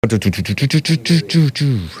Life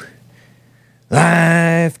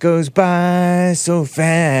goes by so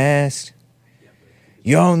fast.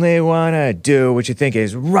 You only want to do what you think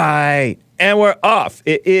is right. And we're off.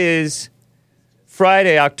 It is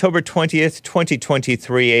Friday, October 20th,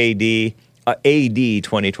 2023 AD. AD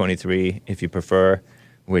 2023, if you prefer,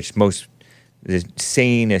 which most the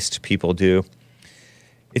sanest people do.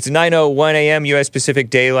 It's 9:01 a.m. U.S. Pacific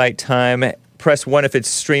Daylight Time. Press 1 if its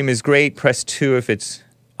stream is great. Press 2 if it's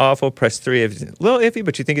awful. Press 3 if it's a little iffy,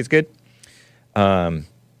 but you think it's good.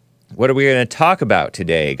 What are we going to talk about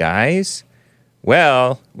today, guys?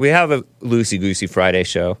 Well, we have a loosey-goosey Friday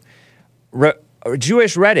show.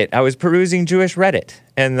 Jewish Reddit. I was perusing Jewish Reddit,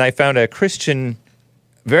 and I found a Christian,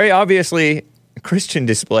 very obviously Christian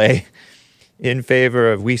display in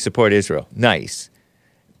favor of We Support Israel. Nice.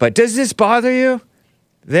 But does this bother you?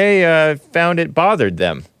 They found it bothered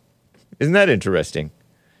them. Isn't that interesting?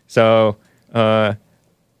 So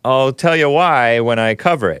I'll tell you why when I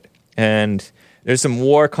cover it. And there's some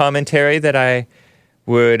war commentary that I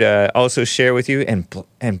would also share with you.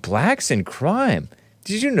 And blacks in crime.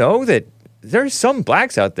 Did you know that there's some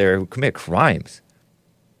blacks out there who commit crimes?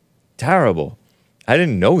 Terrible. I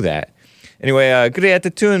didn't know that. Anyway, Greta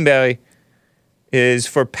Thunberg is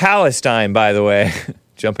for Palestine, by the way.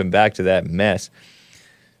 Jumping back to that mess.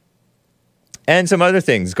 And some other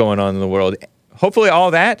things going on in the world. Hopefully all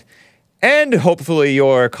that. And hopefully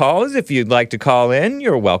your calls. If you'd like to call in,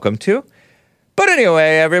 you're welcome to. But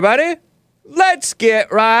anyway, everybody, let's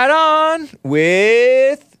get right on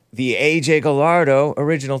with the AJ Gallardo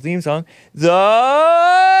original theme song,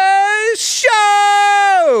 The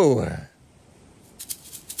Show!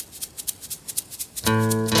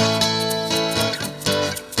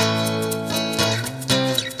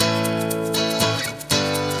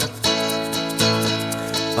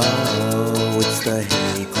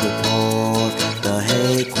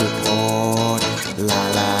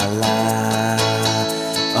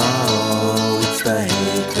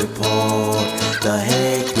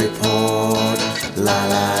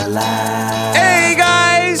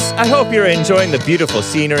 I hope you're enjoying the beautiful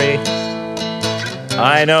scenery.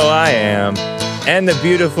 I know I am. And the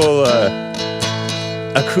beautiful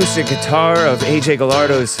acoustic guitar of AJ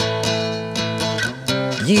Gallardo's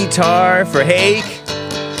guitar for Hake.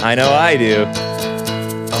 I know I do.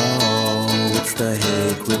 Oh, it's the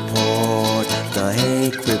Hake Report, the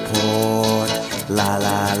Hake Report, la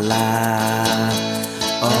la la.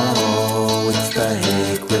 Oh, it's the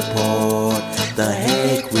Hake Report, the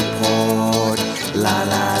Hake Report, la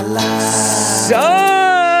la la. So,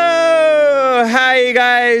 how you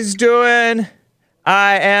guys doing?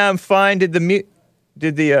 I am fine. Did the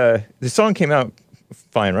song came out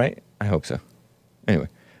fine, right? I hope so. Anyway,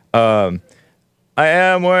 I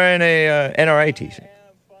am wearing a NRA t-shirt.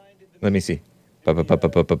 Let me see.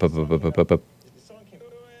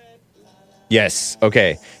 Yes,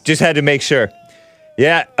 okay. Just had to make sure.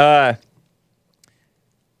 Yeah,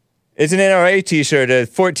 it's an NRA t-shirt. A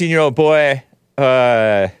 14-year-old boy,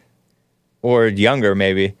 or younger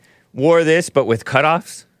maybe, wore this, but with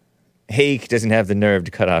cutoffs. Hake doesn't have the nerve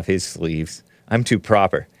to cut off his sleeves. I'm too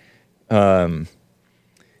proper. And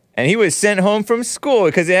he was sent home from school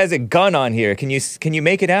because it has a gun on here. Can you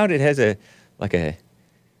make it out? It has a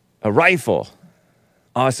rifle.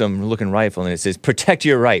 Awesome looking rifle. And it says, protect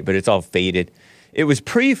your right, but it's all faded. It was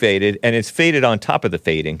pre-faded, and it's faded on top of the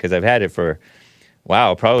fading because I've had it for,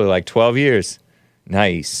 wow, probably like 12 years.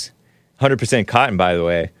 Nice. 100% cotton, by the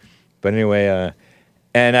way. But anyway,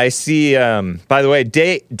 and I see, by the way,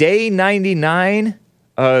 day 99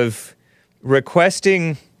 of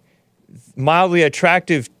requesting mildly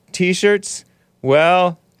attractive t-shirts.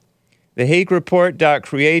 Well,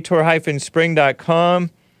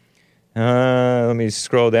 thehakereport.creator-spring.com. Let me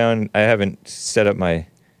scroll down. I haven't set up my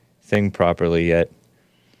thing properly yet.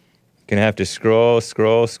 Gonna have to scroll.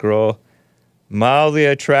 Mildly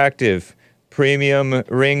attractive premium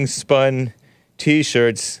ring spun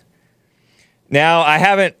t-shirts. Now,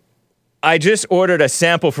 I just ordered a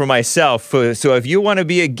sample for myself. So if you want to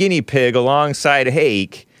be a guinea pig alongside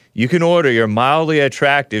Hake, you can order your mildly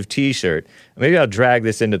attractive t-shirt. Maybe I'll drag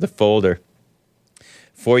this into the folder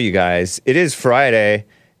for you guys. It is Friday.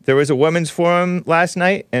 There was a women's forum last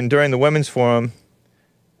night, and during the women's forum,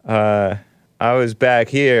 I was back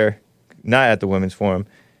here, not at the women's forum,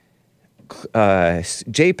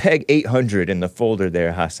 JPEG 800 in the folder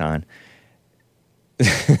there, Hassan.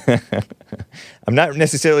 I'm not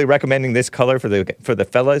necessarily recommending this color for the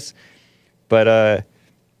fellas, but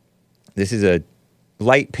this is a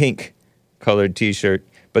light pink colored t-shirt.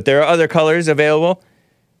 But there are other colors available,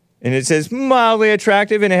 and it says mildly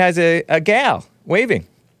attractive, and it has a gal waving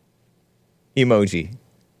emoji.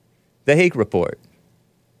 The Hake Report.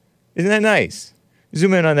 Isn't that nice?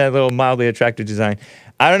 Zoom in on that little mildly attractive design.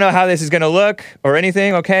 I don't know how this is going to look or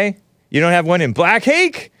anything, okay? You don't have one in black,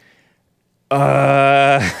 Hake?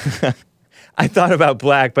 I thought about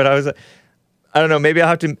black, but I don't know, maybe I'll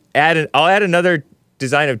have to I'll add another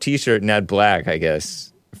design of t-shirt and add black, I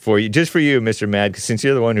guess, for you, just for you, Mr. Mad, since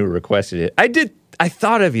you're the one who requested it. I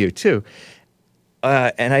thought of you, too.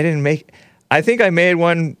 And I think I made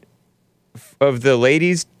one of the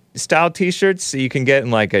ladies' style t-shirts so you can get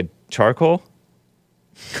in like a charcoal.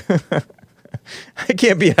 I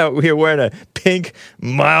can't be out here wearing a pink,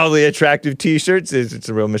 mildly attractive t-shirt. It's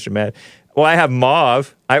a real Mr. Mad. Well, I have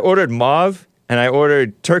mauve. I ordered mauve and I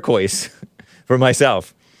ordered turquoise for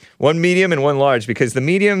myself. One medium and one large because the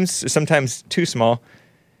mediums are sometimes too small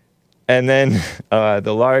and then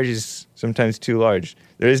the large is sometimes too large.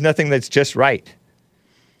 There is nothing that's just right.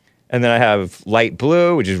 And then I have light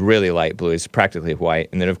blue, which is really light blue. It's practically white.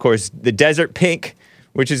 And then, of course, the desert pink,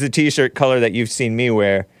 which is the t-shirt color that you've seen me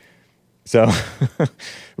wear. So,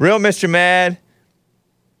 real Mr. Mad.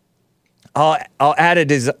 I'll add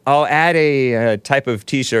a type of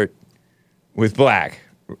t-shirt with black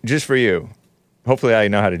just for you. Hopefully, I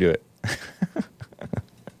know how to do it.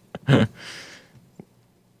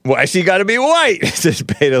 Why she got to be white? Says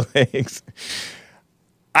Beta Legs.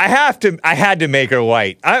 I had to make her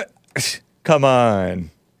white. Come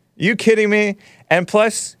on. You kidding me? And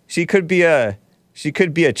plus, she could be a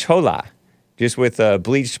chola, just with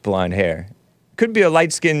bleached blonde hair. Could be a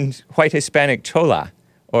light-skinned white Hispanic chola,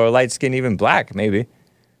 or a light-skinned even black, maybe,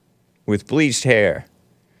 with bleached hair.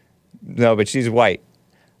 No, but she's white.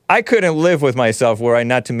 I couldn't live with myself were I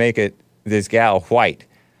not to make this gal white.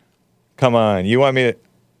 Come on, you want me to,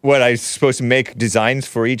 what, I'm supposed to make designs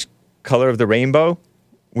for each color of the rainbow?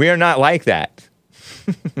 We are not like that.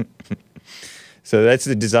 So that's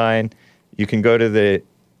the design. You can go to the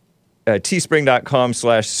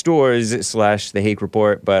teespring.com/stores/the Hake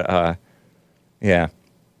Report. But yeah,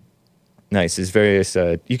 nice. There's various.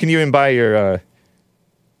 You can even buy your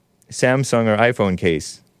Samsung or iPhone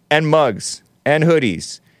case and mugs and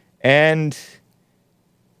hoodies. And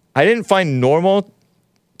I didn't find normal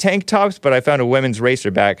tank tops, but I found a women's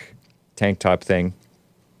racerback tank top thing.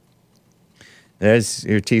 There's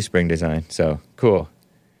your Teespring design. So cool.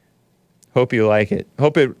 Hope you like it.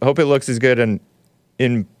 Hope it looks as good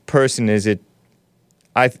in person as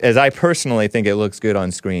I personally think it looks good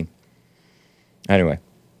on screen. Anyway,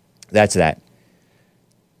 that's that.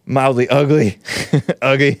 Mildly ugly.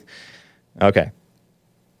 Ugly. Okay.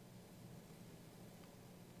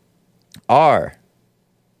 r/Jewish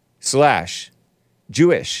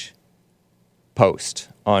post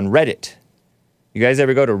on Reddit. You guys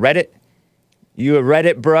ever go to Reddit? You a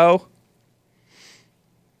Reddit bro?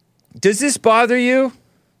 Does this bother you?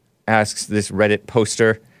 Asks this Reddit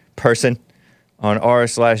poster person on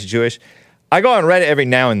r/Jewish. I go on Reddit every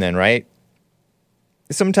now and then, right?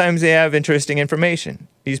 Sometimes they have interesting information.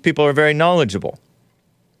 These people are very knowledgeable.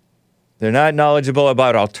 They're not knowledgeable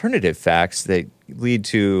about alternative facts that lead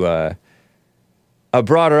to a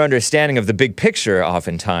broader understanding of the big picture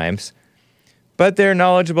oftentimes, but they're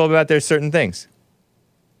knowledgeable about their certain things.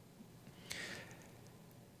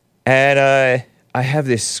 And I have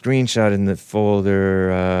this screenshot in the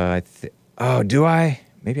folder. Do I?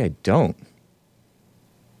 Maybe I don't.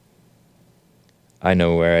 I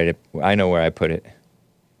know where I put it.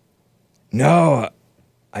 No,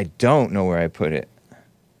 I don't know where I put it.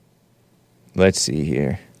 Let's see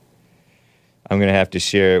here. I'm going to have to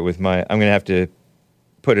share it with I'm going to have to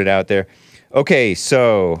put it out there. Okay,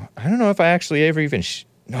 so I don't know if I actually ever even...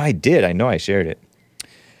 No, I did. I know I shared it.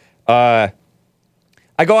 I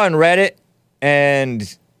go on Reddit,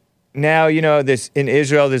 and now, this in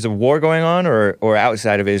Israel, there's a war going on, or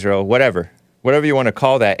outside of Israel, whatever you want to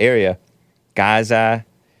call that area, Gaza.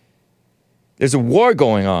 There's a war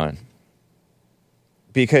going on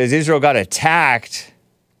because Israel got attacked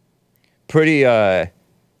pretty,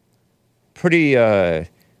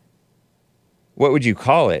 what would you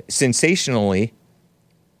call it? Sensationally,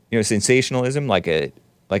 sensationalism, like a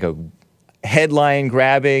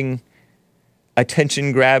headline-grabbing,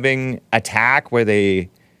 attention-grabbing attack where they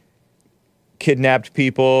kidnapped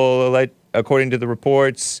people, according to the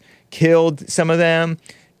reports, killed some of them,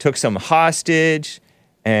 took some hostage,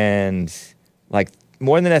 and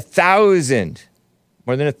more than 1,000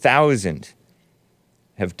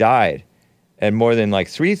 have died, and more than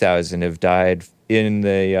 3,000 have died in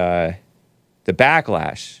the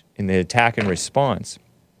backlash, in the attack and response.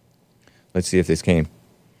 Let's see if this came.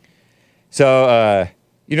 So,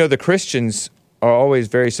 the Christians are always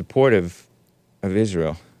very supportive of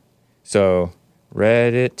Israel. So,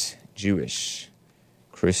 Reddit Jewish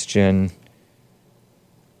Christian.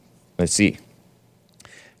 Let's see.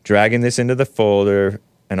 Dragging this into the folder,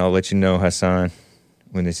 and I'll let you know, Hassan,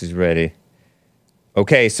 when this is ready.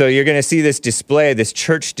 Okay, so you're going to see this display, this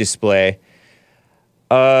church display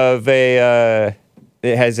of it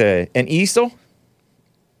has an easel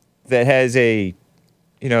that has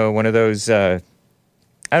one of those, I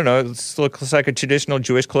don't know, it looks like a traditional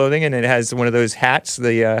Jewish clothing, and it has one of those hats,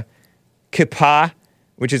 the kippah,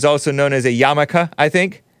 which is also known as a yarmulke, I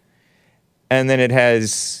think. And then it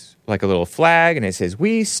has like a little flag, and it says,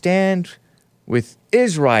 "We stand with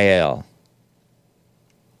Israel."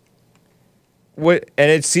 And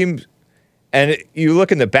it seems, you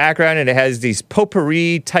look in the background, and it has these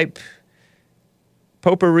potpourri type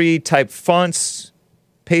fonts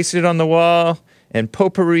pasted on the wall, and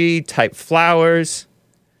potpourri type flowers.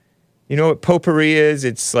 You know what potpourri is?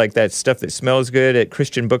 It's like that stuff that smells good at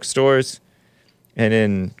Christian bookstores and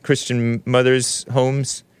in Christian mothers'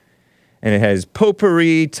 homes. And it has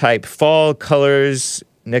potpourri type fall colors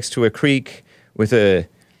next to a creek with a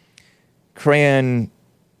crayon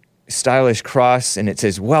stylish cross, and it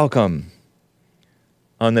says "Welcome"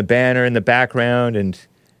 on the banner in the background. And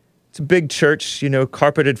it's a big church,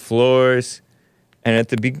 carpeted floors. And at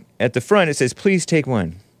the front it says, "Please take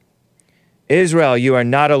one. Israel, you are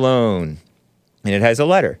not alone." And it has a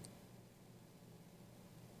letter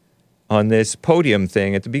on this podium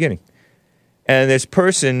thing at the beginning. And this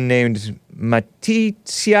person named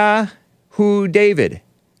Matityahu David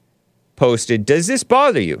posted, "Does this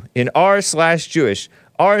bother you?" in r/Jewish.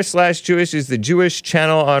 r/Jewish is the Jewish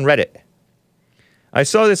channel on Reddit. I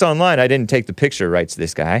saw this online. I didn't take the picture, writes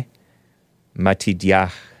this guy.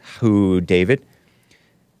 Matityahu David.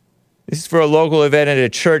 "This is for a local event at a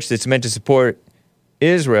church that's meant to support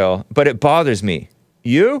Israel, but it bothers me.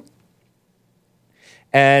 You?"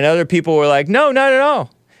 And other people were like, "No, not at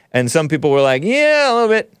all." And some people were like, "Yeah, a little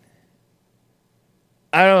bit.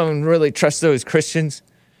 I don't really trust those Christians.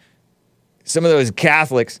 Some of those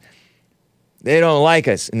Catholics, they don't like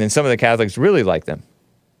us." And then some of the Catholics really like them.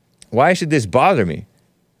 "Why should this bother me?"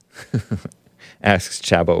 asks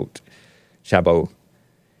Chabot.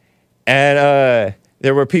 And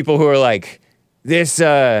there were people who were like, this,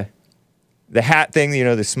 the hat thing,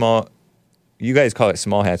 the small, you guys call it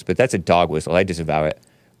small hats, but that's a dog whistle. I disavow it.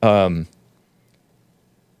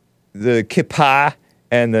 The kippah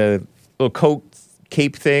and the little coat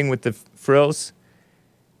cape thing with the frills.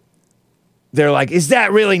 They're like, "Is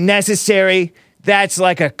that really necessary? That's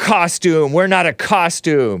like a costume. We're not a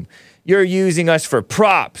costume. You're using us for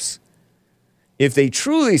props. If they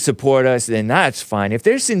truly support us, then that's fine. If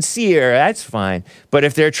they're sincere, that's fine. But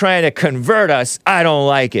if they're trying to convert us, I don't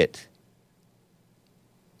like it.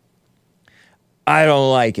 I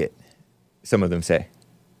don't like it," some of them say.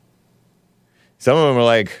 Some of them are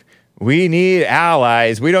like, "We need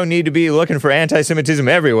allies. We don't need to be looking for anti-Semitism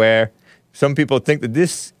everywhere." Some people think that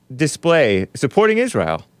this display supporting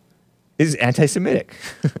Israel is anti-Semitic.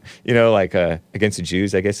 Like against the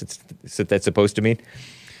Jews, I guess that's what that's supposed to mean.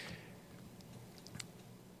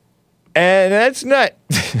 And that's not.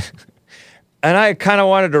 And I kind of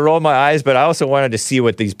wanted to roll my eyes, but I also wanted to see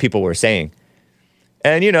what these people were saying.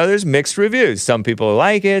 And, there's mixed reviews. Some people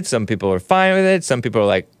like it. Some people are fine with it. Some people are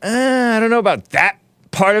like, I don't know about that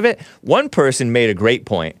part of it. One person made a great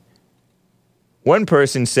point. One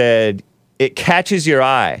person said, "It catches your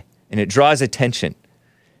eye and it draws attention."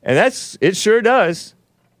 And it sure does.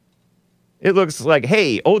 It looks like,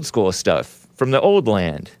 hey, old school stuff from the old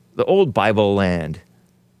land, the old Bible land.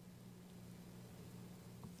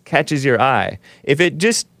 Catches your eye. If it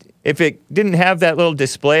didn't have that little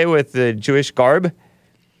display with the Jewish garb,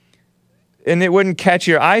 and it wouldn't catch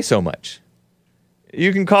your eye so much.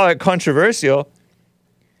 You can call it controversial.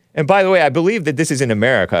 And by the way, I believe that this is in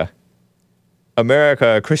America.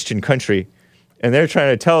 America, a Christian country, and they're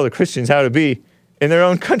trying to tell the Christians how to be in their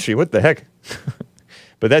own country. What the heck?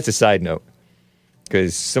 But that's a side note,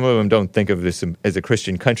 because some of them don't think of this as a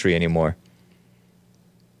Christian country anymore.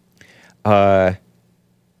 And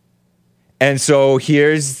so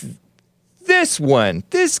here's this one.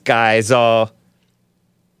 This guy's all,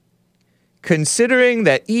 "Considering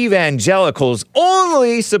that evangelicals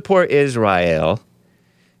only support Israel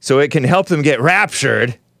so it can help them get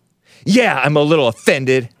raptured, yeah, I'm a little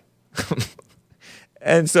offended."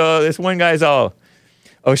 And so this one guy's all,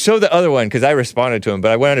 "Oh, show the other one," because I responded to him, but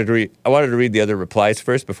I wanted to read the other replies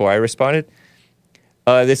first before I responded.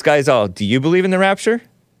 This guy's all, "Do you believe in the rapture?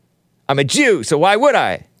 I'm a Jew, so why would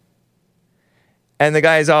I?" And the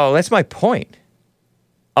guy's all, "That's my point.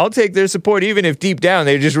 I'll take their support even if deep down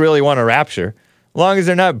they just really want a rapture. As long as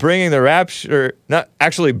they're not bringing the rapture, not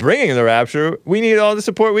actually bringing the rapture, we need all the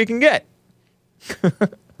support we can get."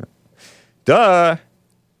 Duh.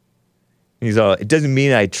 He's all, it doesn't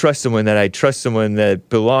mean I trust someone that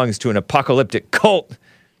belongs to an apocalyptic cult.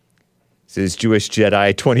 Says Jewish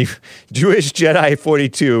Jedi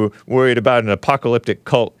 42, worried about an apocalyptic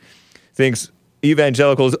cult. Thinks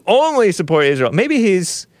evangelicals only support Israel. Maybe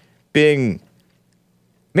he's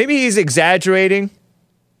exaggerating.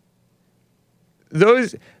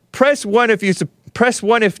 Press one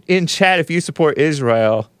if in chat if you support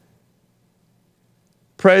Israel.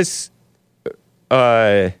 Press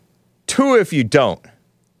 2 if you don't.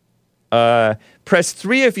 Press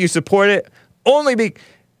 3 if you support it. Only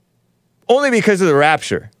because of the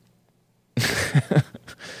rapture.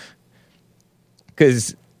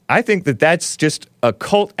 Because I think that's just a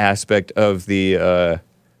cult aspect of the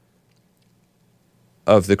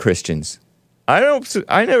Christians.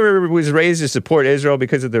 I never was raised to support Israel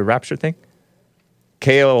because of the rapture thing.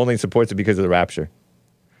 Kale only supports it because of the rapture.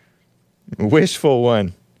 Wishful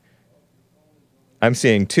one. I'm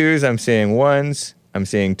seeing 2s, I'm seeing 1s, I'm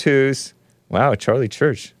seeing 2s. Wow, Charlie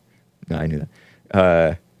Church. No, I knew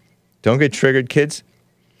that. Don't get triggered, kids.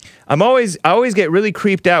 I always get really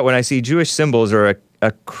creeped out when I see Jewish symbols or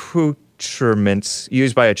accoutrements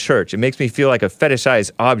used by a church. It makes me feel like a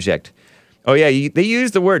fetishized object. Oh yeah, they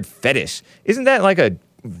use the word fetish. Isn't that like a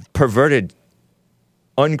perverted,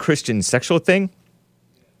 unchristian sexual thing?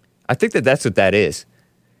 I think that's what that is.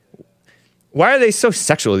 Why are they so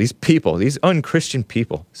sexual, these people, these unchristian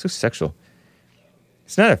people? So sexual.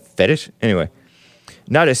 It's not a fetish. Anyway,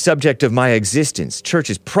 not a subject of my existence.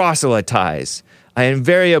 Churches proselytize. I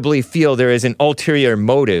invariably feel there is an ulterior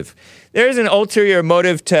motive. There is an ulterior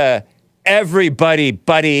motive to everybody,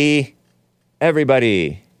 buddy.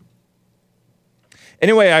 Everybody.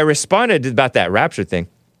 Anyway, I responded about that rapture thing.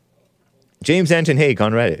 James Anton Hake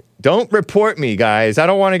on Reddit. Don't report me, guys. I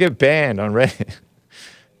don't want to get banned on Reddit.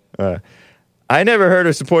 I never heard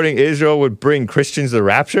of supporting Israel would bring Christians the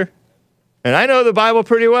rapture. And I know the Bible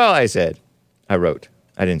pretty well, I said. I wrote.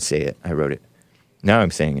 I didn't say it. I wrote it. Now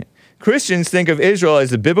I'm saying it. Christians think of Israel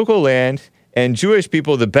as the biblical land and Jewish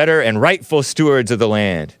people the better and rightful stewards of the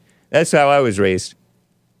land. That's how I was raised.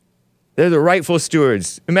 They're the rightful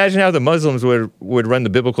stewards. Imagine how the Muslims would run the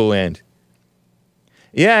biblical land.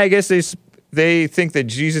 Yeah, I guess they think that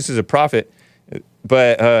Jesus is a prophet.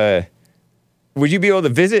 But would you be able to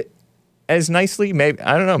visit as nicely? Maybe.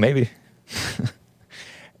 I don't know, maybe.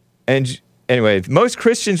 And anyway, most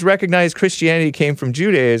Christians recognize Christianity came from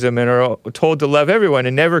Judaism and are told to love everyone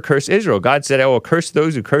and never curse Israel. God said, I will curse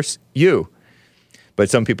those who curse you. But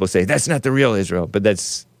some people say, that's not the real Israel. But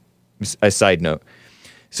that's a side note.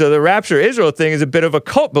 So the rapture Israel thing is a bit of a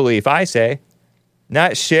cult belief, I say.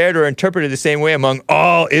 Not shared or interpreted the same way among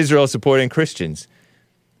all Israel-supporting Christians.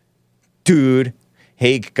 Dude,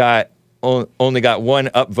 Hake only got 1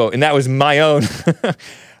 upvote, and that was my own.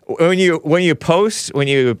 When you post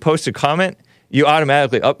a comment, you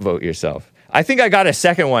automatically upvote yourself. I think I got a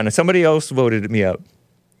second one. Somebody else voted me up.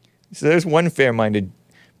 So there's one fair-minded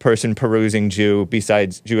person perusing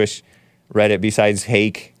Jewish Reddit besides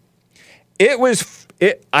Hake.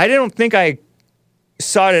 I don't think I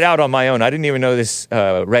sought it out on my own. I didn't even know this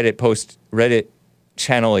Reddit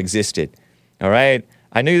channel existed. All right?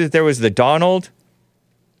 I knew that there was the Donald.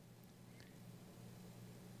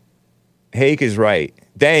 Hake is right.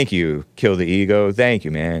 Thank you, Kill the Ego. Thank you,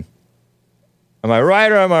 man. Am I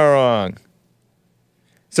right or am I wrong?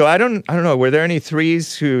 So I don't know. Were there any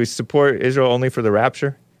 3s who support Israel only for the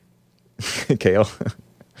rapture? Kale.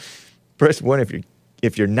 Press 1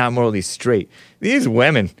 if you're not morally straight. These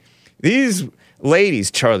women, these ladies,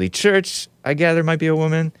 Charlie Church, I gather might be a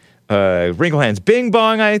woman. Wrinklehands Bing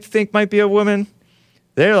Bong, I think might be a woman.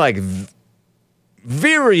 They're like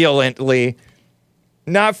virulently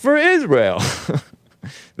not for Israel.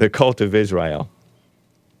 The cult of Israel.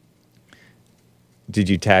 Did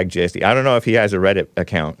you tag Jesse? I don't know if he has a Reddit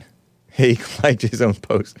account. He liked his own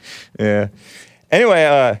post. Yeah.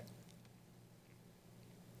 Anyway,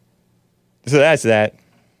 so that's that.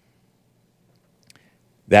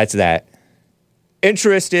 That's that.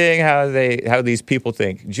 Interesting how these people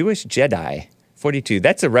think. Jewish Jedi 42.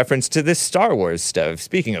 That's a reference to this Star Wars stuff.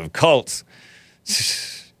 Speaking of cults.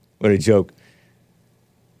 What a joke.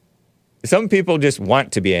 Some people just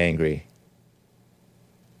want to be angry.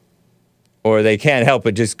 Or they can't help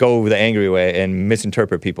but just go the angry way and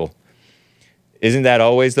misinterpret people. Isn't that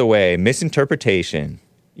always the way? Misinterpretation.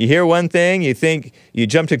 You hear one thing, you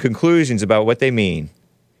jump to conclusions about what they mean.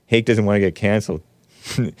 Hake doesn't want to get canceled.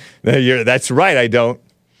 That's right, I don't.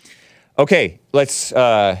 Okay, let's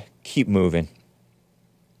keep moving.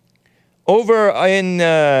 Over in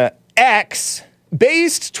X,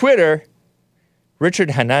 based Twitter, Richard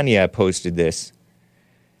Hanania posted this.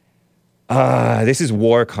 This is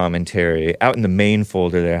war commentary out in the main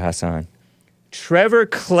folder there, Hassan. Trevor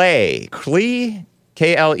Klee,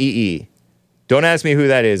 Klee. Don't ask me who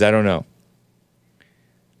that is. I don't know.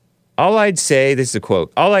 All I'd say, this is a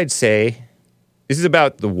quote. All I'd say, this is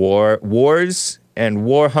about the wars and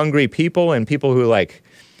war-hungry people and people who like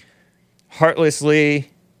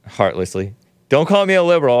heartlessly, don't call me a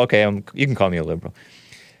liberal. Okay, you can call me a liberal.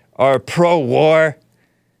 Are pro-war.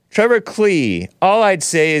 Trevor Klee, all I'd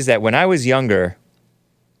say is that when I was younger,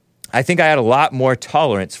 I think I had a lot more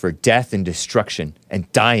tolerance for death and destruction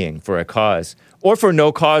and dying for a cause, or for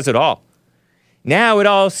no cause at all. Now it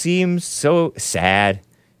all seems so sad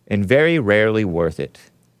and very rarely worth it.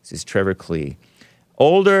 This is Trevor Klee.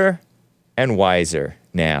 Older and wiser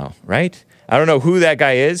now, right? I don't know who that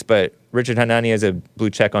guy is, but Richard Hanani has a blue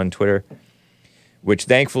check on Twitter, which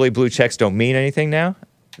thankfully blue checks don't mean anything now.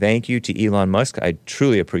 Thank you to Elon Musk. I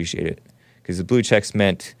truly appreciate it, because the blue checks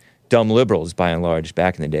meant dumb liberals by and large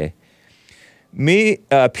back in the day.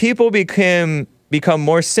 People become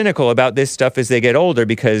more cynical about this stuff as they get older,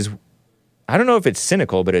 because I don't know if it's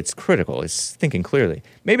cynical, but it's critical. It's thinking clearly.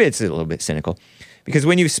 Maybe it's a little bit cynical, because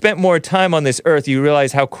when you've spent more time on this earth, you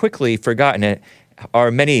realize how quickly forgotten it are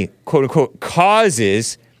many quote unquote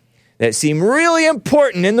causes that seem really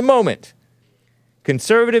important in the moment.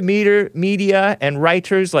 Conservative media and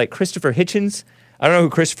writers like Christopher Hitchens, I don't know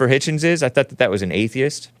who Christopher Hitchens is. I thought that was an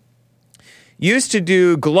atheist. Used to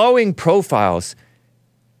do glowing profiles.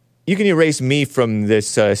 You can erase me from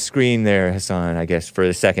this screen there, Hassan, I guess, for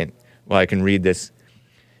a second while I can read this.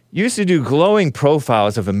 Used to do glowing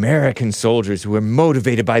profiles of American soldiers who were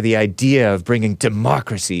motivated by the idea of bringing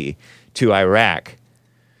democracy to Iraq.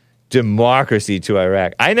 Democracy to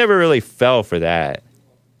Iraq. I never really fell for that.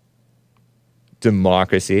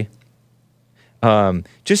 Democracy.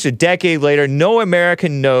 Just a decade later, no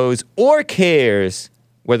American knows or cares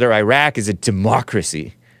whether Iraq is a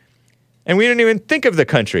democracy. And we don't even think of the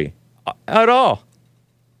country at all.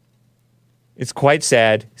 It's quite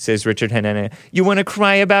sad, says Richard Hanania. You want to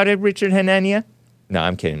cry about it, Richard Hanania? No,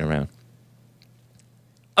 I'm kidding around.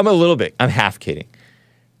 I'm half kidding.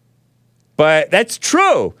 But that's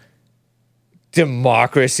true.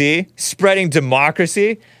 Democracy, spreading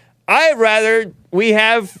democracy. I'd rather we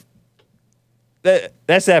have...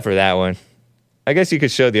 That's that for that one. I guess you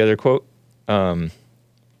could show the other quote. This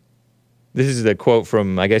is the quote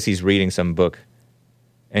from, I guess he's reading some book,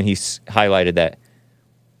 and he's highlighted that.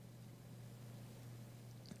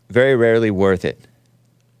 Very rarely worth it.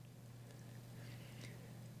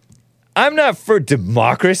 I'm not for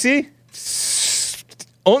democracy.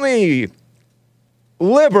 Only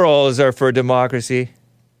liberals are for democracy.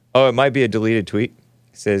 Oh, it might be a deleted tweet.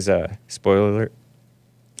 It says, spoiler alert.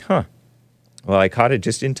 Huh. Well, I caught it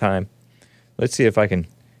just in time. Let's see if I can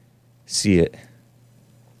see it.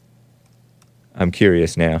 I'm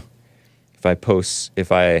curious now.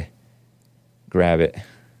 If I grab it.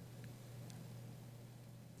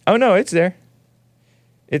 Oh, no, it's there.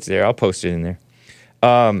 It's there. I'll post it in there.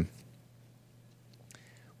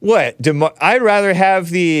 What? I'd rather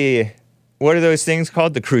have what are those things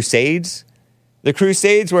called? The Crusades? The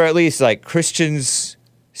Crusades were at least like Christians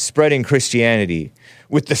spreading Christianity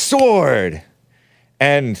with the sword.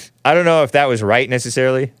 And I don't know if that was right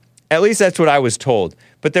necessarily. At least that's what I was told.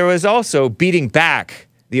 But there was also beating back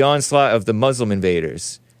the onslaught of the Muslim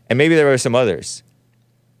invaders. And maybe there were some others.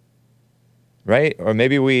 Right? Or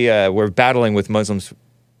maybe we were battling with Muslims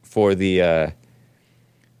for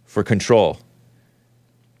control.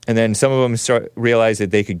 And then some of them realized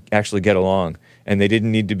that they could actually get along. And they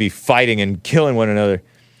didn't need to be fighting and killing one another.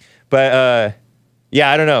 But,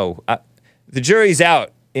 yeah, I don't know. The jury's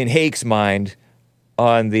out in Hake's mind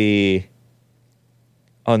on the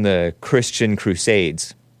Christian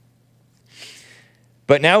crusades.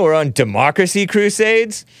 But now we're on democracy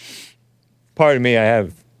crusades. Pardon me, I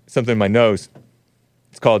have something in my nose.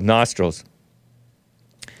 It's called nostrils.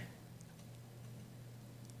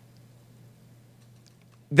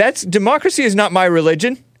 Democracy is not my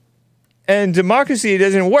religion. And democracy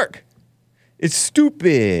doesn't work. It's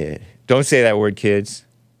stupid. Don't say that word, kids.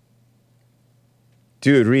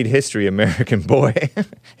 Dude, read history, American boy.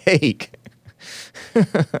 Hake.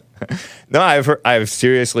 No, I've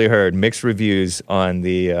seriously heard mixed reviews on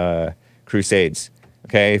the Crusades.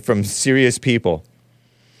 Okay, from serious people.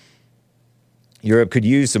 Europe could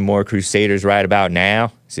use some more crusaders right about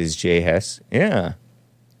now, says Jay Hess. Yeah.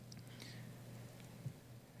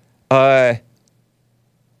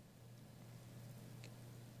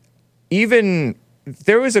 Even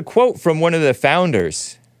there was a quote from one of the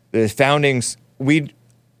founders. The foundings,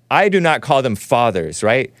 I do not call them fathers,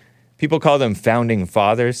 right? People call them founding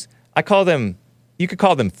fathers. You could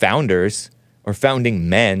call them founders or founding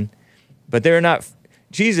men, but they're not.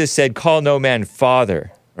 Jesus said, call no man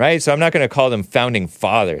father, right? So I'm not going to call them founding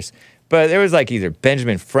fathers. But there was like either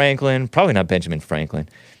Benjamin Franklin, probably not Benjamin Franklin,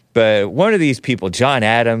 but one of these people, John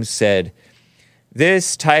Adams, said,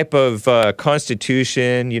 this type of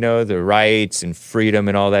constitution, the rights and freedom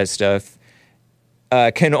and all that stuff,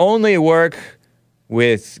 can only work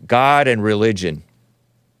with God and religion.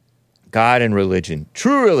 God and religion.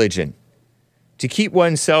 True religion. To keep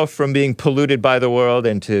oneself from being polluted by the world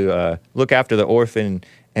and to look after the orphan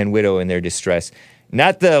and widow in their distress.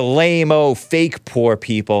 Not the lame-o, fake poor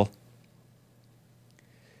people.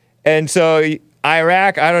 And so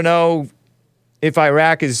Iraq, I don't know if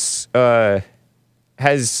Iraq has a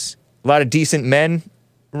lot of decent men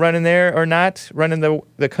running there or not, running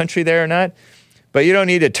the country there or not. But you don't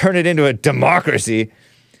need to turn it into a democracy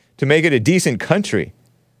to make it a decent country.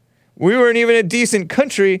 We weren't even a decent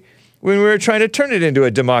country when we were trying to turn it into a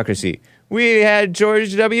democracy. We had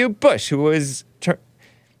George W. Bush, who was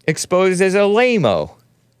exposed as a lame-o.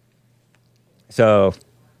 So,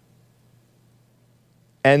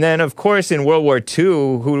 and then, of course, in World War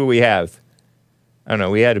II, who do we have? I don't know,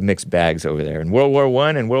 we had mixed bags over there. In World War I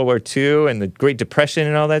and World War II and the Great Depression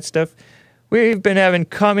and all that stuff, we've been having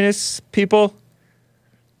communist people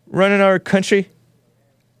running our country.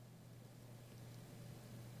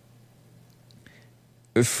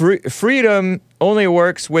 Freedom only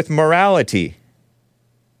works with morality.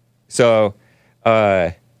 So,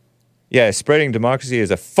 spreading democracy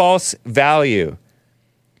is a false value.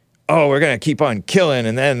 Oh, we're going to keep on killing,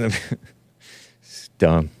 and then... It's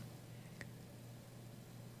dumb.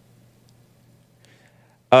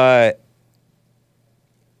 That's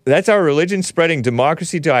our religion, spreading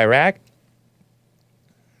democracy to Iraq.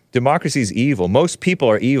 Democracy's evil. Most people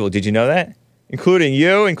are evil. Did you know that? Including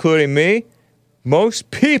you, including me. Most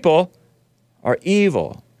people are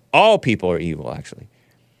evil. All people are evil, actually.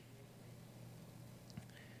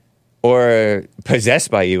 Or possessed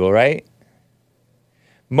by evil, right?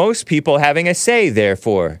 Most people having a say,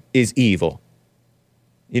 therefore, is evil.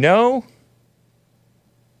 You know?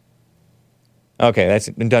 Okay,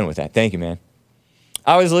 I'm done with that. Thank you, man.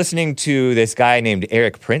 I was listening to this guy named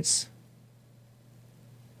Eric Prince,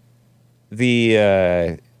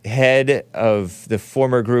 the head of the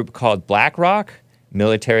former group called BlackRock,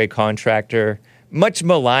 military contractor, much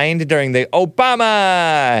maligned during the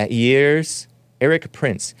Obama years. Eric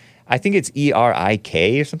Prince. I think it's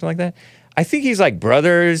E-R-I-K or something like that. I think he's like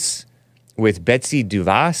brothers with Betsy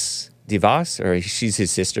DeVos, or she's his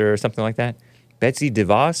sister or something like that. Betsy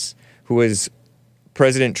DeVos, who was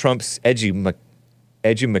President Trump's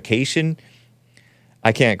edumacation.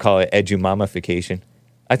 I can't call it edumamification.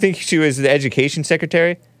 I think she was the education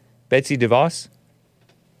secretary, Betsy DeVos.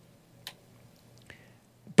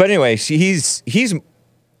 But anyway, he's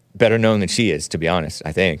better known than she is, to be honest,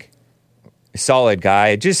 I think. Solid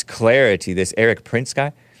guy, just clarity, this Eric Prince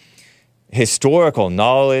guy. Historical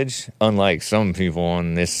knowledge, unlike some people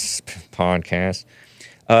on this podcast.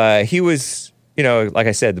 He was, like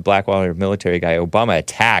I said, the Blackwater military guy. Obama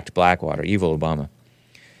attacked Blackwater, evil Obama.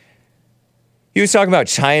 He was talking about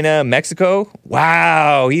China, Mexico.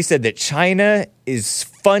 Wow, he said that China is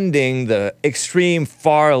funding the extreme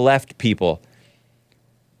far left people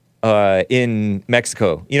in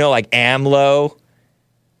Mexico. Like AMLO.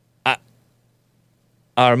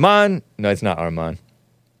 No, it's not Arman.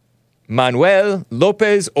 Manuel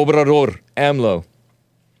Lopez Obrador, AMLO.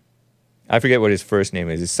 I forget what his first name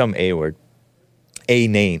is. It's some A word. A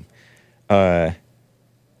name.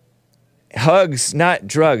 Hugs, not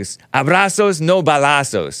drugs. Abrazos, no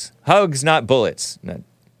balazos. Hugs, not bullets.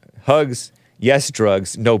 Hugs, yes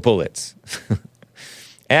drugs, no bullets.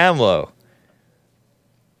 AMLO.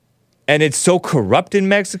 And it's so corrupt in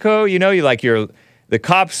Mexico. The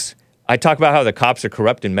cops... I talk about how the cops are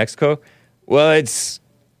corrupt in Mexico. Well,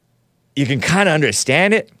 you can kind of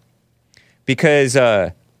understand it because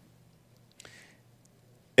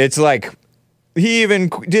it's like he even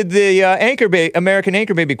did the American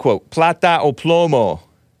Anchor Baby quote, plata o plomo.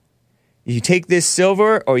 You take this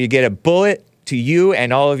silver or you get a bullet to you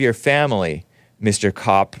and all of your family, Mr.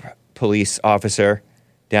 Cop, police officer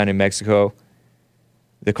down in Mexico.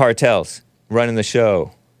 The cartels running the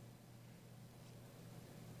show.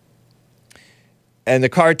 And the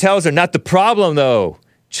cartels are not the problem, though.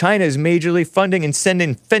 China is majorly funding and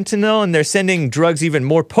sending fentanyl, and they're sending drugs even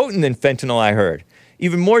more potent than fentanyl, I heard.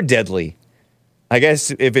 Even more deadly. I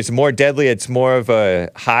guess if it's more deadly, it's more of a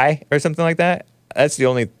high or something like that. That's the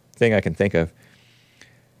only thing I can think of.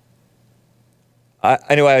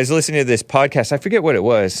 Anyway, I was listening to this podcast. I forget what it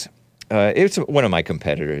was. It's one of my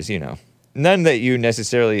competitors, you know. None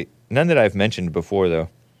that I've mentioned before, though.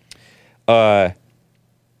 I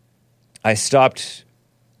stopped,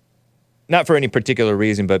 not for any particular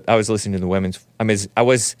reason, but I was listening to the women's, I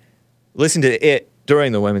was listening to it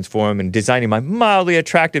during the women's forum and designing my mildly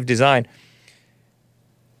attractive design.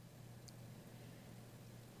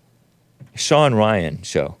 Sean Ryan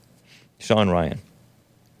show. Sean Ryan.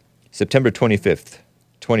 September 25th,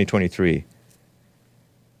 2023.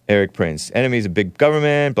 Eric Prince. Enemies of big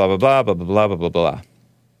government, blah, blah, blah, blah, blah, blah, blah, blah, blah.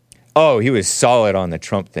 Oh, he was solid on the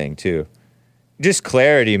Trump thing, too. Just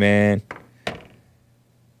clarity, man.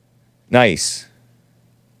 Nice.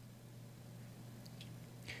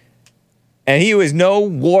 And he was no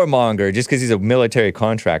warmonger just because he's a military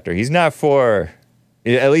contractor. He's not for...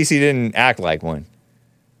 At least he didn't act like one.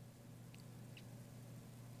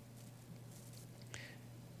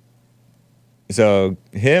 So,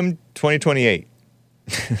 him, 2028.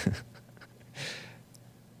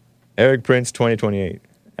 Eric Prince, 2028.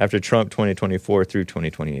 After Trump, 2024 through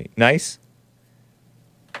 2028. Nice?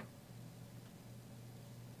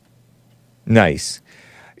 Nice.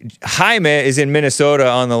 Jaime is in Minnesota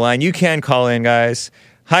on the line. You can call in, guys.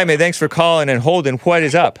 Jaime, thanks for calling and holding. What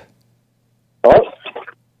is up? Hello?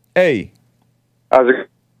 Hey. How's it?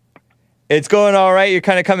 It's going all right. You're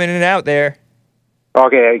kind of coming in and out there.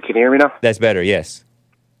 Okay, can you hear me now? That's better, yes.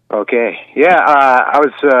 Okay. Yeah, I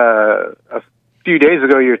was, a few days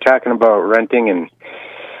ago, you were talking about renting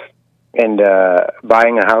and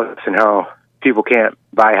buying a house and how people can't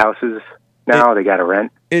buy houses now. They got to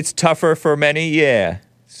rent. It's tougher for many, yeah.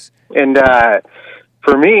 And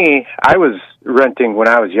for me, I was renting when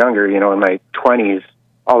I was younger, you know, in my 20s,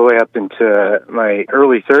 all the way up into my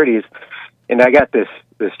early 30s. And I got this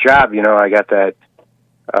job, you know, I got that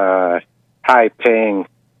high-paying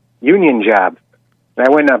union job. And I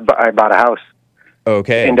went and I bought a house.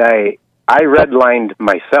 Okay. And I redlined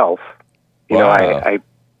myself. You know, I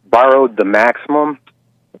borrowed the maximum.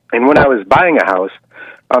 And when I was buying a house,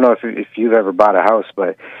 I don't know if you've ever bought a house,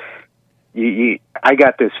 but I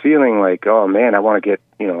got this feeling like, oh man, I want to get,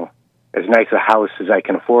 you know, as nice a house as I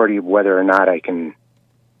can afford, whether or not I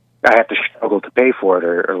have to struggle to pay for it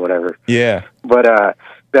or whatever. Yeah. But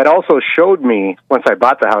that also showed me, once I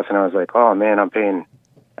bought the house and I was like, oh man,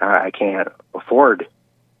 I can't afford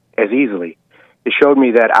as easily. It showed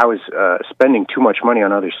me that I was spending too much money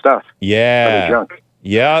on other stuff. Yeah. Other junk.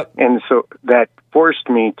 Yep. And so that forced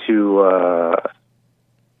me to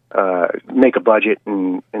make a budget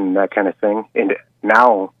and that kind of thing. And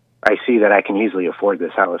now I see that I can easily afford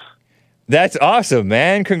this house. That's awesome,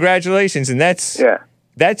 man. Congratulations. And that's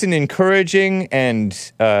an encouraging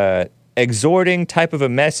and exhorting type of a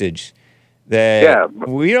message that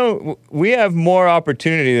we have more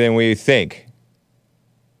opportunity than we think.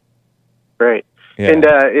 Right. Yeah. And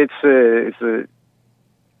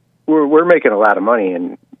we're making a lot of money,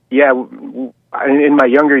 and in my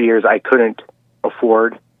younger years I couldn't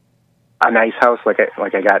afford a nice house like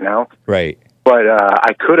I got now. Right. But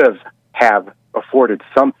I could have afforded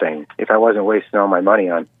something if I wasn't wasting all my money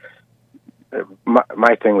on.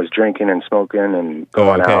 My thing was drinking and smoking and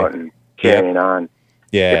going out and carrying on.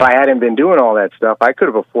 Yeah. If I hadn't been doing all that stuff, I could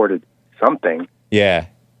have afforded something. Yeah.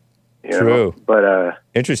 You True. know? But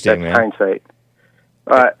interesting, that's man. hindsight.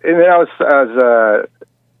 And then I was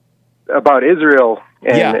about Israel,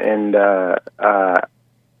 and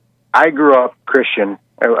I grew up Christian.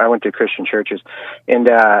 I went to Christian churches, and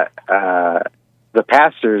the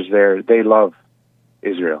pastors there, they love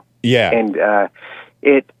Israel. Yeah. And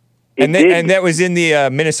and that was in the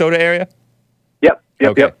Minnesota area? Yep.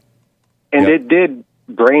 Okay. And it did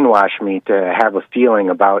brainwash me to have a feeling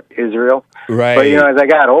about Israel. Right. But, you know, as I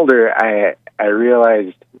got older, I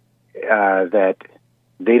realized that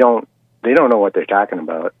they don't know what they're talking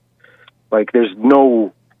about. Like, there's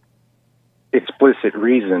no explicit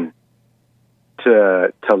reason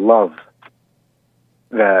to love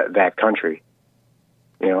that country,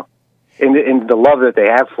 you know. And the love that they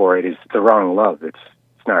have for it is the wrong love. It's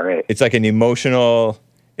not right. It's like an emotional.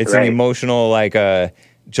 It's an emotional, like a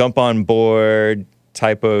jump on board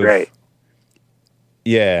type of. Right.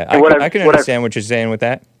 Yeah, I can understand what you're saying with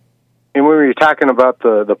that. And when we were talking about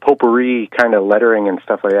the potpourri kind of lettering and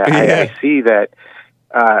stuff like that, I see that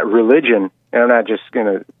religion, and I'm not just going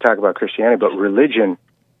to talk about Christianity, but religion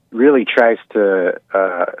really tries to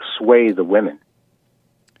sway the women.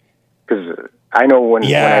 Because I know when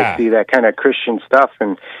I see that kind of Christian stuff,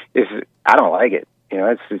 and I don't like it. You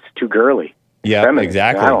know, it's too girly. Yeah,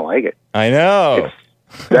 exactly. I don't like it. I know.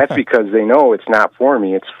 That's because they know it's not for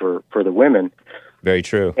me. It's for the women. Very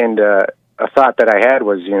true. And a thought that I had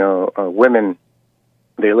was, you know, women,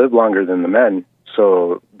 they live longer than the men,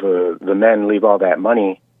 So the men leave all that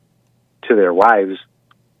money to their wives,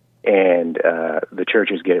 and the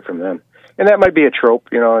churches get it from them. And that might be a trope,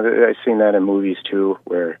 you know. I've seen that in movies too,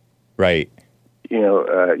 where Right. you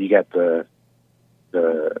know you got the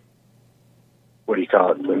what do you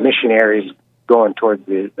call it? The missionaries going towards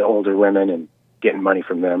the older women and getting money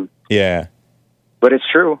from them. Yeah. But it's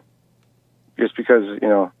true. Just because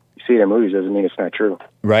you see it in movies doesn't mean it's not true.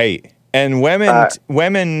 Right. And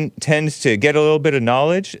women tend to get a little bit of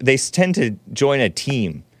knowledge. They tend to join a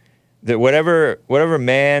team. That whatever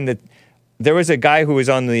man that there was a guy who was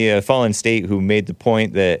on the Fallen State who made the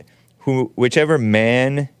point that whichever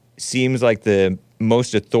man seems like the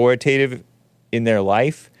most authoritative in their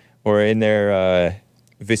life or in their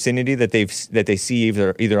vicinity that they see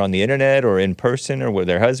either on the internet or in person or with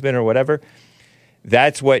their husband or whatever,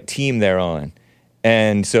 that's what team they're on.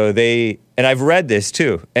 And so and I've read this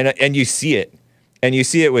too, and you see it, and you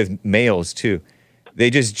see it with males too. They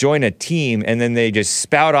just join a team, and then they just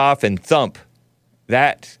spout off and thump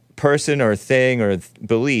that person or thing or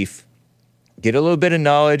belief, get a little bit of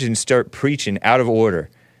knowledge, and start preaching out of order,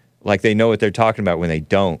 like they know what they're talking about when they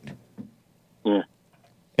don't. Yeah.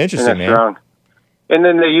 Interesting, and that's man. wrong. And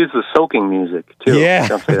then they use the soaking music too. Yeah,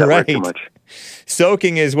 Don't say that word too right. much.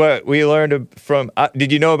 Soaking is what we learned from.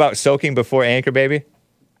 Did you know about soaking before Anchor Baby?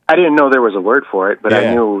 I didn't know there was a word for it, but Yeah.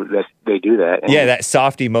 I knew that they do that. And Yeah, that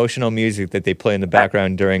soft emotional music that they play in the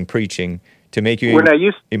background during preaching to make you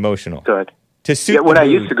emotional. Good. To suit Yeah, when the I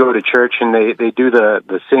mood. used to go to church and they do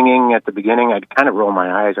the singing at the beginning, I'd kind of roll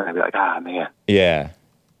my eyes and I'd be like, man. Yeah.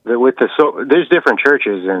 There's different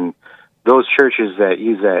churches, and those churches that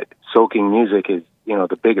use that soaking music is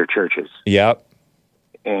the bigger churches. Yep.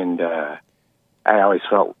 And I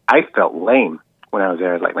felt lame when I was there.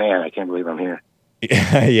 I was like, man, I can't believe I'm here.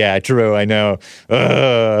 Yeah, true. I know.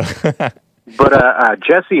 Ugh. But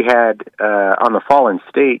Jesse had on the Fallen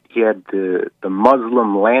State, he had the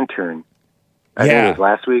Muslim lantern. I think it was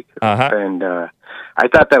last week, and I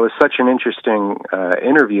thought that was such an interesting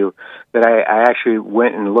interview that I actually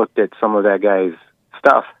went and looked at some of that guy's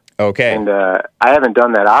stuff. Okay. And I haven't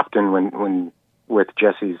done that often when with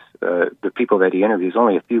Jesse's the people that he interviews.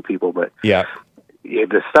 Only a few people, but yeah,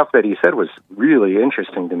 the stuff that he said was really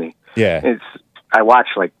interesting to me. Yeah. I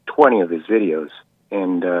watched like 20 of his videos,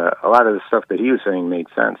 and a lot of the stuff that he was saying made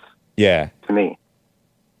sense. Yeah. To me.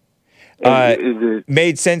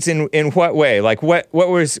 Made sense in what way? Like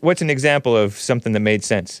what's an example of something that made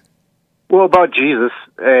sense? Well, about Jesus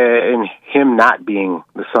and him not being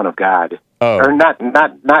the Son of God. Oh. Or not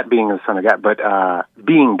being the Son of God, but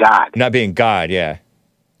being God. Not being God, yeah.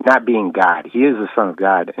 Not being God. He is the Son of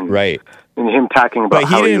God. And, right. And him talking about but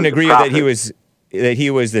how he didn't agree that he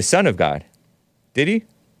was the Son of God. Did he?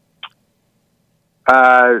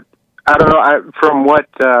 I don't know. From what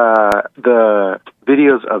the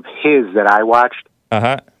videos of his that I watched,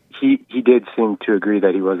 he did seem to agree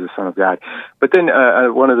that he was the Son of God. But then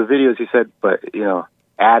one of the videos he said, but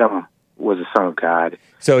Adam was the Son of God.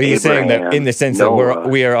 So he's saying that in the sense Noah, that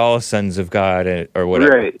we are all sons of God or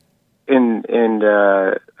whatever. Right. And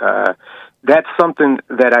that's something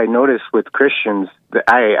that I notice with Christians. That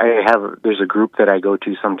there's a group that I go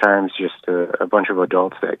to sometimes, just a bunch of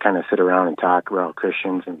adults that kind of sit around and talk. We're all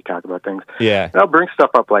Christians and we talk about things. Yeah. And I'll bring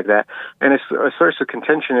stuff up like that. And it's a source of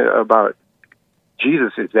contention about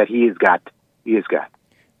Jesus is that he is God. He is God.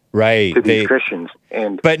 Right. To these Christians.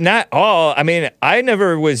 But not all. I mean, I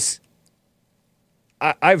never was...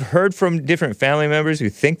 I've heard from different family members who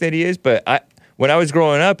think that he is, but when I was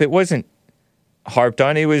growing up, it wasn't harped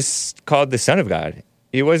on. He was called the Son of God.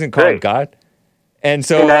 He wasn't called God. And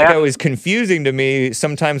so it was confusing to me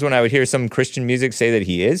sometimes when I would hear some Christian music say that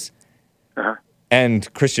he is.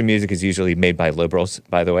 And Christian music is usually made by liberals,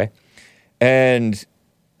 by the way. And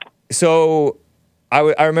so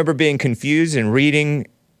I remember being confused and reading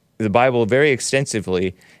the Bible very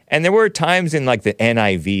extensively. And there were times in like the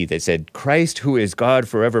NIV that said, Christ who is God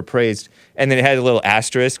forever praised. And then it had a little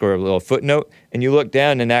asterisk or a little footnote. And you look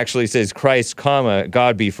down and it actually says, Christ, comma,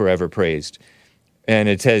 God be forever praised. And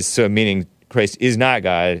it says, so meaning Christ is not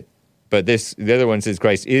God, but the other one says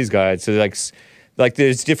Christ is God. So like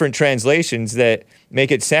there's different translations that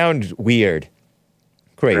make it sound weird.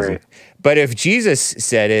 Crazy. Right. But if Jesus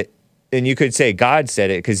said it, then you could say God said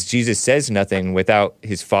it, because Jesus says nothing without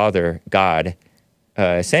his Father, God,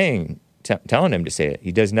 telling him to say it.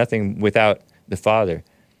 He does nothing without the Father.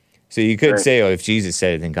 So you could say, if Jesus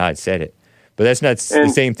said it, then God said it. But that's not the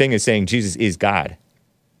same thing as saying Jesus is God.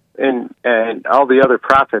 And all the other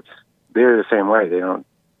prophets, they're the same way.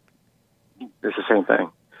 It's the same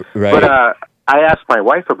thing. Right. But I asked my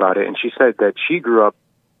wife about it, and she said that she grew up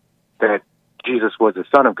that Jesus was the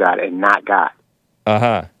Son of God and not God.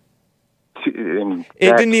 Uh-huh. And It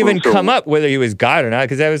that didn't even so- come up whether he was God or not,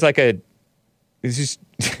 because that was like it's just,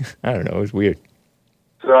 I don't know, it was weird.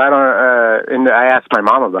 So I don't, and I asked my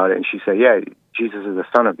mom about it, and she said, yeah, Jesus is the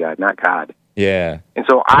Son of God, not God. Yeah. And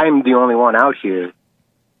so I'm the only one out here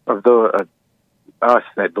of us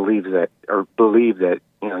that believe that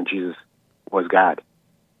Jesus was God.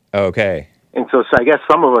 Okay. And so I guess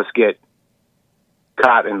some of us get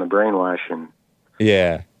caught in the brainwash, and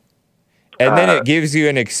Yeah. And then it gives you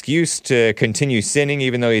an excuse to continue sinning,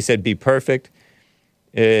 even though he said be perfect.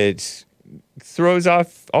 It throws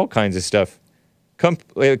off all kinds of stuff.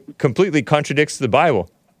 It completely contradicts the Bible.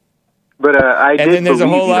 but I did. And then there's a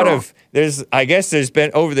believe, whole lot of, I guess there's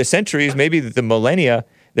been, over the centuries, maybe the millennia,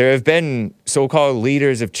 there have been so-called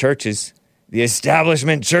leaders of churches, the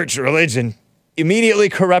establishment church religion, immediately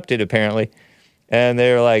corrupted, apparently. And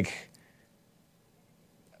they're like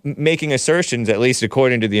making assertions, at least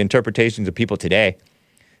according to the interpretations of people today,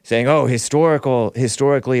 saying, oh,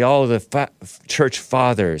 historically, all of the church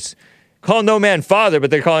fathers, call no man father, but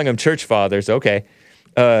they're calling them church fathers, okay,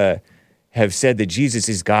 have said that Jesus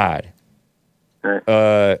is God. Right.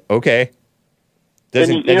 Okay. That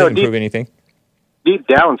doesn't prove anything. Deep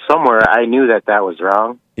down somewhere, I knew that was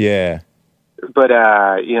wrong. Yeah. But,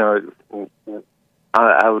 I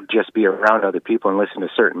would just be around other people and listen to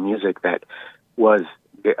certain music that was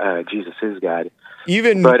Jesus is God.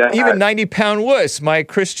 Even 90-Pound Wuss, my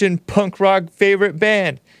Christian punk rock favorite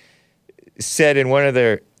band, said in one of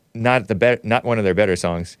their not one of their better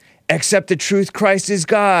songs, "Accept the truth, Christ is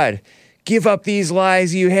God. Give up these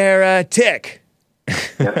lies, you heretic."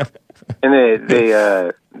 Yeah. And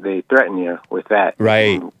they threaten you with that.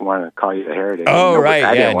 Right. They want to call you a heretic. Oh, No, right.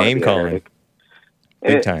 I didn't Yeah, want to name be a calling. heretic.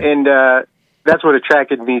 Big time. And that's what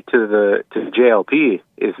attracted me to JLP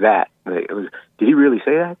is that. It was, did he really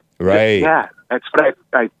say that? Right. Yeah. That's what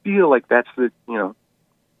I feel like that's the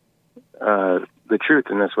truth,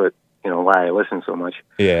 and that's what, why I listen so much.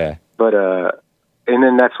 Yeah. But, and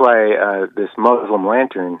then that's why this Muslim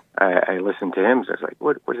Lantern, I listened to him, so I was like,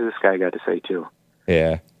 what does this guy got to say too?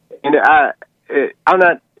 Yeah. And I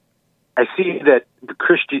see that the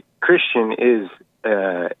Christian is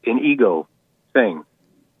an ego thing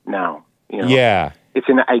now. Yeah. It's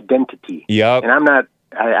an identity. Yep. And I'm not.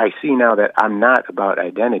 I see now that I'm not about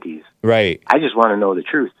identities. Right. I just want to know the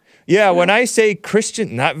truth. Yeah. When I say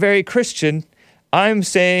Christian, not very Christian, I'm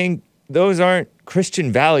saying those aren't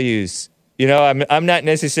Christian values. I'm not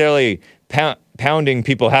necessarily pounding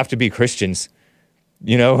people have to be Christians.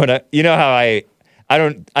 How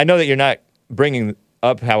I know that you're not bringing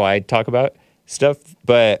up how I talk about stuff,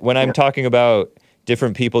 but when I'm talking about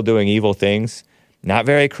different people doing evil things, not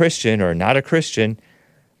very Christian or not a Christian,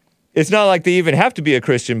 it's not like they even have to be a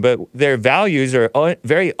Christian, but their values are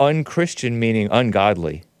very unchristian, meaning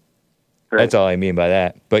ungodly. Right. That's all I mean by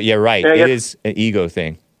that. But yeah, right. It is an ego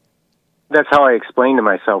thing. That's how I explain to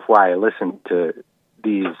myself why I listen to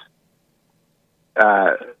these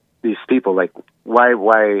people. Like, why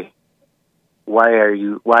am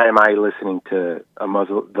I listening to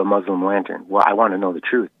the Muslim Lantern? Well, I want to know the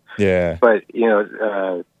truth. Yeah. But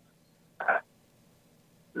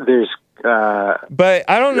there's. But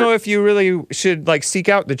I don't know if you really should seek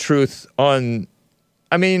out the truth on.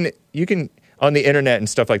 I mean, you can on the internet and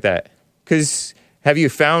stuff like that. Because have you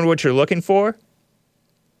found what you're looking for?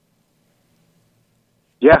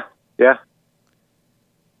 Yeah.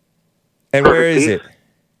 And where is it?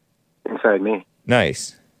 Inside me.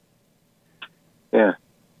 Nice. Yeah.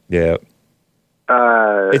 Yeah.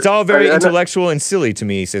 It's all very intellectual and silly to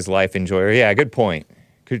me, says Life Enjoyer. Yeah, good point.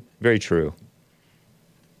 Very true.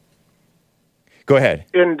 Go ahead.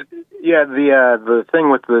 And yeah, the thing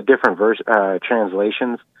with the different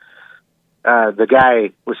translations, the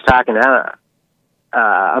guy was talking.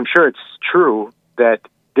 I'm sure it's true that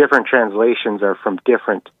different translations are from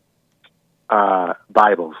different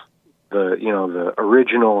Bibles. The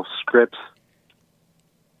original scripts.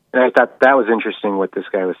 And I thought that was interesting what this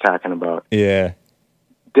guy was talking about. Yeah.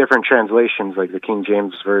 Different translations, like the King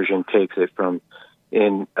James Version takes it from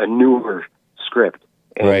in a newer script.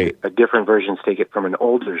 And right. Different versions take it from an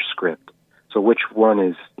older script. So which one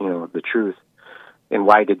is, the truth? And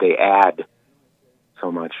why did they add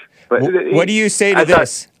so much? But what do you say to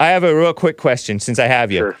this? I have a real quick question since I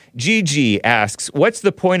have you. Sure. Gigi asks, what's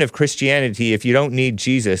the point of Christianity if you don't need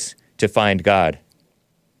Jesus to find God?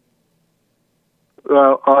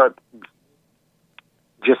 Well,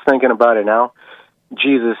 just thinking about it now,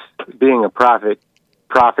 Jesus being a prophet,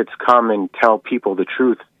 prophets come and tell people the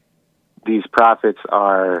truth. These prophets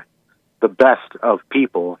are the best of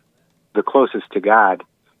people, the closest to God,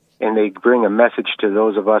 and they bring a message to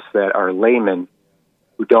those of us that are laymen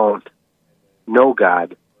who don't know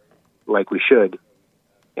God like we should.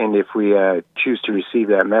 And if we choose to receive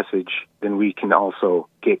that message, then we can also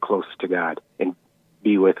get close to God and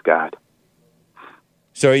be with God.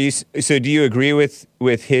 So do you agree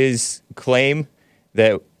with his claim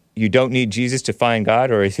that you don't need Jesus to find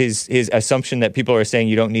God, or is his assumption that people are saying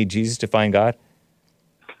you don't need Jesus to find God?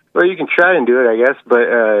 Well, you can try and do it, I guess, but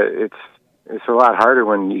it's a lot harder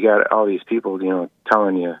when you got all these people,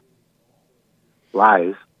 telling you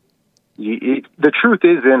lies. The truth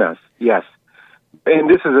is in us, yes. And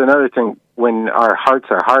this is another thing, when our hearts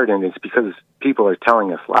are hardened, it's because people are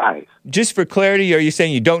telling us lies. Just for clarity, are you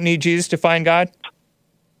saying you don't need Jesus to find God?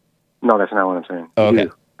 No, that's not what I'm saying. Oh, okay.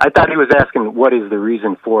 I thought he was asking what is the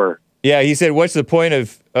reason for... Yeah, he said, what's the point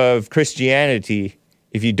of Christianity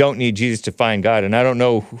if you don't need Jesus to find God? And I don't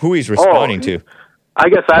know who he's responding to. I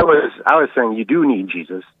guess I was saying you do need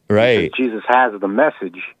Jesus. Right. Because Jesus has the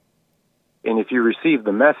message. And if you receive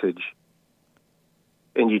the message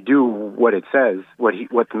and you do what it says, what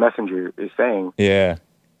the messenger is saying, yeah,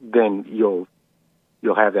 then you'll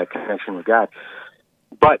have that connection with God.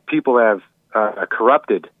 But people have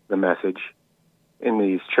corrupted the message in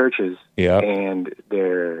these churches, and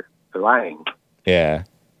they're lying. Yeah.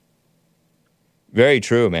 Very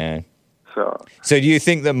true, man. So do you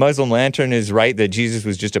think the Muslim Lantern is right that Jesus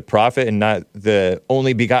was just a prophet and not the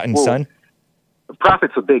only begotten Son? A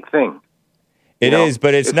prophet's a big thing. It is,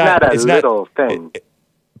 but it's not a little thing.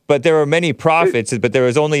 But there were many prophets, but there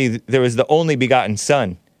was the only begotten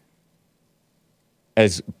Son. At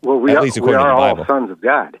least according to the Bible. All sons of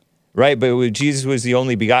God. Right, but Jesus was the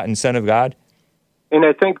only begotten Son of God? And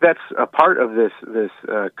I think that's a part of this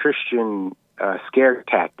Christian scare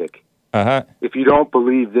tactic. Uh-huh. If you don't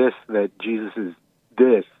believe this, that Jesus is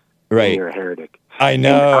this, then you're a heretic. I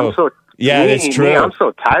know. That's true. I'm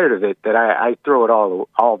so tired of it that I throw it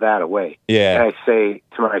all that away. Yeah. And I say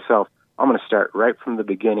to myself, I'm going to start right from the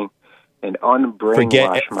beginning and unbrainwash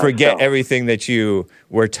myself. Forget everything that you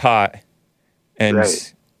were taught and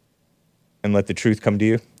let the truth come to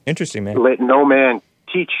you. Interesting, man. Let no man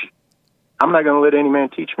teach. I'm not going to let any man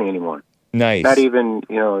teach me anymore. Nice. Not even,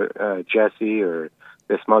 Jesse or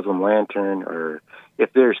this Muslim Lantern, or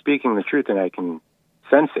if they're speaking the truth and I can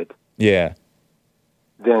sense it. Yeah.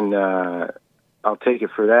 Then I'll take it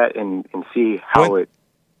for that and see how it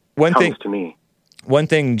comes to me. One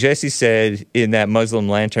thing Jesse said in that Muslim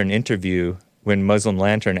Lantern interview, when Muslim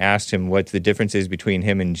Lantern asked him what the difference is between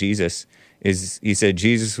him and Jesus, is he said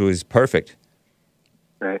Jesus was perfect.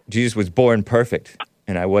 Right. Jesus was born perfect,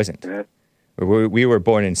 and I wasn't. Right. We were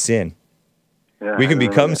born in sin. Yeah, we can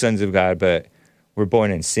become sons of God, but we're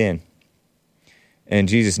born in sin. And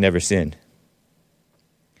Jesus never sinned.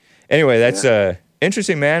 Anyway, that's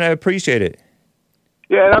interesting, man. I appreciate it.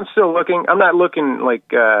 Yeah, and I'm still looking. I'm not looking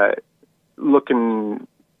looking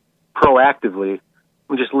proactively.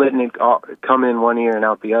 I'm just letting it come in one ear and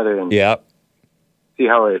out the other, and see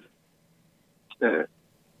how it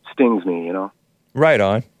stings me, Right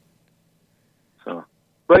on. So,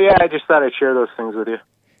 but yeah, I just thought I'd share those things with you.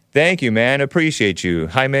 Thank you, man. Appreciate you.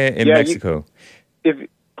 Jaime in Mexico. If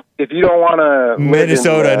you don't want to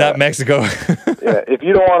Minnesota, not Mexico. If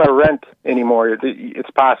you don't want to rent anymore,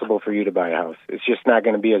 it's possible for you to buy a house. It's just not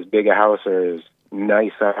going to be as big a house or as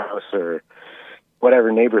nice a house or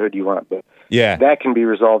whatever neighborhood you want. But that can be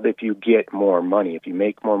resolved if you get more money. If you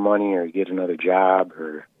make more money or get another job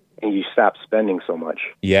and you stop spending so much.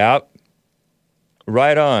 Yep.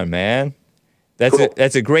 Right on, man.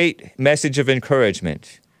 That's a great message of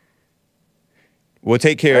encouragement. We'll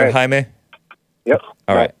take care, Jaime. Yep.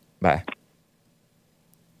 All right. Bye.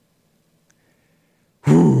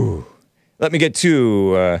 Whew. Let me get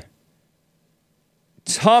to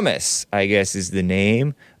Thomas, I guess is the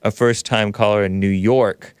name, a first-time caller in New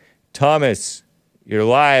York. Thomas, you're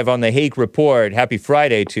live on the Hake Report. Happy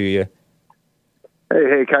Friday to you.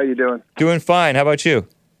 Hey, how you doing? Doing fine. How about you?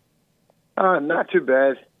 Not too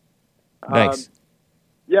bad. Nice.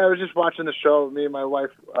 I was just watching the show. Me and my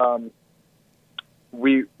wife,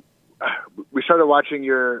 we started watching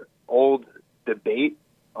your old debate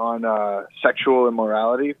on sexual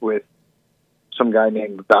immorality with some guy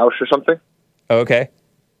named Bausch or something. Okay.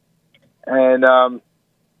 And I don't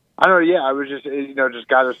know. Yeah, I was just just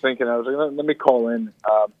got us thinking. I was like, let me call in.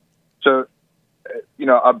 So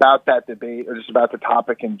about that debate or just about the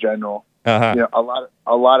topic in general. Uh-huh.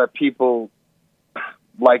 A lot of people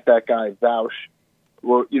like that guy Bausch.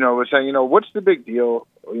 Well, was saying, what's the big deal?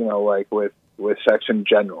 With sex in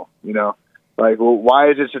general.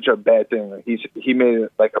 Why is it such a bad thing? He made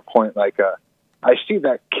it like a point. I see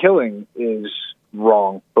that killing is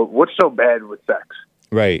wrong, but what's so bad with sex?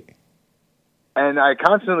 Right. And I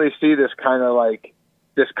constantly see this kind of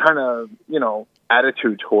kind of,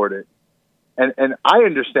 attitude toward it. And I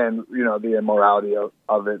understand, the immorality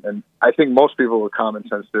of it. And I think most people with common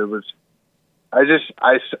sense do. I just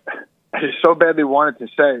so badly wanted to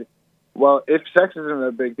say, well, if sex isn't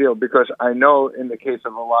a big deal, because I know in the case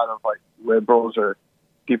of a lot of like liberals or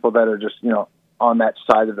people that are just, on that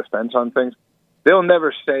side of the fence on things, they'll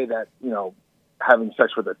never say that, having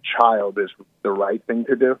sex with a child is the right thing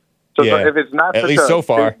to do. So if it's not at least so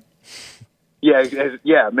far. Maybe.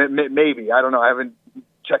 I don't know. I haven't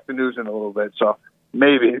checked the news in a little bit, so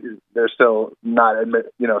maybe they're still not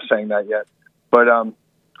saying that yet. But I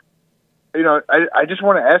just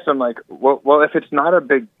want to ask them, like, well, if it's not a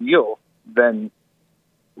big deal, then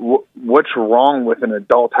what's wrong with an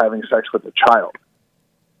adult having sex with a child?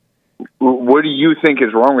 What do you think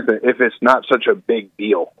is wrong with it if it's not such a big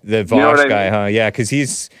deal? The Vosh guy, huh? Yeah, because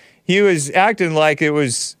he was acting like it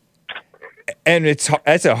was, and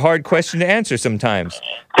that's a hard question to answer sometimes.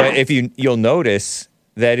 But if you'll notice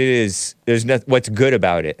that there's what's good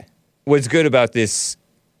about it. What's good about this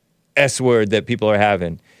S word that people are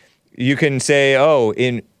having? You can say, oh,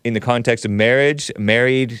 in the context of marriage,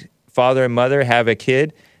 married father and mother have a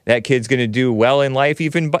kid, that kid's going to do well in life,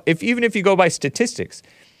 even if you go by statistics.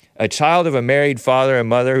 A child of a married father and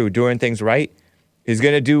mother who are doing things right is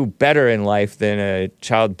going to do better in life than a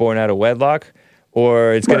child born out of wedlock,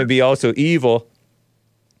 or it's going to be also evil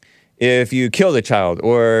if you kill the child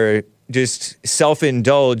or just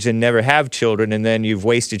self-indulge and never have children, and then you've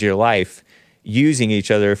wasted your life using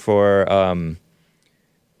each other for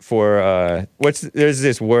there's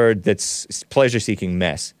this word that's pleasure-seeking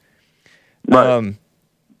mess. Right.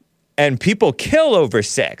 And people kill over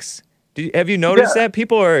sex. Have you noticed that?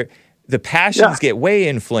 The passions get way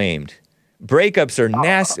inflamed. Breakups are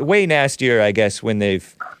way nastier, I guess, when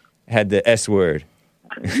they've had the S word.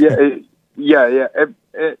 But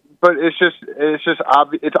it's just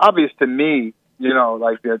obvious. It's obvious to me,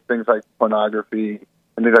 like things like pornography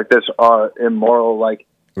and things like this are immoral. Like,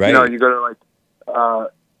 right. You go to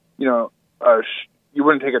you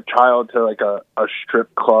wouldn't take a child to like a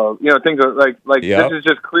strip club. Things like yep. This is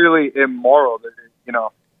just clearly immoral.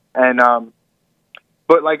 And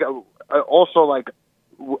but like also like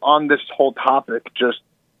on this whole topic, just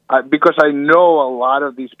because I know a lot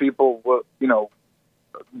of these people will,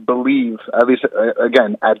 believe, at least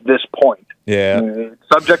again at this point,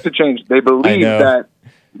 subject to change, they believe that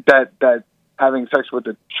having sex with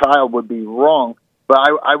a child would be wrong. But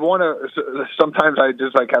I want to. Sometimes I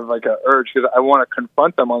just like have like an urge because I want to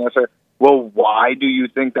confront them on that. Say, well, why do you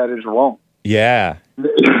think that is wrong? Yeah,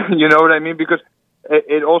 you know what I mean? Because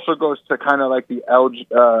it also goes to kind of like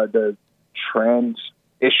the trans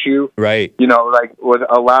issue, right? Like with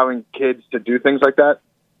allowing kids to do things like that.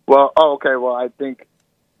 Well, I think,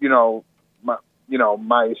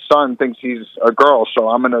 my son thinks he's a girl, so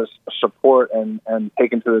I'm going to support and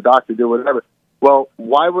take him to the doctor, do whatever. Well,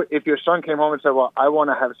 why would, if your son came home and said, well, I want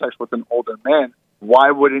to have sex with an older man, why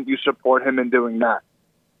wouldn't you support him in doing that?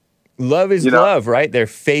 Love is love, right? Their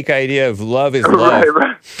fake idea of love is love.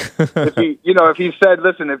 Right. If he said,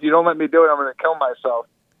 listen, if you don't let me do it, I'm going to kill myself,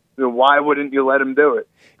 then why wouldn't you let him do it?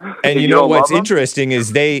 And what's interesting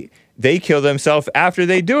is they kill themselves after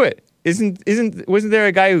they do it. Wasn't there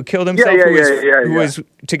a guy who killed himself who was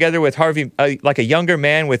together with Harvey, like a younger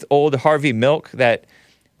man with old Harvey Milk, that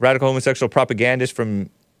radical homosexual propagandist from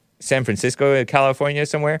San Francisco, California,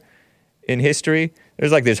 somewhere in history?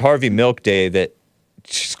 There's like this Harvey Milk Day that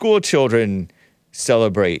school children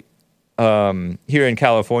celebrate here in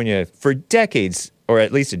California for decades, or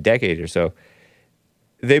at least a decade or so.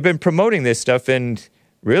 They've been promoting this stuff, and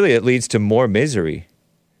really it leads to more misery.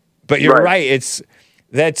 But you're right.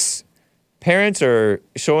 Parents are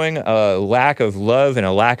showing a lack of love and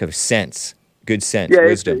a lack of sense, good sense,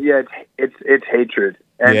 wisdom. It's hatred.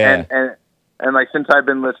 And like, since I've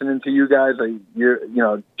been listening to you guys, like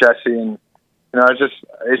Jesse, and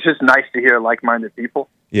it's just nice to hear like-minded people.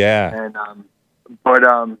 Yeah. And I'm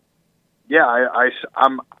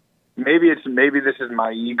maybe this is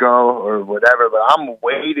my ego or whatever, but I'm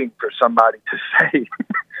waiting for somebody to say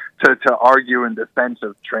to argue in defense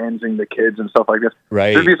of transing the kids and stuff like this.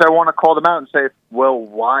 Right. Just because I want to call them out and say, well,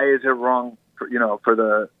 why is it wrong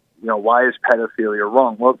why is pedophilia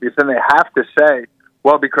wrong? Well, because then they have to say,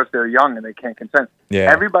 well, because they're young and they can't consent.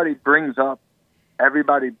 Yeah. Everybody brings up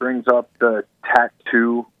the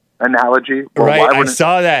tattoo analogy. Well, right. I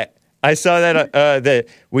saw that.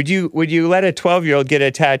 Would you let a 12-year-old get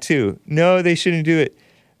a tattoo? No, they shouldn't do it.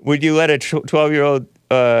 Would you let a 12-year-old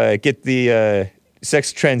get the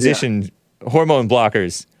sex transition hormone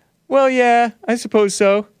blockers? Well, yeah, I suppose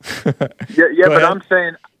so. But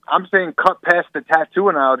I'm saying cut past the tattoo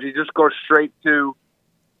analogy. Just go straight to,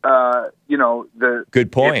 you know, the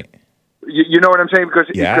Good point. you know what I'm saying? Because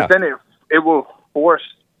then it will force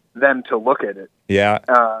them to look at it. Yeah.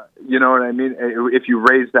 You know what I mean? If you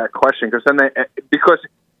raise that question, because then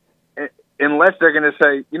unless they're going to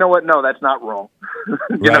say, you know what, no, that's not wrong.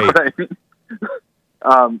 You know what I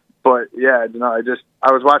mean? But yeah, no,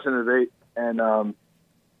 I was watching the debate, and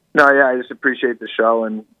I just appreciate the show,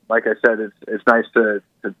 and like I said, it's nice to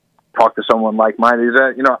talk to someone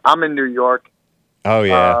like-minded. You know, I'm in New York. Oh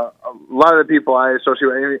yeah. A lot of the people I associate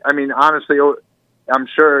with, I mean, honestly, I'm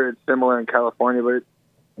sure it's similar in California, but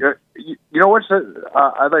you know what's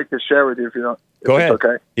I'd like to share with you if you don't. Go ahead.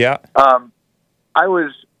 Okay. Yeah. I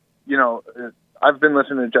was, you know, I've been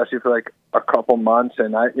listening to Jesse for like a couple months,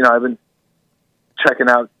 and I've been checking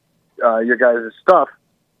out your guys' stuff,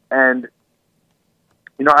 and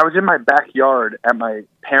you know, I was in my backyard at my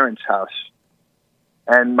parents' house,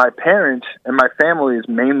 and my parents and my family is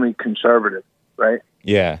mainly conservative, right?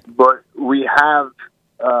 Yeah. But we have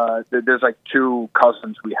there's like two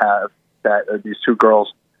cousins we have that are these two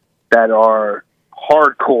girls that are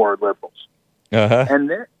hardcore liberals, and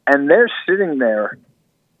they're sitting there,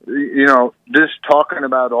 you know, just talking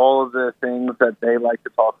about all of the things that they like to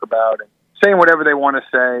talk about and saying whatever they want to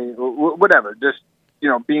say, whatever. Just, you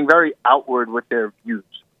know, being very outward with their views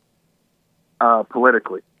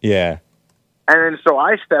politically. Yeah. And then so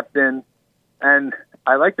I stepped in, and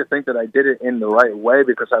I like to think that I did it in the right way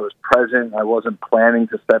because I was present. I wasn't planning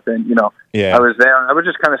to step in. You know, Yeah. I was there. I was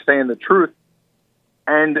just kind of saying the truth.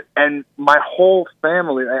 And my whole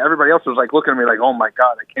family, everybody else was like looking at me like, oh my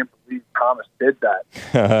God, I can't believe Thomas did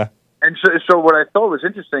that. And so what I thought was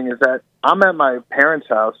interesting is that I'm at my parents'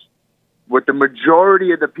 house with the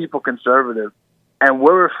majority of the people conservative, and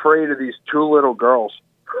we're afraid of these two little girls.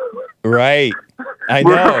 Right. I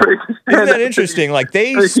We're know. afraid to stand Isn't that up to interesting? Like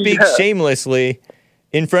they speak Yeah. shamelessly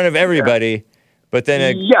in front of everybody, but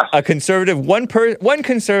then Yes. a conservative, one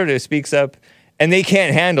conservative speaks up, and they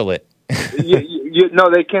can't handle it. No,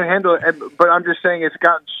 they can't handle it. But I'm just saying it's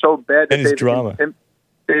gotten so bad that And it's drama.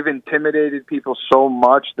 They've intimidated people so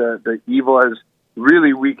much. The evil has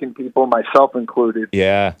really weakened people, myself included.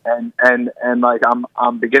 Yeah. And like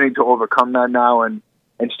I'm beginning to overcome that now and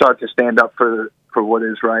start to stand up for what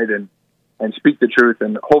is right and speak the truth,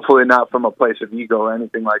 and hopefully not from a place of ego or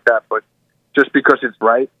anything like that, but just because it's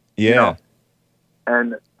right. Yeah. You know?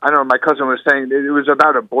 And I don't know, my cousin was saying it was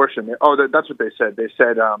about abortion. Oh, that's what they said. They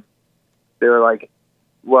said they were like,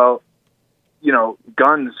 well, you know,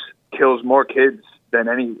 guns kills more kids than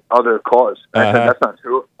any other cause. I said, that's not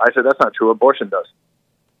true. That's not true. Abortion does.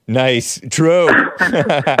 Nice. True.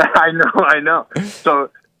 I know. So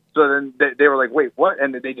then they were like, wait, what?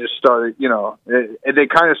 And they just started, you know, they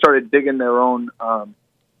kind of started digging their own,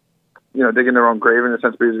 digging their own grave in a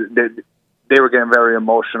sense, because they were getting very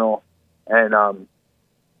emotional, and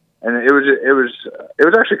it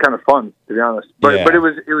was actually kind of fun, to be honest. But Yeah. but it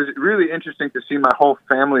was really interesting to see my whole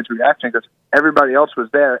family's reaction, because everybody else was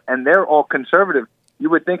there, and they're all conservative. You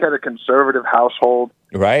would think at a conservative household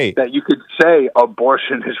Right. that you could say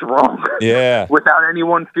abortion is wrong, Yeah. without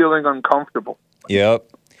anyone feeling uncomfortable. Yep.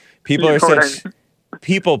 People You are know what such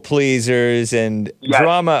people pleasers and Yes.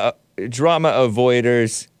 drama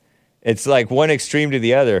avoiders. It's like one extreme to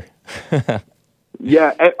the other.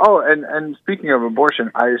 Yeah. And speaking of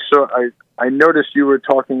abortion, I noticed you were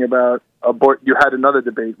talking about you had another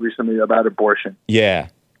debate recently about abortion, Yeah.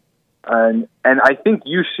 and I think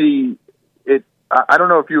you see it. I don't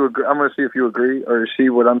know if you agree. I'm going to see if you agree or see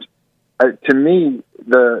what I'm. To me,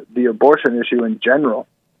 the abortion issue in general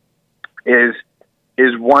is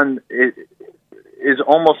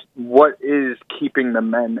almost what is keeping the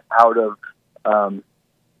men out of.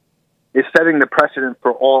 Is setting the precedent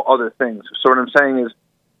for all other things. So what I'm saying is,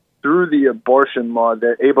 through the abortion law,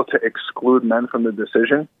 they're able to exclude men from the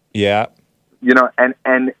decision. Yeah. You know, and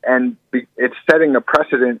it's setting a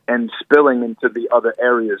precedent and spilling into the other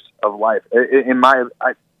areas of life.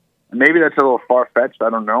 Maybe that's a little far fetched. I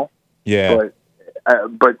don't know. Yeah.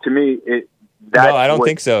 But to me, No, I don't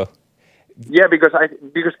think so. Yeah, because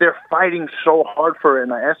they're fighting so hard for it,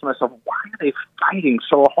 and I asked myself, why are they fighting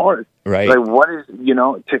so hard? Right. Like, what is, you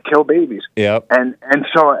know, to kill babies? Yep. And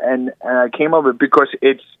I came up with it because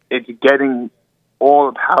it's getting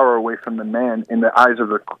all the power away from the man in the eyes of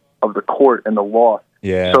the court and the law.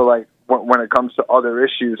 Yeah. So like when it comes to other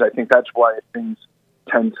issues, I think that's why things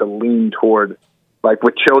tend to lean toward, like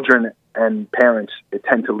with children and parents, it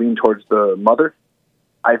tend to lean towards the mother.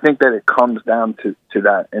 I think that it comes down to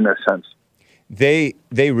that in a sense. They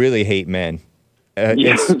really hate men.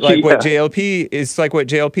 It's like what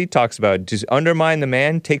JLP talks about. Just undermine the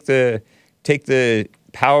man, take the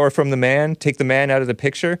power from the man, take the man out of the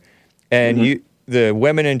picture, and the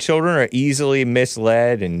women and children are easily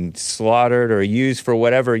misled and slaughtered or used for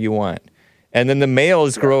whatever you want. And then the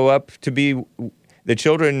males grow up to be,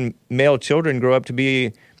 male children grow up to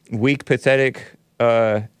be weak, pathetic,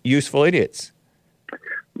 useful idiots.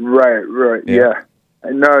 Right. Yeah.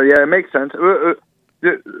 No, yeah, it makes sense.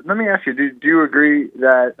 Let me ask you, do you agree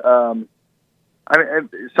that,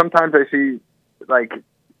 sometimes I see, like,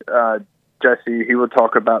 Jesse, he will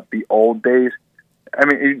talk about the old days. I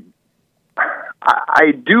mean,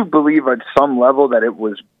 I do believe at some level that it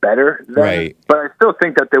was better then, right. But I still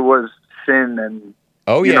think that there was sin and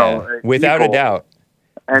without evil. A doubt.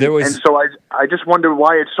 And so I just wonder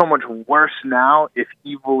why it's so much worse now if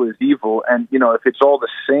evil is evil, and if it's all the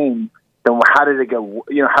same, then how did it get?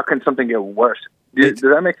 How can something get worse? Does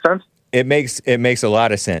that make sense? It makes a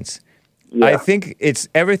lot of sense. Yeah. I think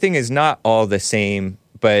everything is not all the same,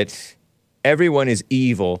 but everyone is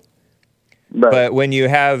evil. Right. But when you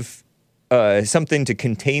have something to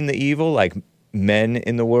contain the evil, like men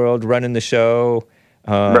in the world running the show,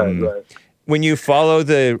 right. When you follow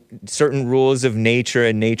the certain rules of nature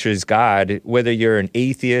and nature's God, whether you're an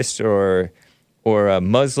atheist or a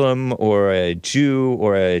Muslim or a Jew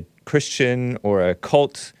or a Christian or a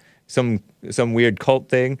cult, some weird cult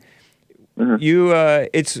thing,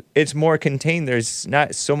 it's more contained. There's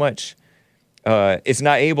not so much. It's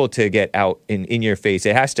not able to get out in your face.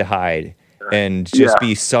 It has to hide and just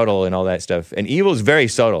be subtle and all that stuff. And evil is very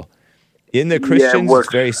subtle. In the Christians,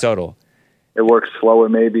 it's very subtle. It works slower,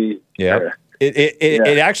 maybe. Yeah.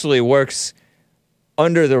 It actually works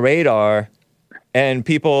under the radar, and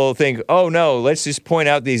people think, oh no, let's just point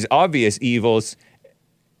out these obvious evils,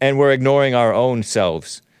 and we're ignoring our own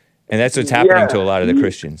selves. And that's what's happening to a lot of the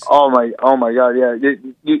Christians. Oh my God, yeah.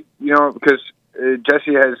 Because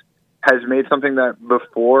Jesse has made something that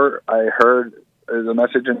before I heard the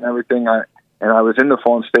message and everything, and I was in the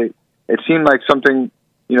fallen state, it seemed like something,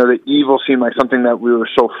 the evil seemed like something that we were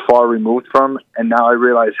so far removed from, and now I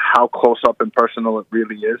realize how close up and personal it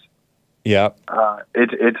really is. Yeah.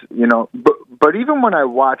 It's but even when I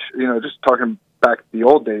watch, just talking back to the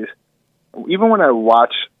old days, even when I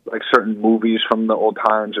watch like certain movies from the old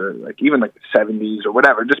times or like even like the 70s or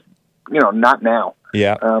whatever, just, not now.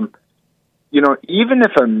 Yeah. Even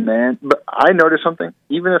if a man, but I noticed something,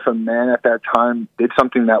 even if a man at that time did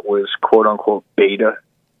something that was quote unquote beta,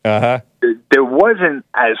 there wasn't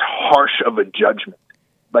as harsh of a judgment.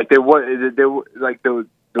 Like there like the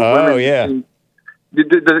women. Yeah.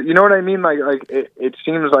 You know what I mean? Like it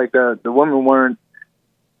seems like the women weren't.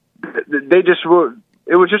 They just were.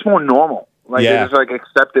 It was just more normal. Like they just like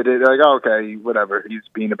accepted it. Like okay, whatever. He's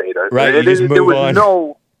being a beta. Right. There was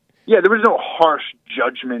no. Yeah, there was no harsh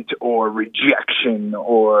judgment or rejection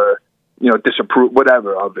or disapprove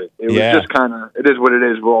whatever of it. It was just kind of. It is what it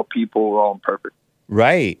is. We're all people. We're all imperfect.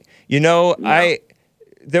 Right.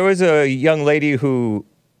 There was a young lady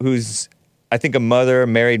who's I think a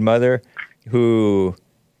married mother, who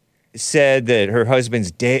said that her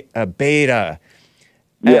husband's a beta.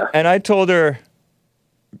 Yeah. And I told her,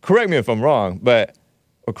 correct me if I'm wrong,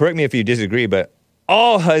 or correct me if you disagree, but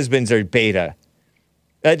all husbands are beta.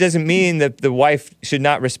 That doesn't mean that the wife should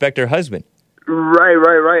not respect her husband.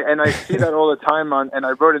 Right. And I see that all the time and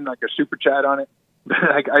I wrote in like a super chat on it.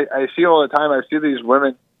 Like I see all the time. I see these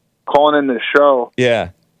women calling in the show.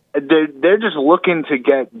 Yeah, they're just looking to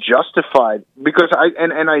get justified because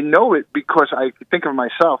I know it because I think of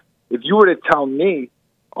myself. If you were to tell me,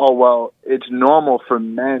 oh well, it's normal for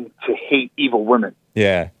men to hate evil women.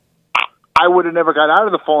 Yeah, I would have never got out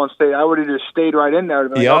of the fallen state. I would have just stayed right in there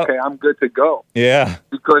and been like, okay, I'm good to go. Yeah,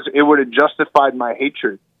 because it would have justified my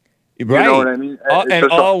hatred. Right. You know what I mean?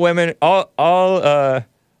 All women, all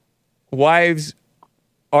wives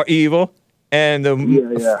are evil, and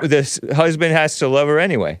the husband has to love her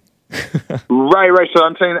anyway. Right. So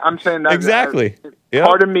I'm saying that exactly.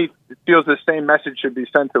 Part of me feels the same message should be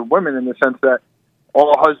sent to women in the sense that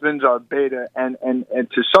all husbands are beta, and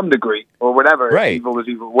to some degree or whatever, right. Evil is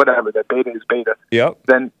evil, whatever. That beta is beta. Yep.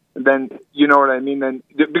 Then you know what I mean. Then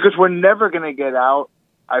because we're never going to get out.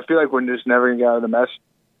 I feel like we're just never going to get out of the mess.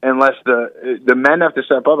 Unless the men have to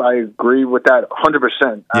step up. I agree with that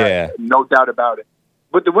 100%. Yeah. No doubt about it.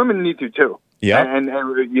 But the women need to too. Yeah. And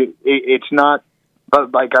it's not,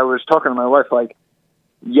 but like I was talking to my wife, like,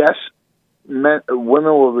 yes, women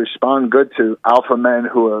will respond good to alpha men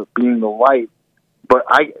who are being the light, but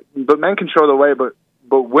men can show the way, but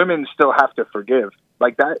women still have to forgive.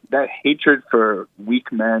 Like that hatred for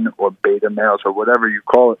weak men or beta males or whatever you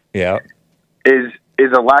call it. Yeah.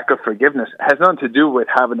 Is a lack of forgiveness. It has nothing to do with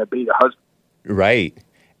having a beta husband. Right.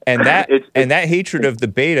 And that hatred of the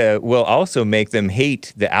beta will also make them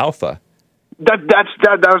hate the alpha.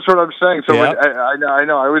 That's what I'm saying. So Yep. I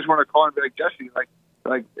know. I always want to call and be like, Jesse, like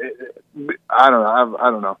I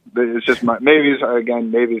don't know. It's just maybe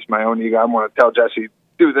it's my own ego. I want to tell Jesse,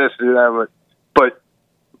 do this, do that, but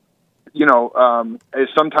you know,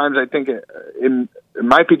 sometimes I think it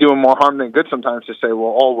might be doing more harm than good sometimes to say,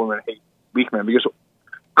 well, all women hate weak men,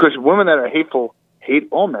 because women that are hateful hate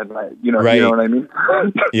all men, right? You know, Right. You know what I mean?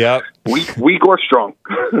 Yep. weak or strong.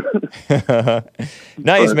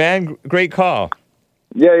 Nice, man. Great call.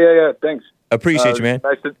 Yeah. Thanks. Appreciate you, man.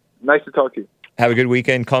 Nice to talk to you. Have a good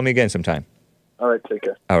weekend. Call me again sometime. All right, take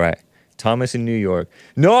care. All right. Thomas in New York.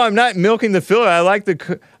 No, I'm not milking the filler. I like the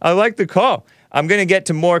call. I'm going to get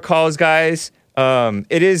to more calls, guys.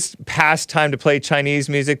 It is past time to play Chinese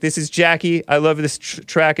music. This is Jackie. I love this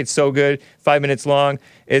track. It's so good. 5 minutes long.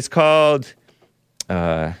 It's called,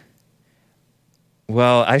 well,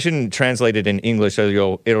 I shouldn't translate it in English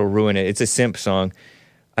or it'll ruin it. It's a simp song.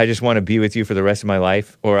 I just want to be with you for the rest of my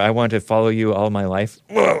life, or I want to follow you all my life.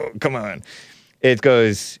 Whoa, come on. It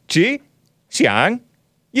goes, Ji, Xiang,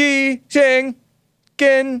 Yi, Xing,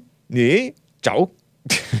 Gen, Ni, Zhao.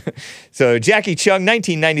 So Jackie Chung,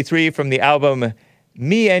 1993, from the album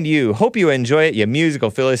Me and You. Hope you enjoy it, you musical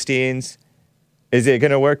Philistines. Is it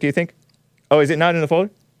going to work, do you think? Oh, is it not in the folder?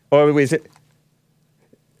 Or is it?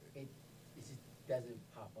 It just doesn't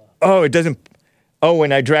pop up. Oh, it doesn't. Oh,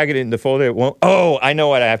 when I drag it in the folder, it won't. Oh, I know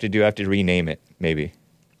what I have to do. I have to rename it, maybe.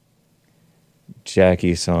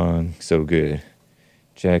 Jackie song, so good.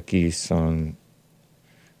 Jackie song,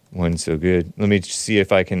 one so good. Let me see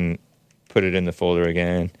if I can put it in the folder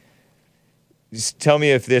again. Just tell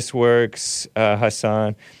me if this works,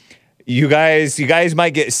 Hassan. You guys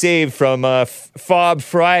might get saved from Fob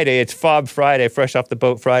Friday. It's Fob Friday, fresh off the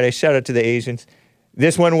boat Friday. Shout out to the Asians.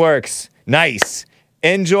 This one works. Nice.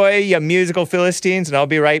 Enjoy your musical Philistines, and I'll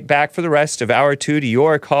be right back for the rest of hour 2 to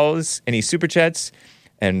your calls, any super chats,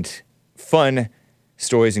 and fun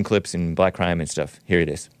stories and clips and black crime and stuff. Here it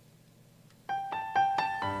is.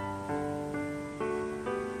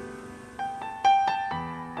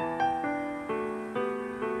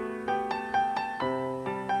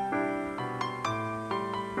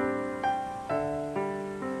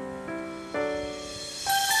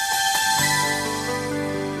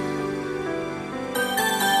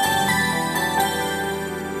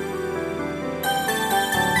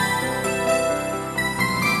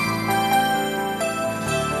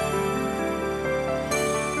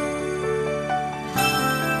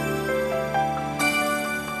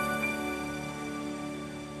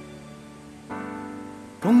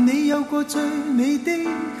共你有過最美的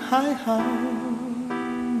邂逅，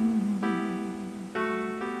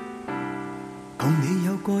共你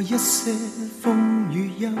有過一些風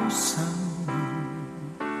雨憂愁，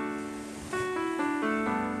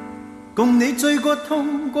共你醉過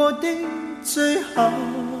痛過的最後，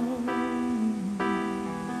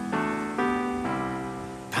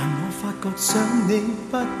但我發覺想你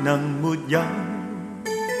不能沒有。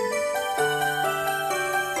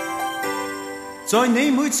在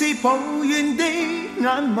你每次抱怨的眼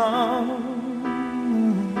眸，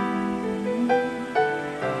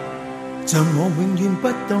像我永遠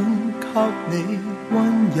不懂給你溫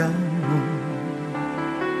柔。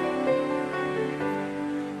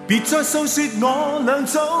別再訴說我倆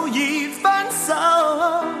早已分手，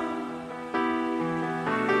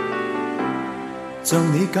像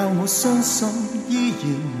你教我傷心依然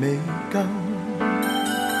未夠，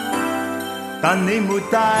但你沒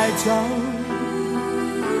帶走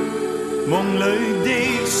夢裏的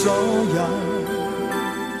所有，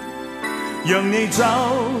讓你走，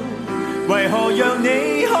為何讓你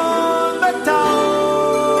看不透？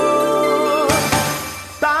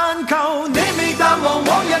但求你未淡忘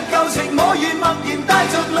往日舊情，我願默然帶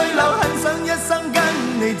着淚流，很想一生跟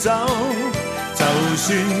你走。就算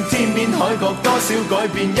天邊海角多少改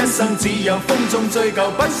變，一生只有風中追究，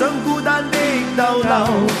不想孤單的逗留。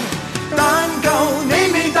但求你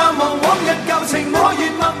未淡忘往日舊情，我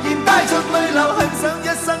願默然帶着淚流，很想一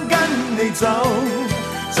生跟你走。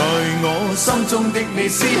在我心中的你，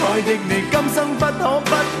思海的你，今生不可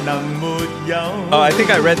不能沒有。Oh, I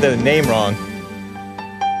think I read the name wrong.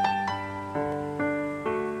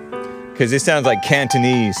 Because this sounds like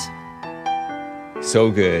Cantonese.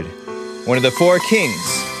 So good. One of the 4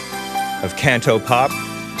 kings of Canto Pop,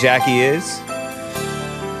 Jackie is.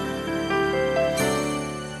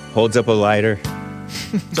 Holds up a lighter.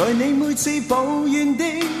 在你每次抱怨的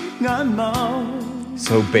眼眸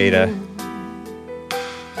So beta.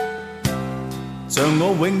 像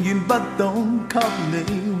我永遠不懂給你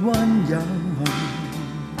溫柔，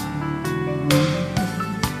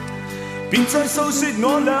別再訴說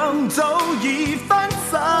我倆早已分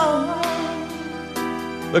手，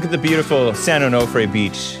 Look at the beautiful San Onofre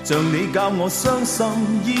Beach. 像你教我傷心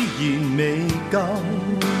依然未夠，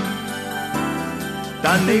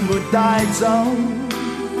但你沒帶走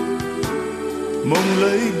夢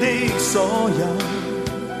裏的所有，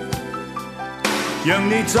讓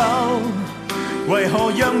你走，為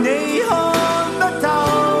何讓你看不透？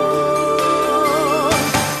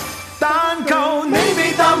但求你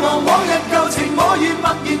未淡忘往日舊情，我願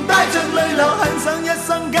默然帶着淚流，很想一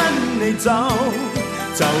生跟你走。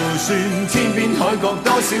就算天邊海角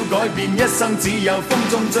多少改變，一生只有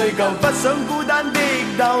風中追究，不想孤單的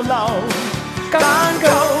逗留。但求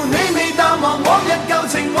你未淡忘往日舊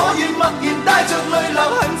情，我願默然帶着淚流，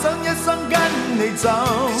很想一生跟你走。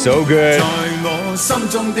So good. 在我心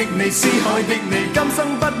中的你，思海的你，今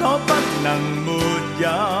生不可不能沒有。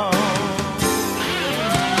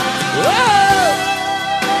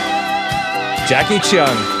Jackie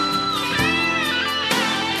Chung.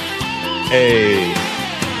 Hey.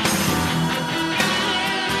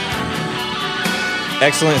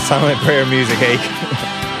 Excellent silent prayer music, Hake.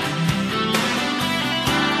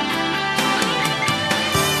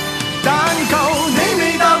 但求你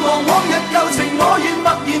未淡忘往日舊情，我願默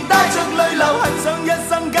然帶着淚流，很想一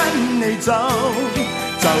生跟你走。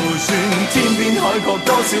就算天邊海角多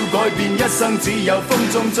少改變，一生只有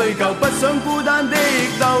風中追究，不想孤單的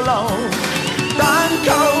逗留。但求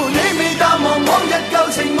你未淡忘往日舊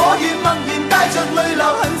情，我願默然帶着淚流，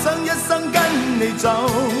很想一生跟你走。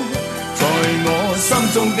在我心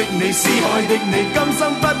中的你，思海的你，今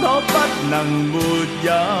生不可不能沒有。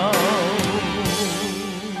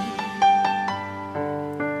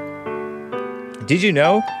Did you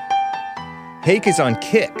know? Hake is on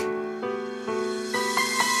Kick.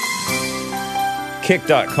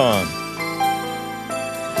 Kick.com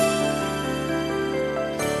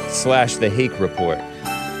 /The Hake Report.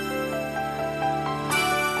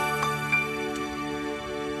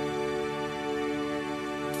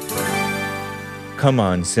 Come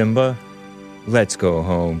on, Simba. Let's go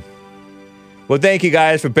home. Well, thank you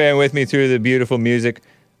guys for bearing with me through the beautiful music.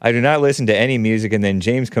 I do not listen to any music, and then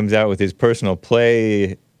James comes out with his personal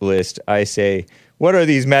playlist. I say, what are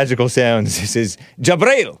these magical sounds? This is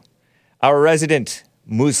Jabril, our resident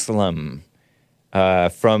Muslim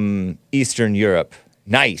from Eastern Europe.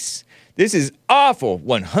 Nice. This is Awful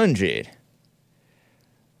 100.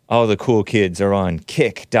 All the cool kids are on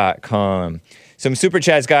Kick.com. Some super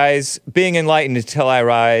chats, guys. Being Enlightened Until I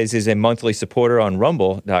Rise is a monthly supporter on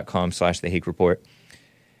Rumble.com /The Hake Report.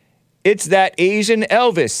 It's that Asian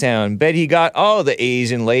Elvis sound. Bet he got all the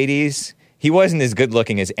Asian ladies. He wasn't as good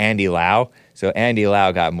looking as Andy Lau, so Andy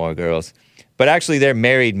Lau got more girls. But actually, they're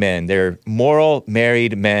married men. They're moral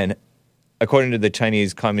married men, according to the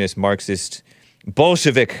Chinese Communist Marxist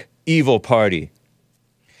Bolshevik evil party.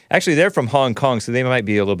 Actually, they're from Hong Kong, so they might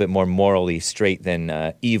be a little bit more morally straight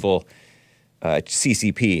than evil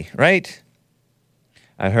CCP, right?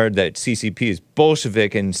 I heard that CCP is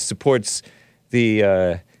Bolshevik and supports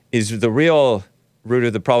is the real root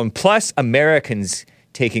of the problem, plus Americans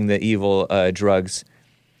taking the evil drugs.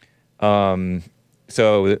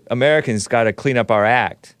 So Americans got to clean up our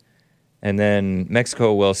act, and then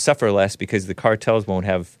Mexico will suffer less because the cartels won't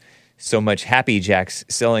have so much Happy Jacks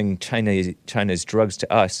selling China's drugs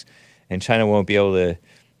to us, and China won't be able to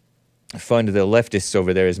fund the leftists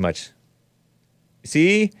over there as much.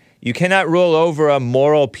 See? You cannot rule over a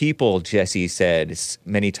moral people, Jesse said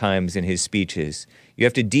many times in his speeches. You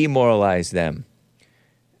have to demoralize them.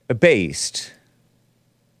 Abased.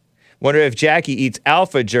 Wonder if Jackie eats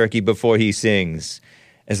alpha jerky before he sings.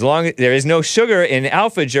 As long as there is no sugar in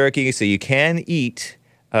alpha jerky, so you can eat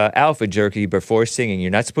alpha jerky before singing.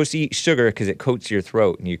 You're not supposed to eat sugar because it coats your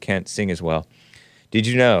throat and you can't sing as well. Did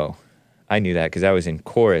you know? I knew that because I was in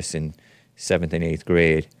chorus in 7th and 8th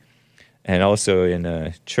grade. And also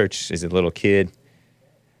in church as a little kid.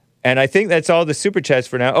 And I think that's all the super chats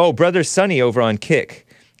for now. Oh, Brother Sonny over on Kick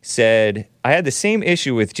said, I had the same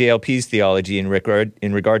issue with JLP's theology in regard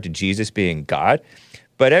to Jesus being God,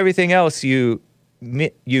 but everything else you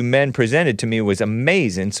men presented to me was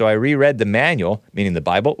amazing, so I reread the manual, meaning the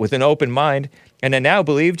Bible, with an open mind, and I now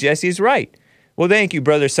believe Jesse's right. Well, thank you,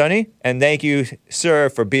 Brother Sonny, and thank you, sir,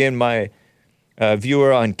 for being my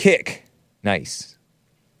viewer on Kick. Nice.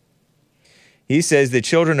 He says the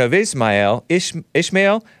children of Ishmael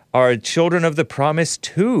are children of the promise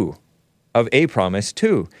too, of a promise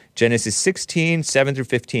too. Genesis 16, 7 through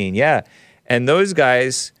 15. Yeah. And those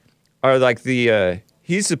guys are like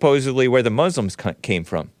he's supposedly where the Muslims came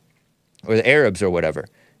from, or the Arabs or whatever.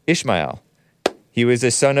 Ishmael. He was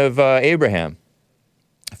the son of Abraham.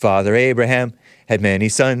 Father Abraham had many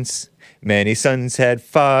sons. Many sons had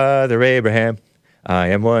Father Abraham. I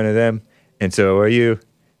am one of them, and so are you.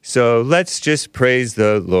 So let's just praise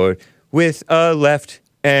the Lord with a left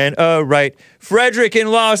and a right. Frederick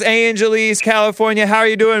in Los Angeles, California. How are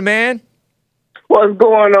you doing, man? What's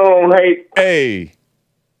going on? Hey.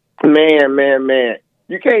 Man.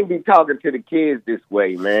 You can't be talking to the kids this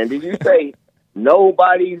way, man. Did you say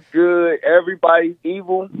nobody's good, everybody's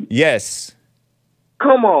evil? Yes.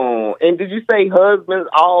 Come on. And did you say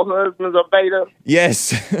all husbands are beta?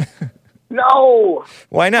 Yes. No.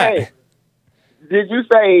 Why not? Hey, did you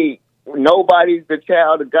say nobody's the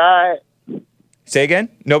child of God? Say again?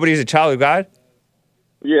 Nobody's a child of God?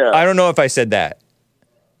 Yeah. I don't know if I said that.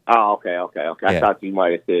 Oh, okay. Yeah. I thought you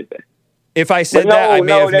might have said that. If I said that, I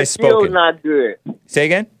may have that's still misspoken. not good. Say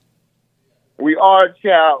again? We are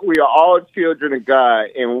all children of God.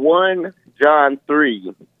 In 1 John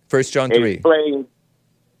 3, 1 John 3. explains,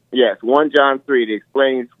 1 John 3, it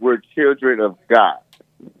explains we're children of God.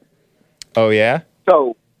 Oh, yeah?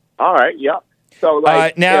 So, all right, yep. So,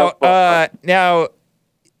 Now,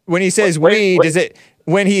 when he says when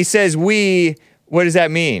he says we, what does that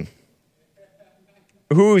mean?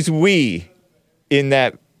 Who's we in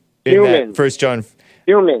that Humans. 1 John?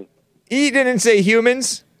 Humans. He didn't say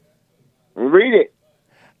humans. Read it.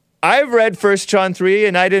 I've read 1 John 3,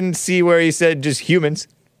 and I didn't see where he said just humans.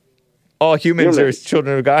 All humans are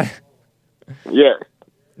children of God. Yes.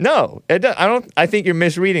 No, I think you're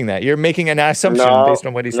misreading that. You're making an assumption based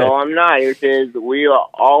on what he said. No, I'm not. It says we are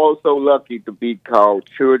all so lucky to be called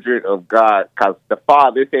children of God because the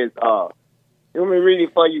Father says, you want me to read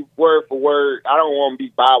it for you word for word? I don't want to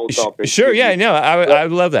be Bible thumping. Sure, yeah, no, I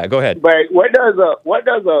love that. Go ahead. But what does a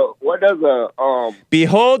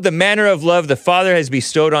Behold the manner of love the Father has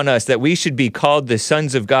bestowed on us, that we should be called the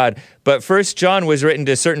sons of God. But 1 John was written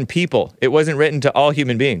to certain people. It wasn't written to all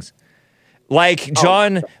human beings. Like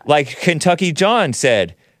Kentucky John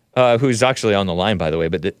said, who's actually on the line, by the way,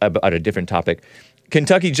 but about a different topic.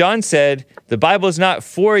 Kentucky John said, the Bible is not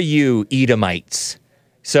for you Edomites.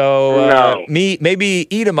 So maybe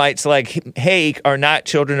Edomites like Hake are not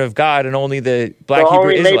children of God, and only the black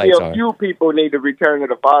Hebrew Israelites are. Maybe a few people need to return to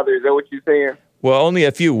the Father. Is that what you're saying? Well, only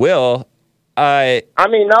a few will. No,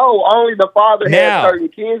 only the Father has certain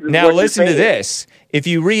kids. Now listen to this. If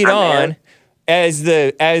you read on, as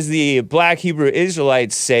the black Hebrew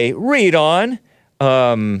Israelites say, read on.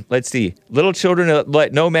 Let's see. Little children,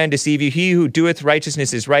 let no man deceive you. He who doeth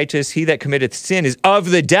righteousness is righteous. He that committeth sin is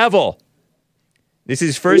of the devil. This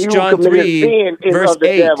is 1 John 3, verse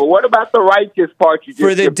 8. Devil. What about the righteous part you just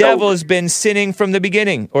For the devil over? has been sinning from the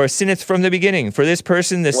beginning, or sinneth from the beginning. For this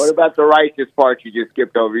person, What about the righteous part you just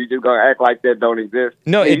skipped over? You just going to act like that don't exist?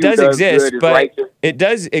 No, it does exist, but it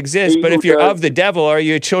does exist. But if you're of the devil, are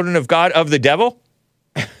you children of God of the devil?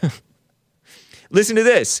 Listen to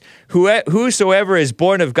this. Whosoever is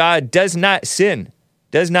born of God does not sin,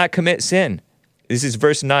 does not commit sin. This is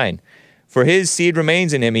verse 9. For his seed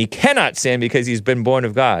remains in him. He cannot sin because he's been born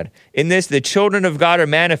of God. In this, the children of God are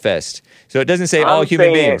manifest. So it doesn't say all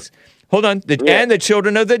human beings. Hold on. And the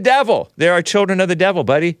children of the devil. There are children of the devil,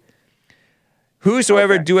 buddy.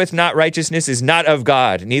 Whosoever doeth not righteousness is not of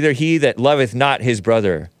God, neither he that loveth not his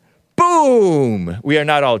brother. Boom! We are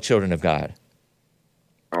not all children of God.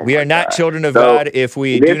 We are not children of God if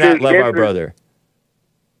we do not love our brother.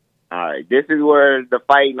 All right, this is where the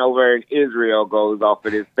fighting over in Israel goes off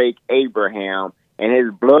of this fake Abraham and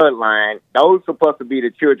his bloodline. Those supposed to be the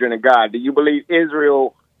children of God. Do you believe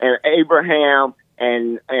Israel and Abraham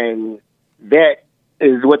and that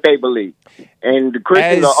is what they believe? And the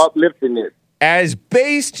Christians are uplifting this. As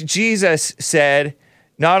based Jesus said,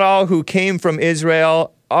 not all who came from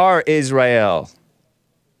Israel are Israel.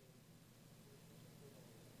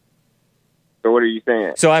 So what are you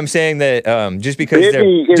saying? So I'm saying that just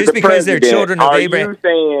because they're children of Abraham, are you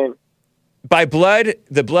saying by blood,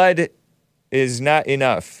 the blood is not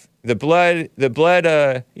enough. The blood,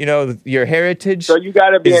 your heritage. So you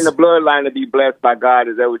got to be in the bloodline to be blessed by God.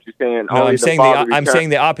 Is that what you're saying? No, I'm saying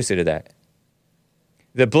the opposite of that.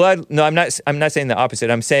 The blood. No, I'm not saying the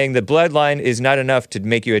opposite. I'm saying the bloodline is not enough to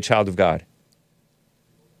make you a child of God.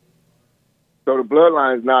 So the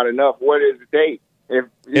bloodline is not enough. What is the date? If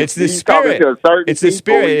it's the spirit. It's the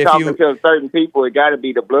spirit. If talking to certain people, it got to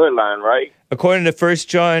be the bloodline, right? According to 1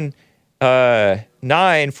 John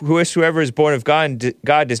 9, whosoever is born of God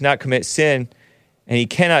does not commit sin, and he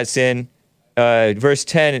cannot sin. Verse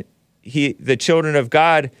 10, the children of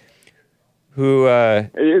God who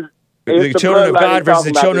the children of God versus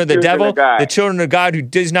the children of the devil. The children of God who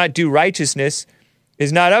does not do righteousness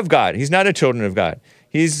is not of God. He's not a children of God.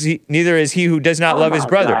 Neither is he who does not love his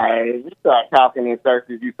brother. God. You start talking in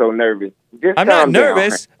circles, you're so nervous. I'm not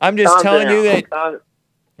nervous. I'm just telling you that. All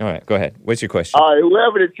right, go ahead. What's your question? All right,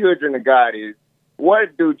 whoever the children of God is,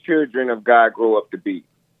 what do children of God grow up to be?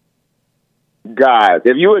 God.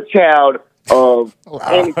 If you're a child of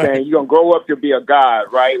anything, you're going to grow up to be a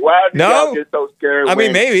God, right? Why do y'all get so scared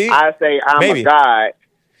when maybe. I say I'm a God?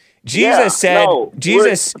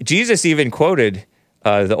 Jesus Jesus even quoted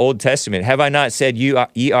the Old Testament. Have I not said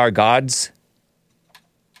ye are gods?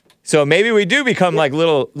 So maybe we do become like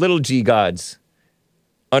little G gods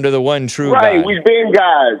under the one true God. Right, we've been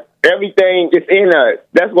gods. Everything is in us.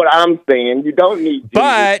 That's what I'm saying. You don't need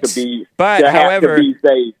Jesus have to be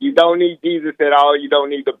saved. You don't need Jesus at all. You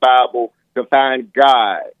don't need the Bible to find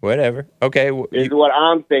God. Whatever. Okay. Is what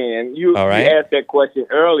I'm saying. You asked that question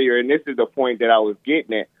earlier, and this is the point that I was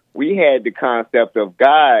getting at. We had the concept of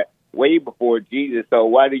God way before Jesus, so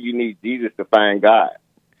why do you need Jesus to find God?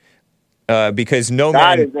 Because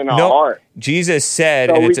God is in our heart. Jesus said...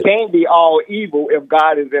 So we can't be all evil if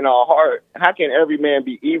God is in our heart. How can every man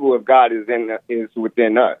be evil if God is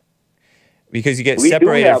within us? Because you get separated.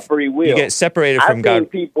 We do have free will. You get separated from God.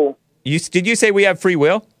 People... Did you say we have free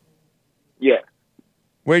will? Yeah.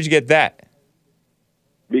 Where'd you get that?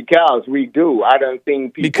 Because we do. I don't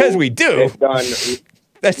think people... Because we do?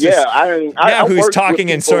 That's just, now who's talking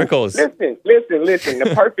in circles? Listen.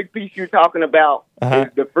 The perfect peace you're talking about is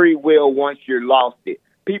the free will once you're lost it.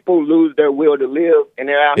 People lose their will to live, and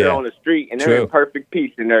they're out here on the street, and they're in perfect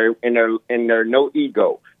peace, and they're no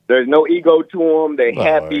ego. There's no ego to them. They're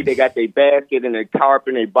happy. They got their basket and their tarp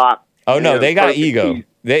and their box. Oh no, they got ego. Peace.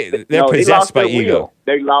 They're possessed by ego. Will.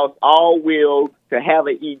 They lost all will to have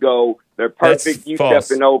an ego. They're perfect. That's you false.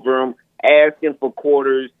 Stepping over them, asking for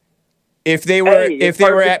quarters. If they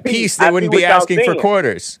were at peace, they wouldn't be asking for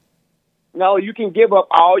quarters. No, you can give up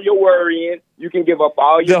all your worrying. You can give up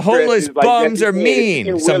all your. The homeless bums are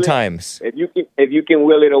mean sometimes. If you can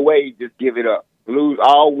will it away, just give it up. Lose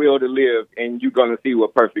all will to live, and you're gonna see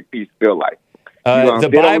what perfect peace feel like. The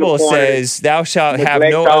Bible says, "Thou shalt have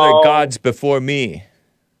no other gods before me."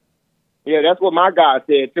 Yeah, that's what my God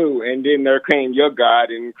said too. And then there came your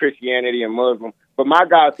God in Christianity and Muslim. But my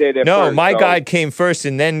God said that first. My God came first,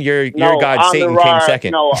 and then your God, Satan, came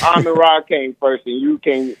second. No, Amun-Ra came first, and you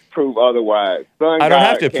can't prove otherwise. I don't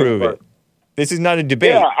have to prove it. This is not a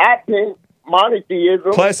debate. Yeah, I think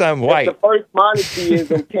monotheism. Plus, I'm white. If the first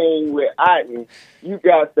monotheism came with Aten, you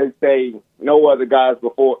got to say no other gods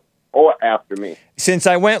before or after me. Since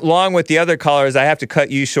I went long with the other callers, I have to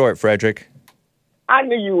cut you short, Frederick. I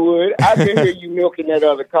knew you would. I didn't hear you milking that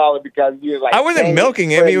other caller because you were like. I wasn't milking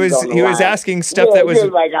him. He was asking stuff that was. He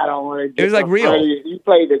was like, I don't want to. It was like real. You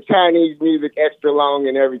played the Chinese music extra long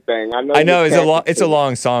and everything. I know it's a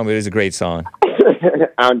long song, but it's a great song.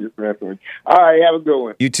 I'm just messing with you. All right, have a good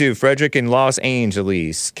one. You too, Frederick in Los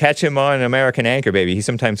Angeles. Catch him on American Anchor Baby. He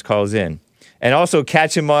sometimes calls in. And also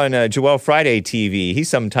catch him on Joel Friday TV. He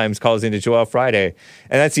sometimes calls into Joel Friday.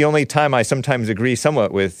 And that's the only time I sometimes agree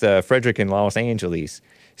somewhat with Frederick in Los Angeles.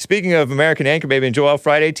 Speaking of American Anchor Baby and Joel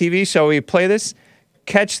Friday TV, shall we play this?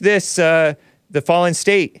 Catch this, The Fallen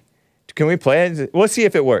State. Can we play it? We'll see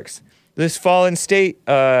if it works. This Fallen State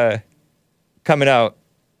coming out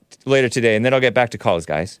later today. And then I'll get back to calls,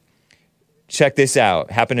 guys. Check this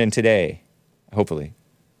out. Happening today. Hopefully.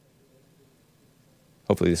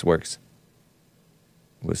 Hopefully this works.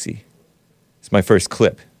 We'll see. It's my first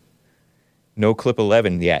clip. No clip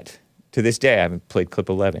 11 yet. To this day, I haven't played clip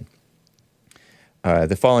 11.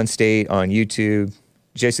 The Fallen State on YouTube.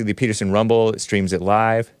 Jesse Lee Peterson Rumble streams it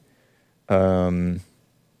live.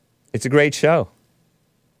 It's a great show.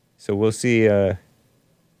 So we'll see. Here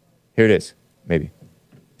it is. Maybe.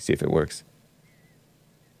 See if it works.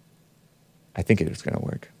 I think it's going to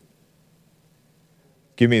work.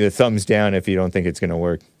 Give me the thumbs down if you don't think it's going to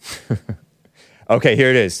work. Okay, here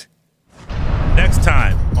it is. Next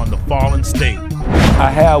time on The Fallen State. I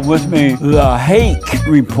have with me the Hake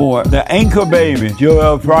Report, the Anchor Baby,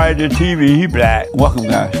 Joel Friday TV. He black. Welcome,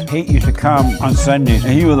 guys. Hake used to come on Sundays,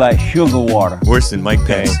 and he was like sugar water. Worse than Mike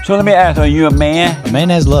Pence. So let me ask, are you a man? A man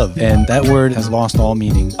has love, and that word has lost all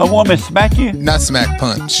meaning. A woman smack you? Not smack,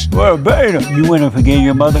 punch. Well, beta. You went and forgave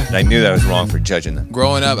your mother? I knew that was wrong for judging them.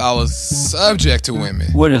 Growing up, I was subject to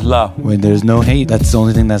women. What is love? When there's no hate, that's the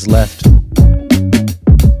only thing that's left.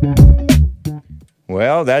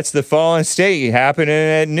 Well, that's The Fallen State happening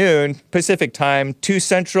at noon Pacific time, 2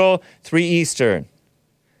 Central, 3 Eastern.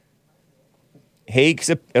 Hake's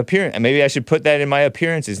appearance. Maybe I should put that in my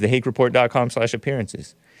appearances,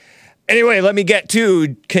 thehakereport.com/appearances. Anyway, let me get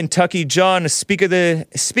to Kentucky John, speak of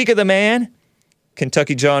the man.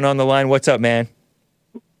 Kentucky John on the line. What's up, man?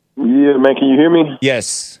 Yeah, man, can you hear me?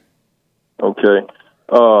 Yes. Okay.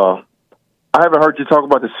 I haven't heard you talk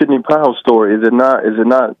about the Sidney Powell story. Is it not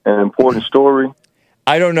an important story?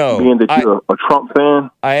 I don't know. Being that you're a Trump fan?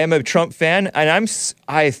 I am a Trump fan, and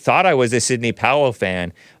I thought I was a Sidney Powell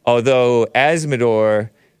fan, although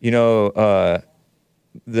Amador, the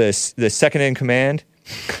second in command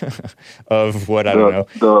of what I don't know.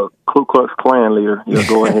 The Ku Klux Klan leader. Yeah,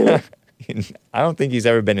 go ahead. I don't think he's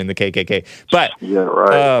ever been in the KKK. But yeah,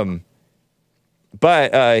 right.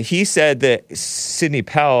 But he said that Sidney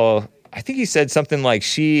Powell, I think he said something like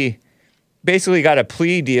she basically got a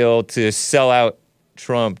plea deal to sell out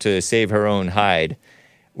Trump to save her own hide,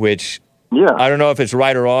 which I don't know if it's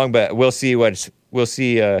right or wrong, but we'll see what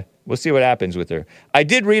happens with her. I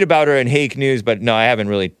did read about her in Hake News, but no, I haven't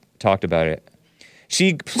really talked about it.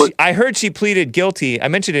 I heard she pleaded guilty. I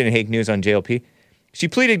mentioned it in Hake News on JLP. She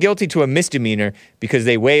pleaded guilty to a misdemeanor because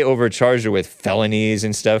they way overcharged her with felonies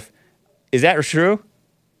and stuff. Is that true?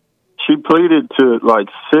 She pleaded to like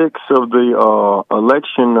 6 of the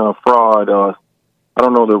election fraud. I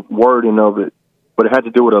don't know the wording of it, but it had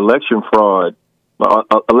to do with election fraud,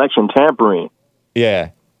 election tampering.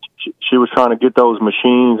 Yeah. She was trying to get those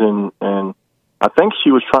machines, and I think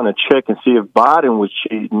she was trying to check and see if Biden was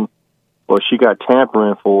cheating, or she got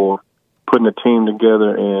tampering for putting a team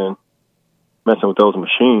together and messing with those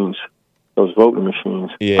machines, those voting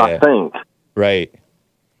machines. Yeah. I think. Right.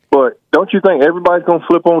 But don't you think everybody's going to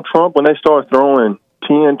flip on Trump when they start throwing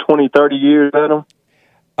 10, 20, 30 years at him?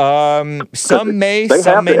 Some may, they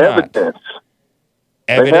some have may the not. evidence.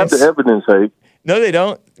 Evidence? They have the evidence, hey. No, they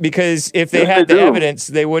don't, because if they had the evidence,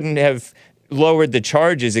 they wouldn't have lowered the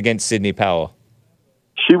charges against Sidney Powell.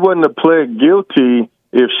 She wouldn't have pled guilty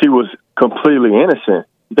if she was completely innocent.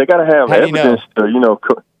 They got to have evidence to,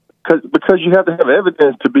 because you have to have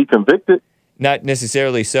evidence to be convicted. Not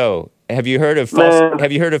necessarily so. Have you heard of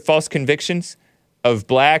false convictions of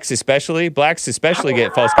blacks especially? Blacks especially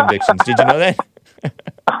get false convictions. Did you know that?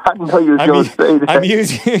 I know you were going to say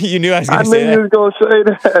that. You knew I was going to say that. I knew you were going to say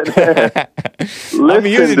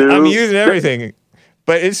that. I'm using everything,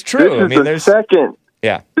 but it's true. This is the second.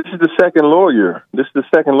 Yeah. This is the second lawyer.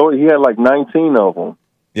 He had like 19 of them.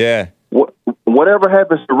 Yeah. Whatever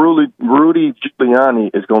happens to Rudy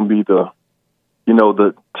Giuliani is going to be the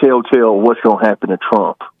telltale what's going to happen to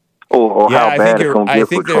Trump. Or how bad it's going to get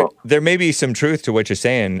for Trump. There may be some truth to what you're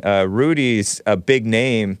saying. Rudy's a big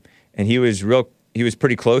name, and he was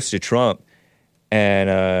pretty close to Trump,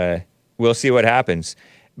 and we'll see what happens.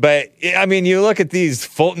 But, I mean, you look at these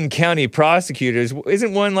Fulton County prosecutors.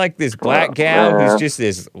 Isn't one like this black gal who's just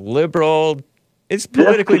this liberal? It's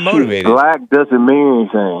politically motivated. Black doesn't mean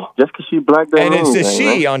anything. Just because she's black doesn't mean anything. And it's a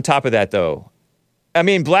she on top of that, though. I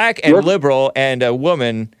mean, black and liberal and a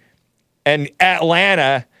woman and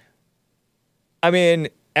Atlanta. I mean,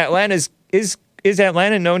 is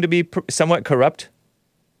Atlanta known to be somewhat corrupt?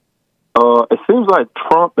 It seems like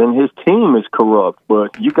Trump and his team is corrupt,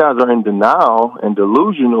 but you guys are in denial and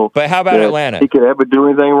delusional. But how about Atlanta? He could ever do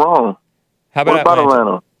anything wrong. How about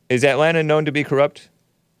Atlanta? Is Atlanta known to be corrupt?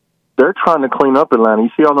 They're trying to clean up Atlanta. You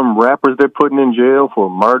see all them rappers they're putting in jail for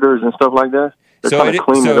murders and stuff like that? They're trying to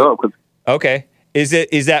clean it up. Okay. Is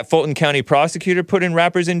that Fulton County prosecutor putting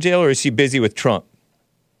rappers in jail, or is she busy with Trump?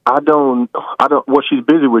 I don't. Well, she's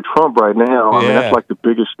busy with Trump right now. I mean, that's like the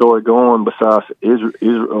biggest story going besides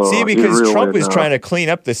Israel. See, because Israel Trump is now. trying to clean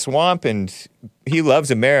up the swamp, and he loves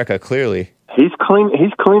America, clearly. He's cleaning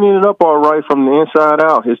it up all right from the inside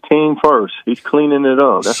out. His team first. He's cleaning it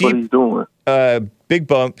up. That's what he's doing. Big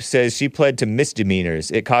Bump says she pled to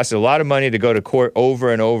misdemeanors. It costs a lot of money to go to court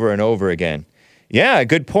over and over and over again. Yeah,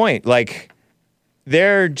 good point. Like,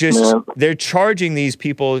 they're charging these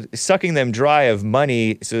people, sucking them dry of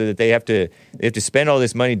money so that they have to spend all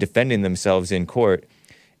this money defending themselves in court.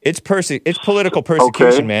 It's political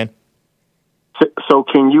persecution, man. So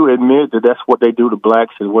can you admit that that's what they do to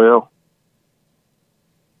blacks as well?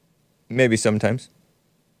 Maybe sometimes.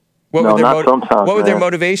 Sometimes. What would their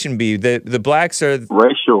motivation be? The blacks are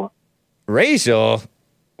racial. Racial?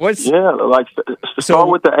 What's like start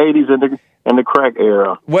with the 80s and the crack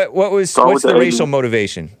era. What's the racial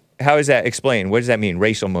motivation? How is that explained? What does that mean?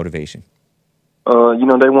 Racial motivation? They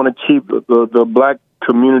want to keep the black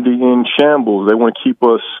community in shambles. They want to keep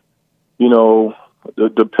us,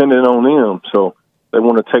 dependent on them. So they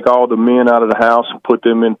want to take all the men out of the house and put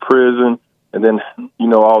them in prison. And then,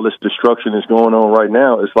 all this destruction is going on right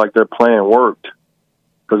now. It's like their plan worked.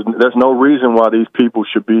 Because there's no reason why these people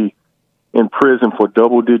should be in prison for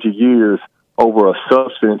double-digit years over a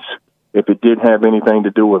substance if it didn't have anything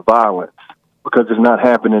to do with violence. Because it's not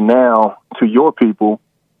happening now to your people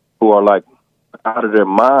who are, like, out of their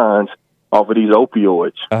minds off of these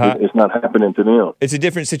opioids. Uh-huh. It's not happening to them. It's a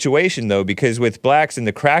different situation, though, because with blacks in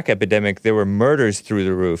the crack epidemic, there were murders through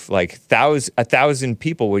the roof. Like 1,000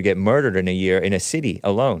 people would get murdered in a year in a city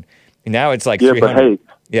alone. And now it's like 300. But hey,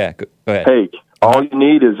 yeah, go ahead. Hey, all you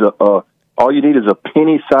need is a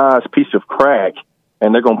penny-sized piece of crack,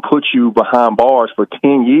 and they're gonna put you behind bars for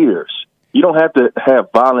 10 years. You don't have to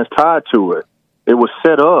have violence tied to it. It was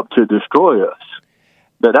set up to destroy us.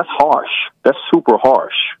 That's harsh. That's super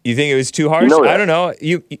harsh. You think it was too harsh? You know that. I don't know.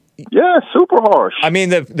 Yeah, super harsh. I mean,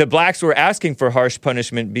 the blacks were asking for harsh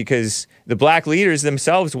punishment because the black leaders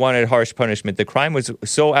themselves wanted harsh punishment. The crime was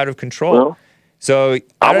so out of control. Well, so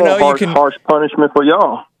I don't know. Harsh punishment for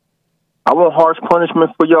y'all. I want harsh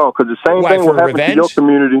punishment for y'all because the same thing will happen to your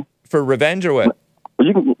community. For revenge or what?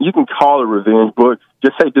 You can call it revenge, but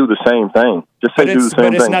just say do the same thing. Just say do the same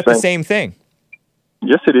thing. But it's not the same thing.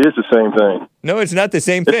 Yes, it is the same thing. No, it's not the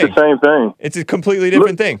same thing. It's the same thing. It's a completely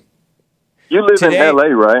different thing. You live in L.A.,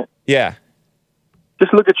 right? Yeah.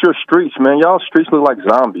 Just look at your streets, man. Y'all streets look like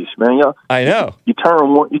zombies, man. Y'all. I know. You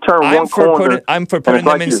turn one corner. I'm for putting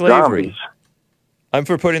them in slavery. I'm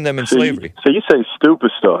for putting them in slavery. So you say stupid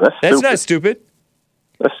stuff. That's not stupid.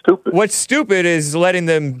 That's stupid. What's stupid is letting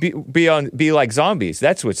them be like zombies.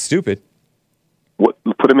 That's what's stupid. What?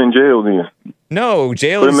 Put them in jail then. No,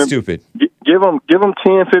 jail is stupid. Give them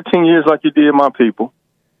 10, 15 years like you did my people.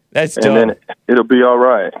 That's dumb. And then it'll be all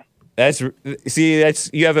right.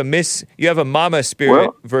 You have a mama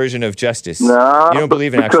spirit version of justice. Nah, you don't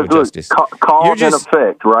believe in actual justice. Cause and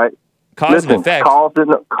effect, right? Cause and effect. Cause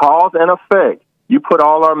and effect. You put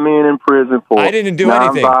all our men in prison for I didn't do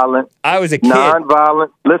anything. I was a kid.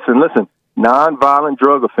 Listen. Nonviolent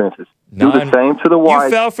drug offenses. Do the same to the whites.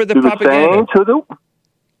 You fell for the propaganda.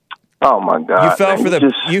 Oh my God!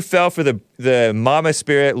 You fell for the mama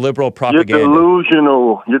spirit liberal propaganda. You're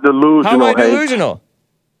delusional. How am I delusional?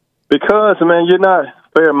 Because man, you're not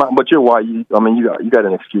fair-minded. But you're white. You got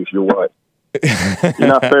an excuse. You're white. You're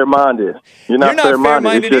not fair-minded. You're not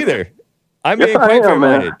fair-minded either. I'm being quite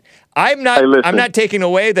fair-minded. I'm not. Hey, I'm not taking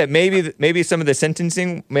away that maybe some of the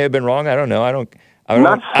sentencing may have been wrong. I don't know. I don't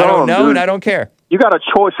know, and I don't care. You got a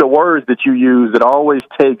choice of words that you use that always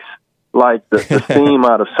takes like the steam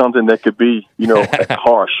out of something that could be,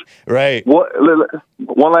 harsh. Right.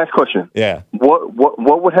 One last question. Yeah.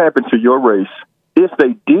 What would happen to your race if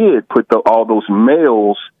they did put all those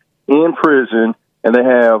males in prison and they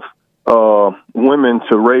have women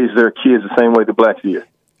to raise their kids the same way the blacks did?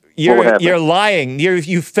 You're lying.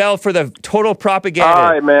 You fell for the total propaganda.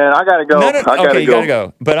 All right, man. I gotta go. You gotta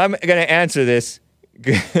go. But I'm gonna answer this.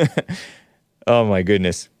 Oh my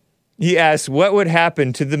goodness. He asked, what would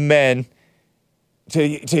happen to the men, to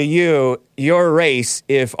you, your race,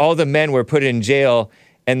 if all the men were put in jail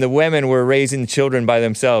and the women were raising children by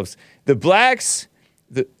themselves? The blacks,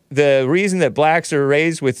 the reason that blacks are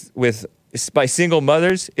raised by single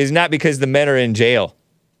mothers is not because the men are in jail.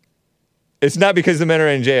 It's not because the men are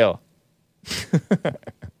in jail.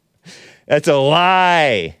 That's a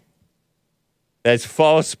lie. That's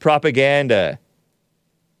false propaganda.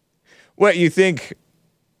 What, you think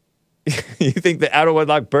the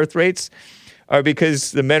out-of-wedlock birth rates are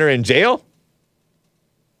because the men are in jail?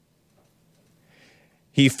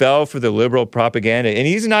 He fell for the liberal propaganda, and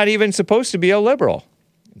he's not even supposed to be a liberal.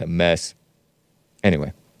 A mess.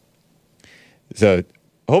 Anyway. So,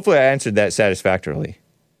 hopefully I answered that satisfactorily.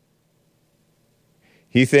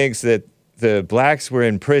 He thinks that the blacks were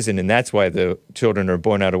in prison, and that's why the children are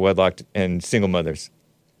born out of wedlock and single mothers.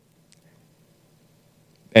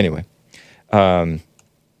 Anyway.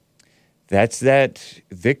 That's that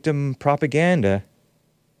victim propaganda.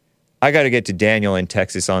 I got to get to Daniel in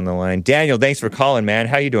Texas on the line. Daniel, thanks for calling, man.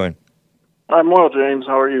 How you doing? I'm well, James.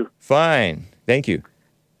 How are you? Fine. Thank you.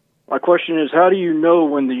 My question is, how do you know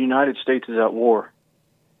when the United States is at war?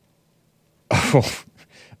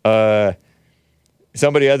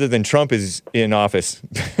 Somebody other than Trump is in office.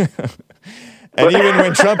 And even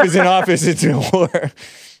when Trump is in office, it's in war.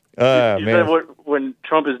 You said when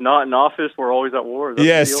Trump is not in office, we're always at war? Is that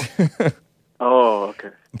yes. the deal? Oh, okay.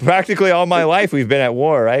 Practically all my life, we've been at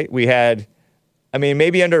war, right? We had,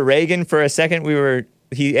 maybe under Reagan for a second,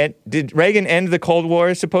 did Reagan end the Cold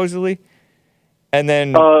War, supposedly? And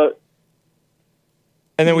then...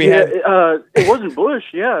 we had... it wasn't Bush,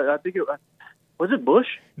 yeah. I think it... Was it Bush?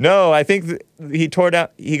 No, I think he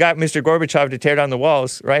got Mr. Gorbachev to tear down the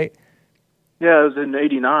walls, right? Yeah, it was in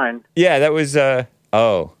 89. Yeah, that was,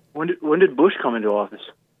 When did Bush come into office?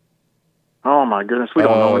 Oh my goodness, we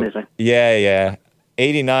don't know anything. Yeah.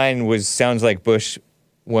 89 sounds like Bush,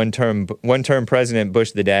 one term president,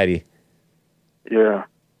 Bush the daddy. Yeah.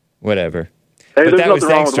 Whatever. Hey, but that was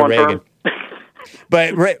thanks to Reagan.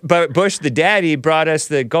 But Bush, the daddy, brought us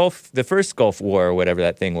the first Gulf War, or whatever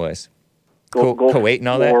that thing was. Gulf Kuwait and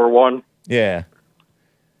all that? War One. Yeah.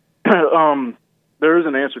 There is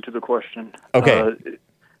an answer to the question. Okay.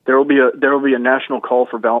 There will be a national call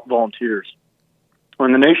for volunteers.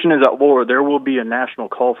 When the nation is at war, there will be a national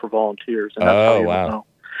call for volunteers, and that's how you will know.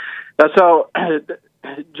 That's how,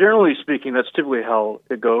 generally speaking, that's typically how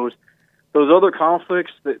it goes. Those other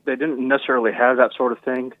conflicts, they didn't necessarily have that sort of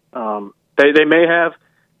thing. They may have,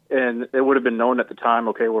 and it would have been known at the time.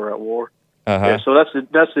 Okay, we're at war. Yeah, so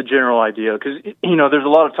that's the general idea. Because there's a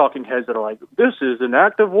lot of talking heads that are like, "This is an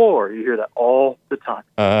act of war." You hear that all the time.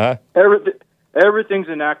 Everything's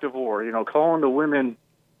an act of war. Calling the women,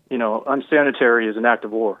 unsanitary is an act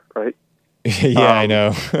of war, right? Yeah, I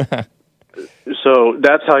know. So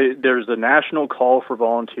that's how there's a national call for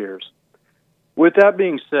volunteers. With that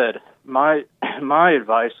being said, my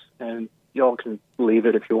advice, and y'all can leave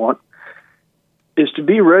it if you want, is to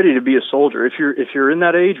be ready to be a soldier. If you're in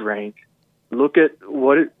that age range, look at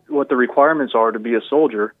what the requirements are to be a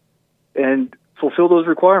soldier, and fulfill those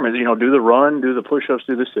requirements. Do the run, do the push-ups,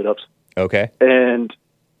 do the sit-ups. Okay. And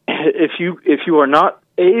if you are not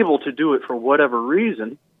able to do it for whatever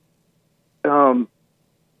reason,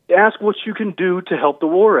 ask what you can do to help the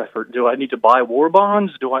war effort. Do I need to buy war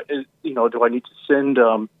bonds? Do I need to send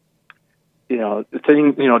do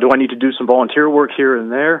I need to do some volunteer work here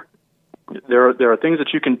and there? There are things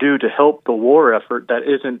that you can do to help the war effort that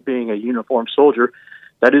isn't being a uniformed soldier.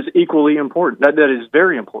 That is equally important. That is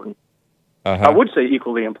very important. I would say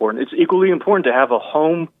equally important. It's equally important to have a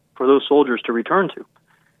home for those soldiers to return to.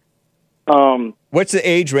 What's the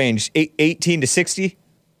age range? 18 to 60?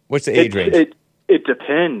 What's the age range? It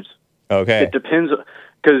depends. Okay. It depends,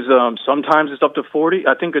 because sometimes it's up to 40.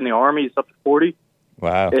 I think in the Army it's up to 40.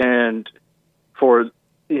 Wow. And for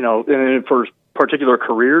particular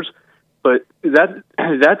careers, but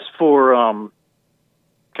that's for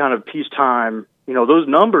kind of peacetime. Those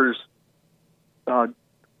numbers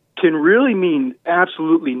can really mean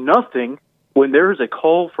absolutely nothing when there is a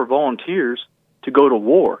call for volunteers to go to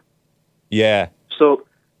war. Yeah. So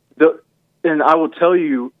and I will tell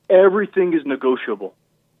you, everything is negotiable.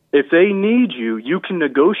 If they need you, you can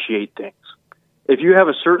negotiate things. If you have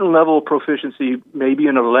a certain level of proficiency, maybe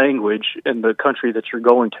in a language in the country that you're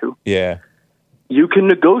going to, yeah, you can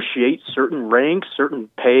negotiate certain ranks, certain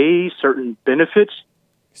pay, certain benefits.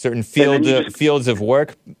 Certain fields of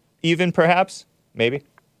work, even perhaps, maybe?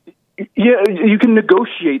 Yeah, you can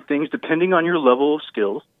negotiate things depending on your level of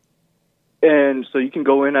skills. And so you can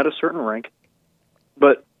go in at a certain rank.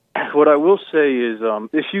 But what I will say is,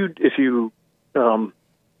 if you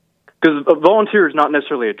because a volunteer is not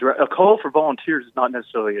necessarily a draft. A call for volunteers is not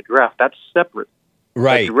necessarily a draft. That's separate.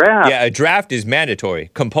 Right. A draft, a draft is mandatory,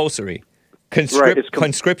 compulsory,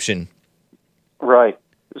 conscription. Right.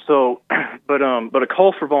 So, but a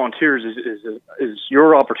call for volunteers is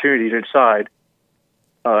your opportunity to decide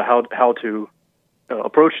how to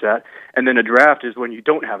approach that, and then a draft is when you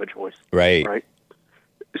don't have a choice. Right. Right.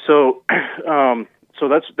 So, so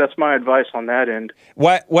that's my advice on that end.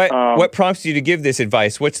 What prompts you to give this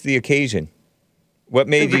advice? What's the occasion? What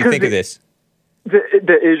made you think of this?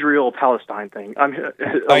 The Israel-Palestine thing. A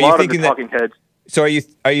lot of the talking heads. So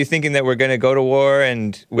are you thinking that we're going to go to war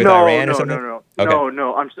and with Iran or something? No. Okay.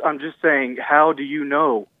 No. I'm just saying. How do you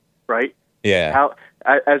know, right? Yeah. How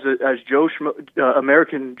as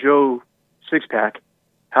American Joe Sixpack,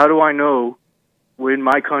 how do I know when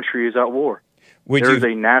my country is at war?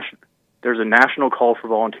 There's a national call for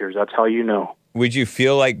volunteers. That's how you know. Would you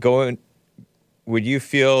feel like going? Would you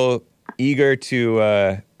feel eager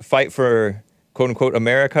to fight for "quote unquote"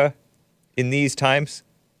 America in these times?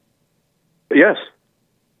 Yes,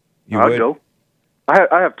 you I'd would? go.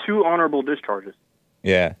 I have 2 honorable discharges.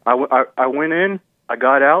 Yeah. I went in, I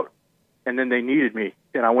got out, and then they needed me,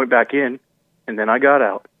 and I went back in, and then I got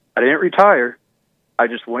out. I didn't retire. I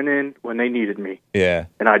just went in when they needed me. Yeah.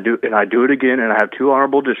 And I do it again, and I have 2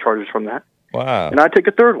 honorable discharges from that. Wow. And I take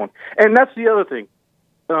a 3rd one. And that's the other thing.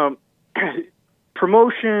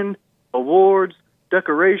 Promotion, awards,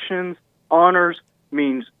 decorations, honors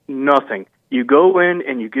means nothing. You go in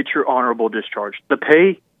and you get your honorable discharge. The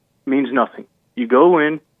pay means nothing. You go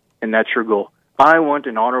in and that's your goal. I want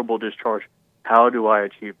an honorable discharge. How do I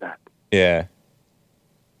achieve that? Yeah.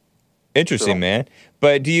 Interesting, man.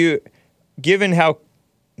 But given how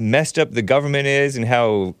messed up the government is and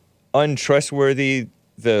how untrustworthy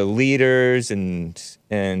the leaders and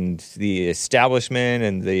the establishment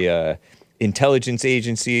and the intelligence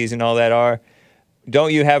agencies and all that are,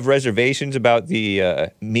 don't you have reservations about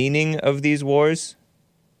the meaning of these wars,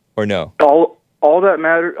 or no? All that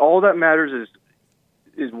matters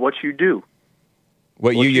is what you do.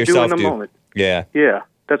 What you do yourself in the do. moment. Yeah. Yeah,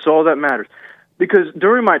 that's all that matters. Because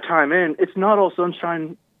during my time in, it's not all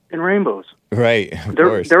sunshine and rainbows. Right. Of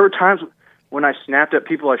course. There were times when I snapped at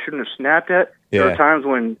people I shouldn't have snapped at. There Yeah. were times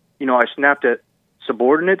when, I snapped at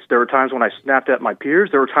subordinates. There were times when I snapped at my peers.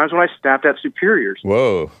 There were times when I snapped at superiors.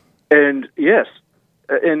 Whoa. And yes,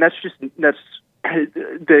 and that's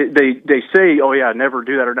they say, oh yeah, never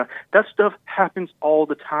do that or not. That stuff happens all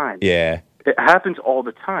the time. Yeah. It happens all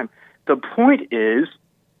the time. The point is,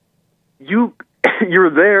 you're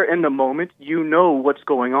there in the moment. You know what's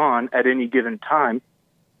going on at any given time,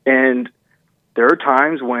 and there are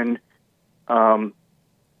times when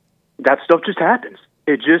that stuff just happens.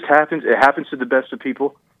 It just happens. It happens to the best of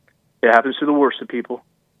people. It happens to the worst of people.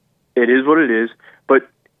 It is what it is. But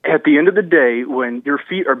at the end of the day, when your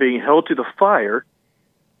feet are being held to the fire,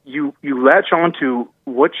 you latch on to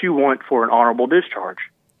what you want for an honorable discharge.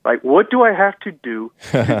 Like, what do I have to do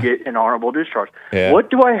to get an honorable discharge? Yeah. What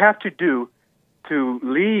do I have to do to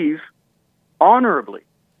leave honorably,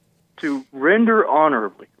 to render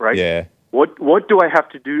honorably, right? Yeah. What do I have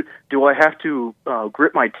to do? Do I have to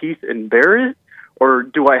grit my teeth and bear it? Or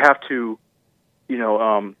do I have to,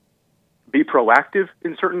 be proactive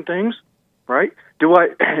in certain things, right? Do I,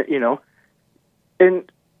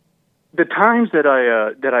 and the times that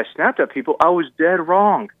I snapped at people, I was dead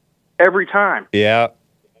wrong every time. Yeah.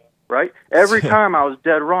 Right? Every time I was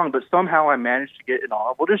dead wrong, but somehow I managed to get an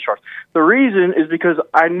honorable discharge. The reason is because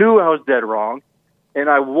I knew I was dead wrong, and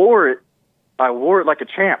I wore it like a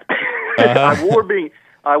champ. I wore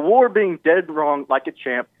being dead wrong like a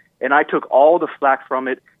champ, and I took all the flack from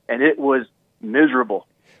it, and it was miserable.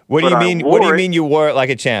 What do you mean? What do you mean you wore it like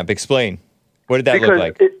a champ? Explain. What did that look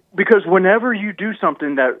like? Because whenever you do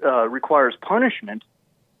something that requires punishment,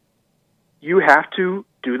 you have to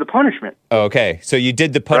do the punishment. Okay, so you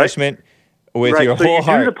did the punishment with your so whole you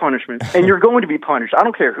heart. do the punishment, and you're going to be punished. I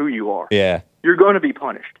don't care who you are. Yeah. You're going to be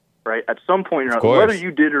punished, right? At some point or another, whether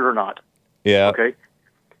you did it or not. Yeah. Okay.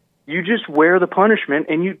 You just wear the punishment,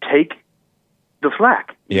 and you take the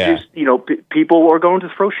flack. Yeah. People are going to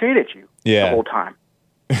throw shade at you the whole time.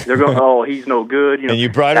 They're going, oh, he's no good. And you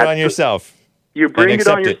brought it on yourself. You bring it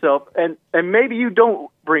on yourself, and maybe you don't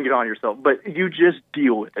bring it on yourself, but you just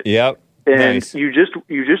deal with it. Yep. And nice. you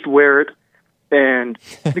just wear it, and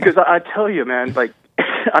because I tell you, man, like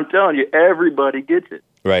I'm telling you, everybody gets it.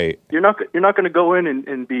 Right. You're not going to go in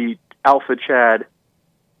and be Alpha Chad,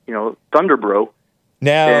 Thunder Bro.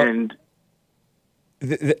 Now, and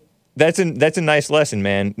that's a nice lesson,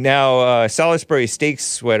 man. Now, Salisbury Steak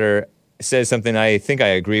Sweater says something I think I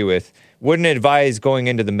agree with. Wouldn't advise going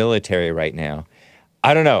into the military right now.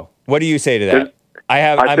 I don't know. What do you say to that? I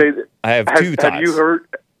have two thoughts.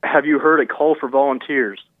 Have you heard a call for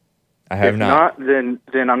volunteers? I have not. Then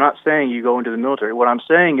I'm not saying you go into the military. What I'm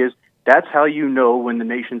saying is that's how you know when the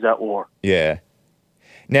nation's at war. Yeah.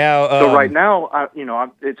 Now, so right now,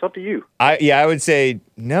 it's up to you. I would say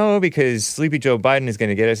no, because Sleepy Joe Biden is going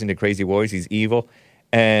to get us into crazy wars. He's evil,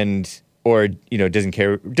 or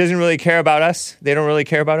doesn't really care about us. They don't really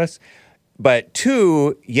care about us. But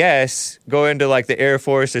two, yes, go into like the Air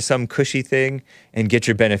Force or some cushy thing and get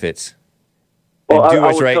your benefits. Well, and do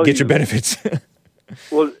what's right. Get your benefits.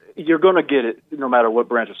 Well, you're going to get it no matter what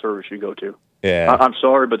branch of service you go to. Yeah. I'm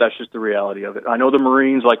sorry, but that's just the reality of it. I know the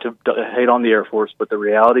Marines like to hate on the Air Force, but the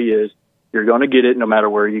reality is you're going to get it no matter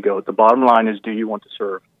where you go. The bottom line is, do you want to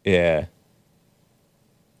serve? Yeah.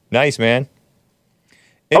 Nice, man.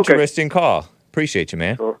 Interesting call. Appreciate you,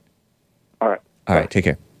 man. Sure. All right. All right. Take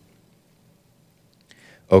care.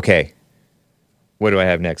 Okay. What do I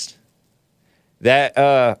have next?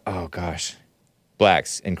 Oh gosh.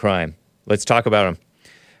 Blacks and crime. Let's talk about them.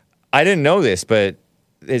 I didn't know this, but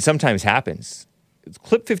it sometimes happens. It's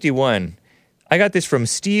Clip 51. I got this from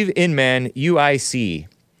Steve Inman, UIC.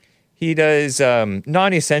 He does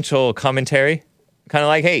non-essential commentary, kind of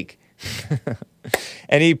like Hake.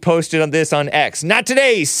 And he posted on this on X. Not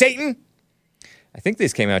today, Satan! I think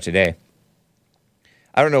this came out today.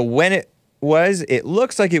 I don't know when it was. It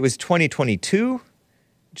looks like it was 2022,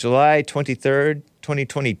 July 23rd,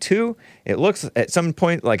 2022. It looks at some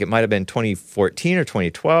point like it might have been 2014 or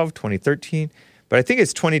 2012, 2013. But I think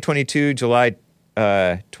it's 2022, July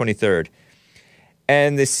 23rd.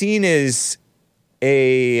 And the scene is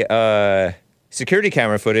a security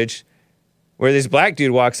camera footage where this black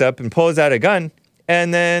dude walks up and pulls out a gun.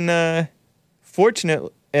 And then,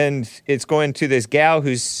 and it's going to this gal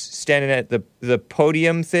who's standing at the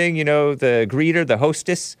podium thing, the greeter, the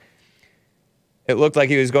hostess. It looked like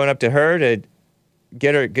he was going up to her to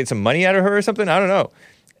get some money out of her or something. I don't know.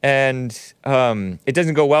 And it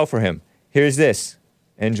doesn't go well for him. Here's this.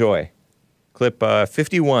 Enjoy. Clip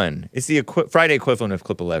 51. It's the Friday equivalent of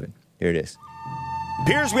clip 11. Here it is.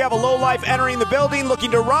 Appears we have a lowlife entering the building looking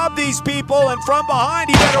to rob these people, and from behind,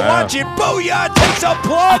 he better watch it. Booyah! Takes a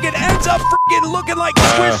plug and ends up freaking looking like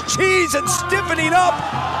Swiss cheese and stiffening up,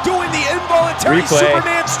 doing the involuntary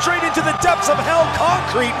Superman straight into the depths of hell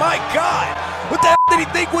concrete. My God! What the hell did he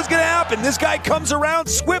think was going to happen? This guy comes around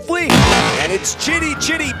swiftly, and it's chitty,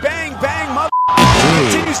 chitty, bang, bang, mother.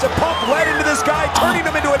 Continues to pump lead into this guy, turning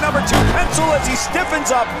him into a number 2 pencil as he stiffens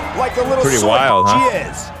up like the little Pretty soy wild, huh? he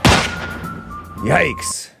is.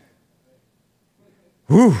 Yikes.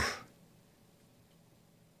 Whew.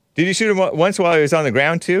 Did you shoot him once while he was on the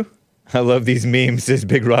ground, too? I love these memes, says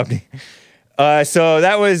Big Rodney. So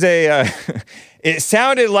that was it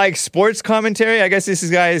sounded like sports commentary. I guess this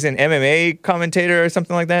guy is an MMA commentator or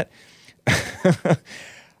something like that.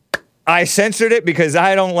 I censored it because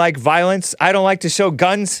I don't like violence. I don't like to show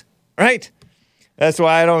guns, right? That's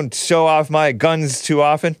why I don't show off my guns too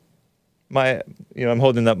often. I'm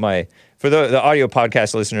holding up my... For the audio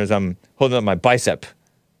podcast listeners, I'm holding up my bicep.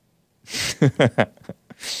 And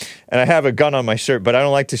I have a gun on my shirt, but I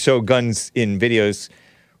don't like to show guns in videos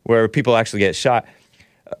where people actually get shot.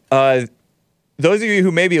 Those of you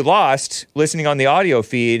who may be lost listening on the audio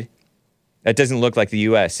feed, that doesn't look like the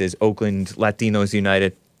U.S., says Oakland Latinos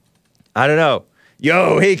United. I don't know.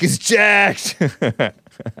 Yo, Hake is jacked.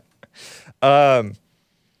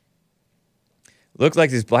 Looked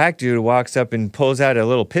like this black dude walks up and pulls out a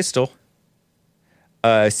little pistol.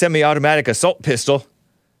 Semi-automatic assault pistol,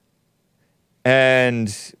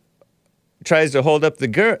 and tries to hold up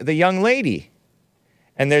the young lady.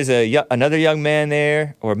 And there's another young man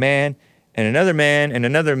there, or man, and another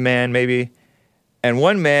man maybe. And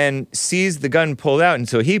one man sees the gun pulled out, and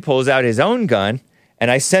so he pulls out his own gun, and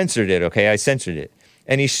I censored it, okay? I censored it.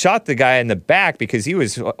 And he shot the guy in the back because he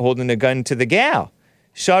was holding a gun to the gal.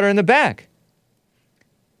 Shot her in the back.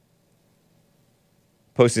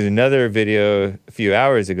 Posted another video a few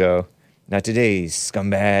hours ago. Not today,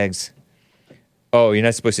 scumbags. Oh, you're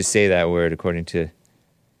not supposed to say that word according to...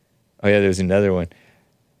 Oh, yeah, there was another one.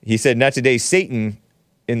 He said, not today, Satan,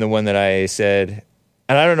 in the one that I said.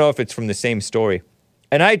 And I don't know if it's from the same story.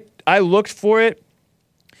 And I looked for it,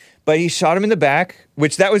 but he shot him in the back,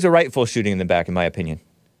 which that was a rightful shooting in the back, in my opinion.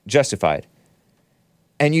 Justified.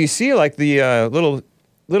 And you see, like, the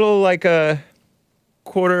little like,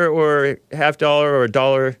 quarter or $50 or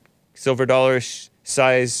 $1 silver dollar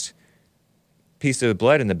sized piece of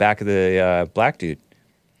blood in the back of the black dude.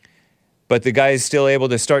 But the guy is still able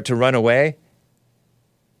to start to run away,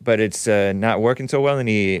 but it's not working so well, and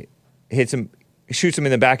he shoots him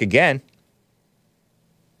in the back again.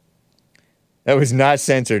 That was not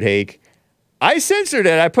censored, Hake. I censored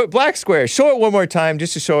it. I put black square. Show it one more time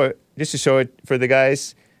just to show it for the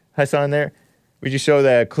guys. Hassan there. Would you show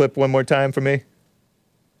that clip one more time for me?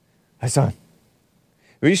 Hassan,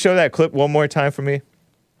 will you show that clip one more time for me?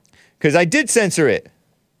 Because I did censor it.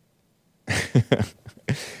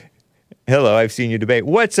 Hello, I've seen you debate.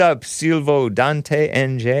 What's up, Silvo Dante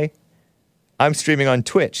NJ? I'm streaming on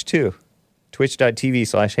Twitch, too.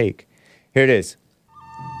 Twitch.tv/Hake. Here it is.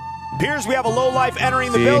 Appears we have a lowlife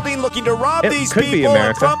entering the building looking to rob these could be people,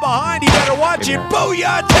 and America. from behind, he better watch it.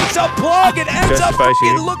 Booyah! Takes a plug and ends up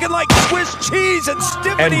freaking looking like Swiss cheese and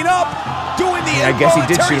stiffening up, doing the I guess he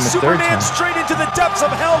did involuntary shoot him a third Superman time. straight into the depths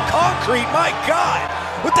of hell concrete. My God!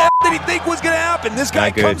 What the hell did he think was going to happen? This guy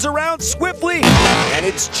Not good. comes around swiftly, and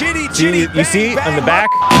it's chitty, chitty, You see bang, on the bang. back?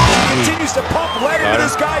 Continues to pump lead into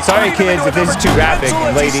this guy. Sorry, turning him kids, into if this a is too number 2 graphic, pencil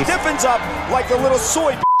as ladies. He stiffens up like the little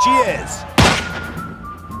soy he is.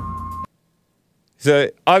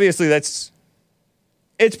 So obviously it's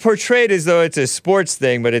portrayed as though it's a sports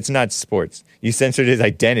thing, but it's not sports. You censored his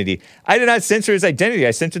identity. I did not censor his identity.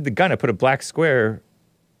 I censored the gun. I put a black square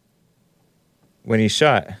when he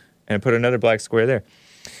shot, and I put another black square there.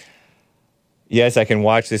 Yes, I can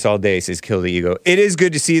watch this all day, says Kill the Ego. It is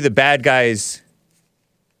good to see the bad guys.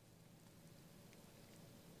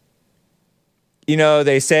 You know,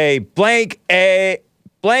 they say blank A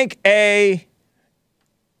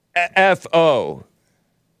F-O.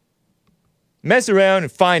 Mess around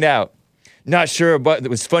and find out. Not sure what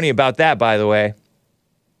was funny about that, by the way.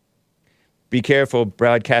 Be careful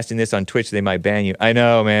broadcasting this on Twitch. They might ban you. I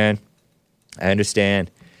know, man. I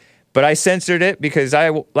understand. But I censored it because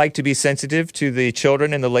I like to be sensitive to the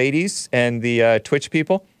children and the ladies and the Twitch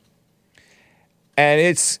people.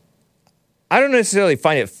 And I don't necessarily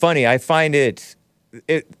find it funny. I find the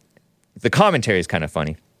commentary is kind of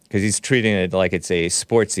funny because he's treating it like it's a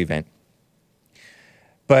sports event.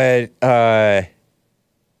 But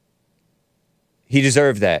he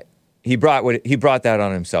deserved that. He brought that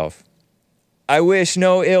on himself. I wish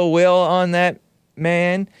no ill will on that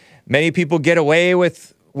man. Many people get away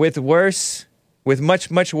with worse, with much,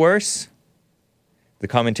 much worse. The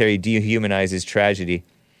commentary dehumanizes tragedy.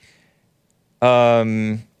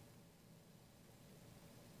 No,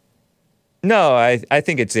 I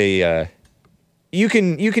think it's a... You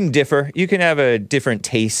can differ. You can have a different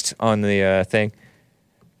taste on the thing.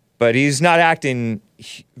 But he's not acting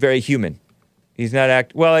very human. He's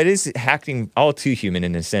not well, it is acting all too human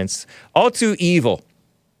in a sense. All too evil.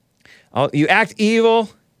 You act evil,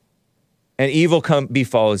 and evil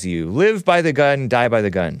befalls you. Live by the gun, die by the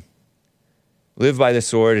gun. Live by the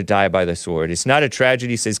sword, die by the sword. It's not a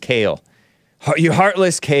tragedy, says Kale. You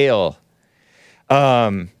heartless Kale.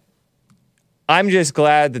 I'm just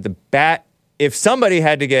glad that if somebody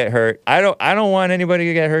had to get hurt, I don't want anybody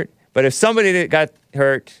to get hurt, but if somebody got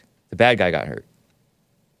hurt, the bad guy got hurt.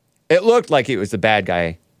 It looked like it was the bad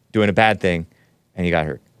guy doing a bad thing, and he got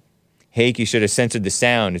hurt. Hake, you should have censored the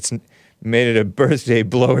sound. It's made it a birthday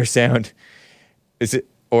blower sound. Is it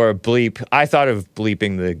or a bleep? I thought of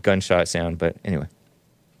bleeping the gunshot sound, but anyway.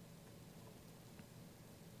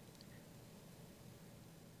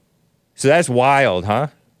 So that's wild, huh?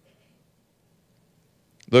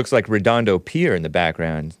 Looks like Redondo Pier in the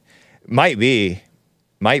background. Might be.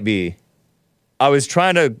 I was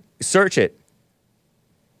trying to search it.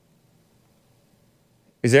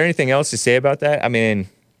 Is there anything else to say about that? I mean,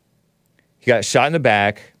 he got shot in the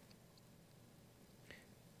back,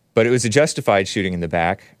 but it was a justified shooting in the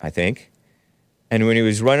back, I think. And when he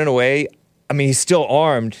was running away, I mean, he's still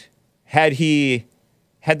armed. Had he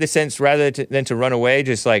had the sense rather than to run away,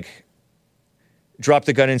 just like drop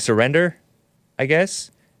the gun and surrender, I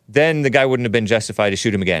guess, then the guy wouldn't have been justified to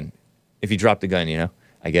shoot him again if he dropped the gun,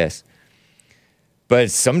 I guess.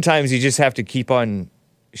 But sometimes you just have to keep on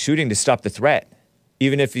shooting to stop the threat,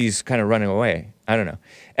 even if he's kind of running away. I don't know.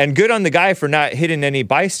 And good on the guy for not hitting any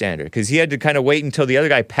bystander, because he had to kind of wait until the other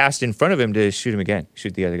guy passed in front of him to shoot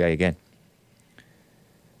the other guy again.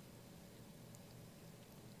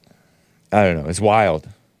 I don't know. It's wild.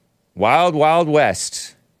 Wild, Wild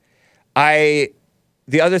West.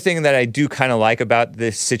 The other thing that I do kind of like about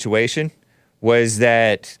this situation was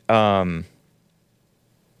that that's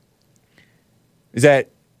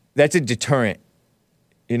a deterrent.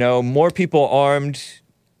 More people armed,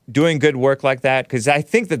 doing good work like that, because I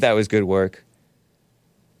think that was good work,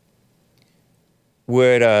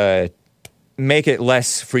 would make it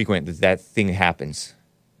less frequent that thing happens.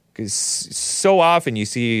 Because so often you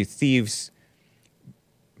see thieves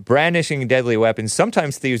brandishing deadly weapons.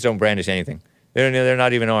 Sometimes thieves don't brandish anything. They're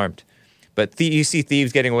not even armed. But you see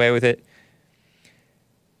thieves getting away with it.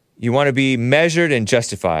 You want to be measured and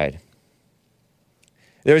justified.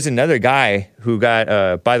 There was another guy who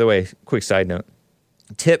got, by the way, quick side note,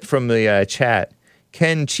 tip from the chat.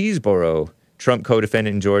 Ken Cheeseborough, Trump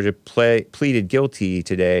co-defendant in Georgia, pleaded guilty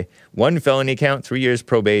today. 1 felony count, 3 years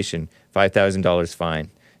probation, $5,000 fine.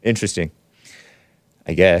 Interesting,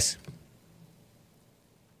 I guess.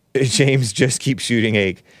 James, just keep shooting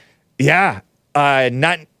Hake. Yeah,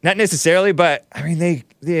 not necessarily, but I mean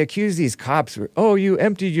they accuse these cops. You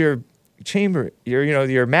emptied your chamber,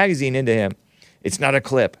 your magazine into him. It's not a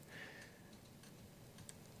clip.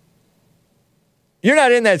 You're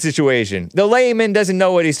not in that situation. The layman doesn't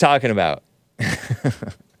know what he's talking about.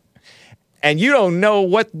 And you don't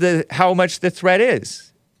know how much the threat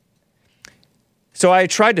is. So I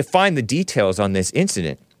tried to find the details on this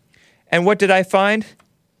incident. And what did I find?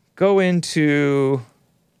 Go into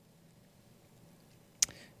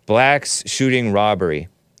Blacks shooting robbery.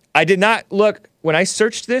 I did not look, when I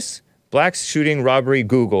searched this, Blacks shooting robbery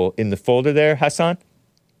Google in the folder there, Hassan,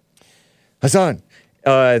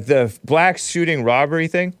 the Blacks shooting robbery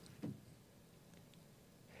thing.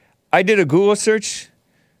 I did a Google search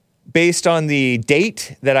based on the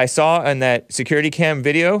date that I saw on that security cam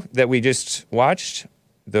video that we just watched,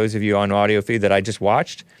 those of you on audio feed that I just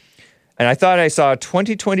watched. And I thought I saw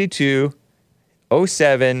 2022,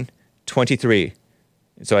 07, 23.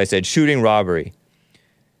 So I said shooting robbery.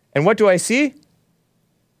 And what do I see?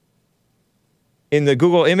 In the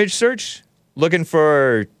Google image search,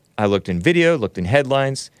 I looked in video, looked in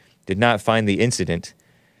headlines, did not find the incident.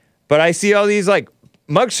 But I see all these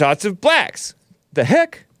mugshots of blacks. The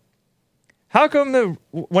heck? How come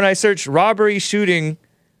when I search robbery, shooting,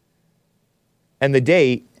 and the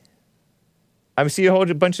date, I see a whole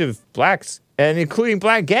bunch of blacks, and including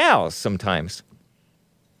black gals sometimes?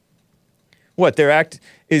 What,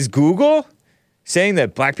 is Google saying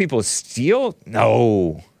that black people steal?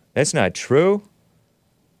 No, that's not true.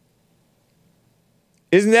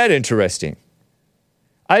 Isn't that interesting?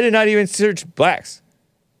 I did not even search blacks.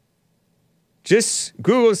 Just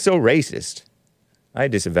Google is so racist. I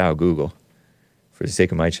disavow Google for the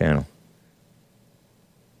sake of my channel.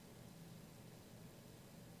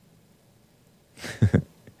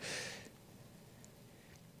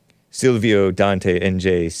 Silvio Dante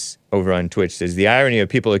NJ over on Twitch says the irony of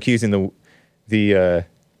people accusing the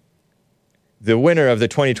winner of the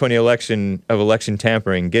 2020 election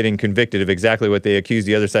tampering getting convicted of exactly what they accused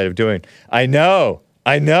the other side of doing. I know,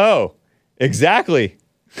 exactly.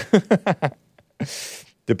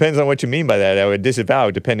 Depends on what you mean by that. I would disavow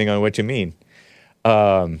depending on what you mean.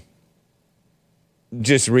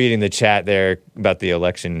 Just reading the chat there about the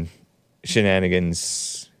election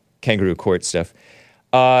shenanigans, kangaroo court stuff.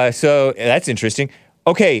 So that's interesting.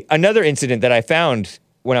 Okay, another incident that I found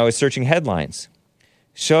when I was searching headlines.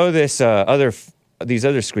 Show this these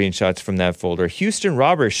other screenshots from that folder. Houston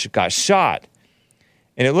robber got shot,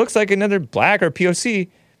 and it looks like another black or POC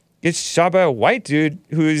gets shot by a white dude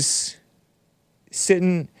who's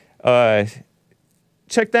sitting. Check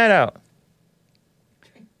that out.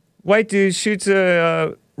 White dude shoots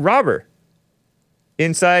a robber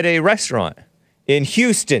inside a restaurant in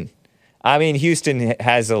Houston. I mean, Houston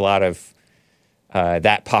has a lot of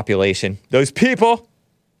that population. Those people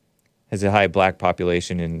has a high black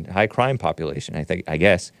population and high crime population, I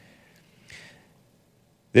guess.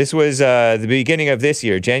 This was the beginning of this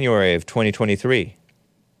year, January of 2023.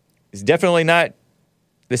 It's definitely not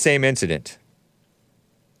the same incident.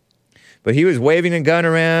 But he was waving a gun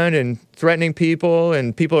around and threatening people,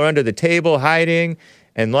 and people are under the table hiding.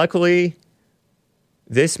 And luckily,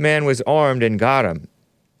 this man was armed and got him.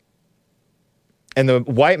 And the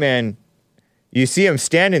white man, you see him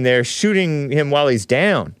standing there shooting him while he's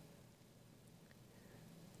down.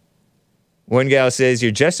 One gal says, if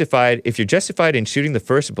you're justified in shooting the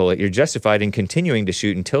first bullet, you're justified in continuing to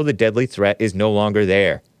shoot until the deadly threat is no longer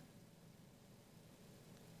there.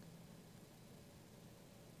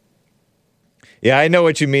 Yeah, I know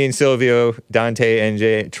what you mean, Silvio, Dante,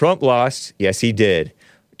 NJ. Trump lost. Yes, he did.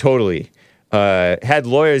 Totally. Had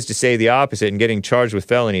lawyers to say the opposite and getting charged with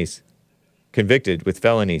felonies. Convicted with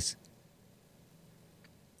felonies.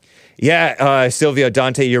 Yeah, Silvio,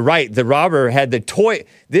 Dante, you're right. The robber had the toy.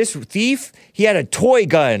 This thief, he had a toy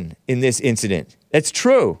gun in this incident. That's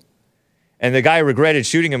true. And the guy regretted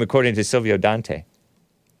shooting him, according to Silvio Dante.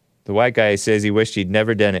 The white guy says he wished he'd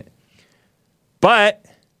never done it. But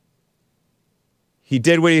he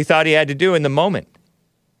did what he thought he had to do in the moment.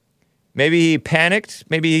 Maybe he panicked.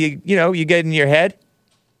 Maybe, you get in your head.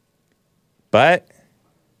 But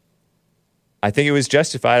I think it was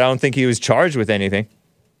justified. I don't think he was charged with anything.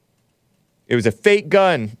 It was a fake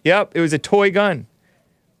gun. Yep, it was a toy gun.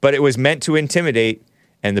 But it was meant to intimidate,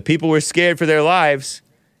 and the people were scared for their lives.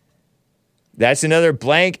 That's another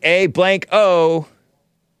blank A, blank O.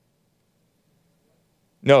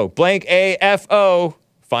 No, blank A, F-O.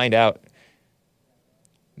 Find out.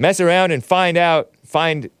 Mess around and find out.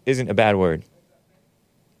 Find isn't a bad word.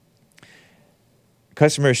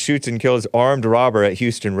 Customer shoots and kills armed robber at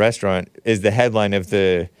Houston restaurant is the headline of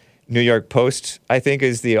the New York Post, I think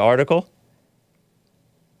is the article.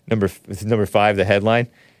 Number 5, the headline.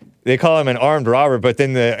 They call him an armed robber, but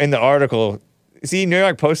then in the article, see, New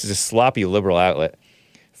York Post is a sloppy liberal outlet.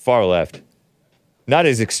 Far left. Not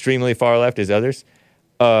as extremely far left as others.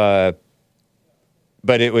 But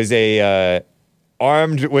it was a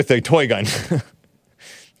armed with a toy gun.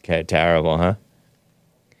 Okay, terrible, huh?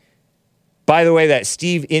 By the way, that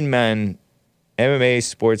Steve Inman, MMA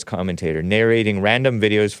sports commentator, narrating random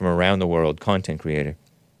videos from around the world, content creator.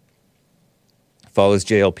 Follows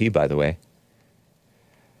JLP, by the way.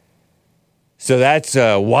 So that's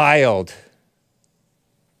wild.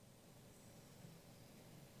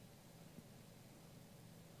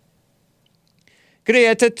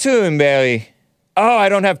 Greta Thunberg. Oh, I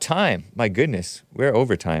don't have time. My goodness, we're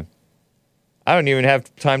overtime. I don't even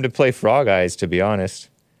have time to play Frog Eyes, to be honest.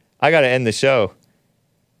 I got to end the show.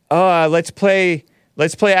 Let's play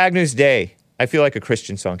Agnus Dei. I feel like a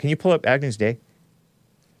Christian song. Can you pull up Agnus Dei?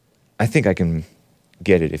 I think I can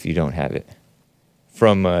get it if you don't have it.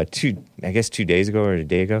 From 2 days ago or a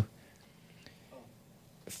day ago.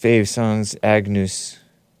 Fave songs, Agnus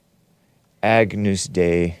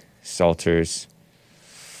Dei, Psalters.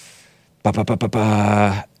 Ba ba ba ba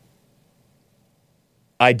ba.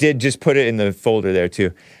 I did just put it in the folder there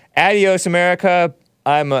too. Adios, America.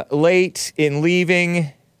 I'm late in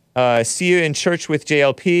leaving. See you in church with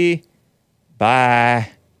JLP.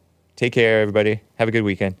 Bye. Take care, everybody. Have a good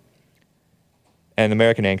weekend. And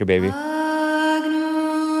American Anchor, baby.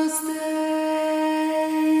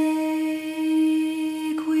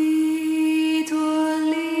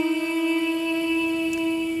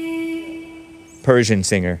 Persian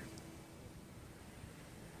singer.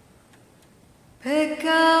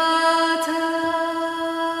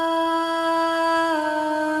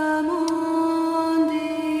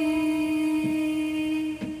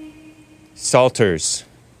 Salters.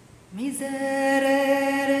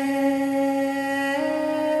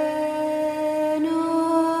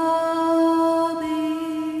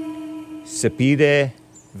 Sapide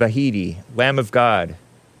Vahidi, Lamb of God.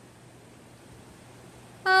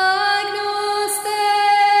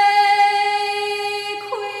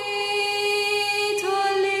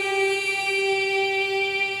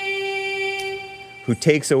 Who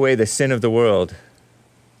takes away the sin of the world.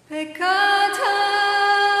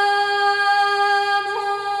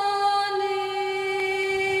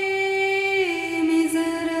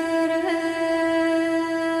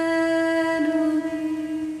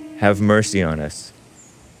 Have mercy on us.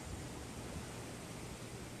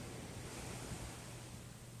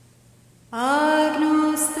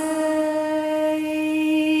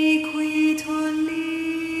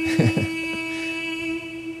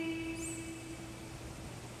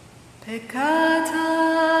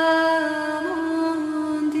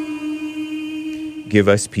 Give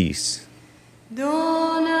us peace.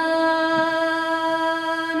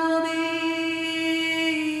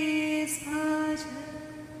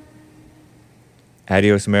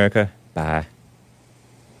 Adios, America. Bye.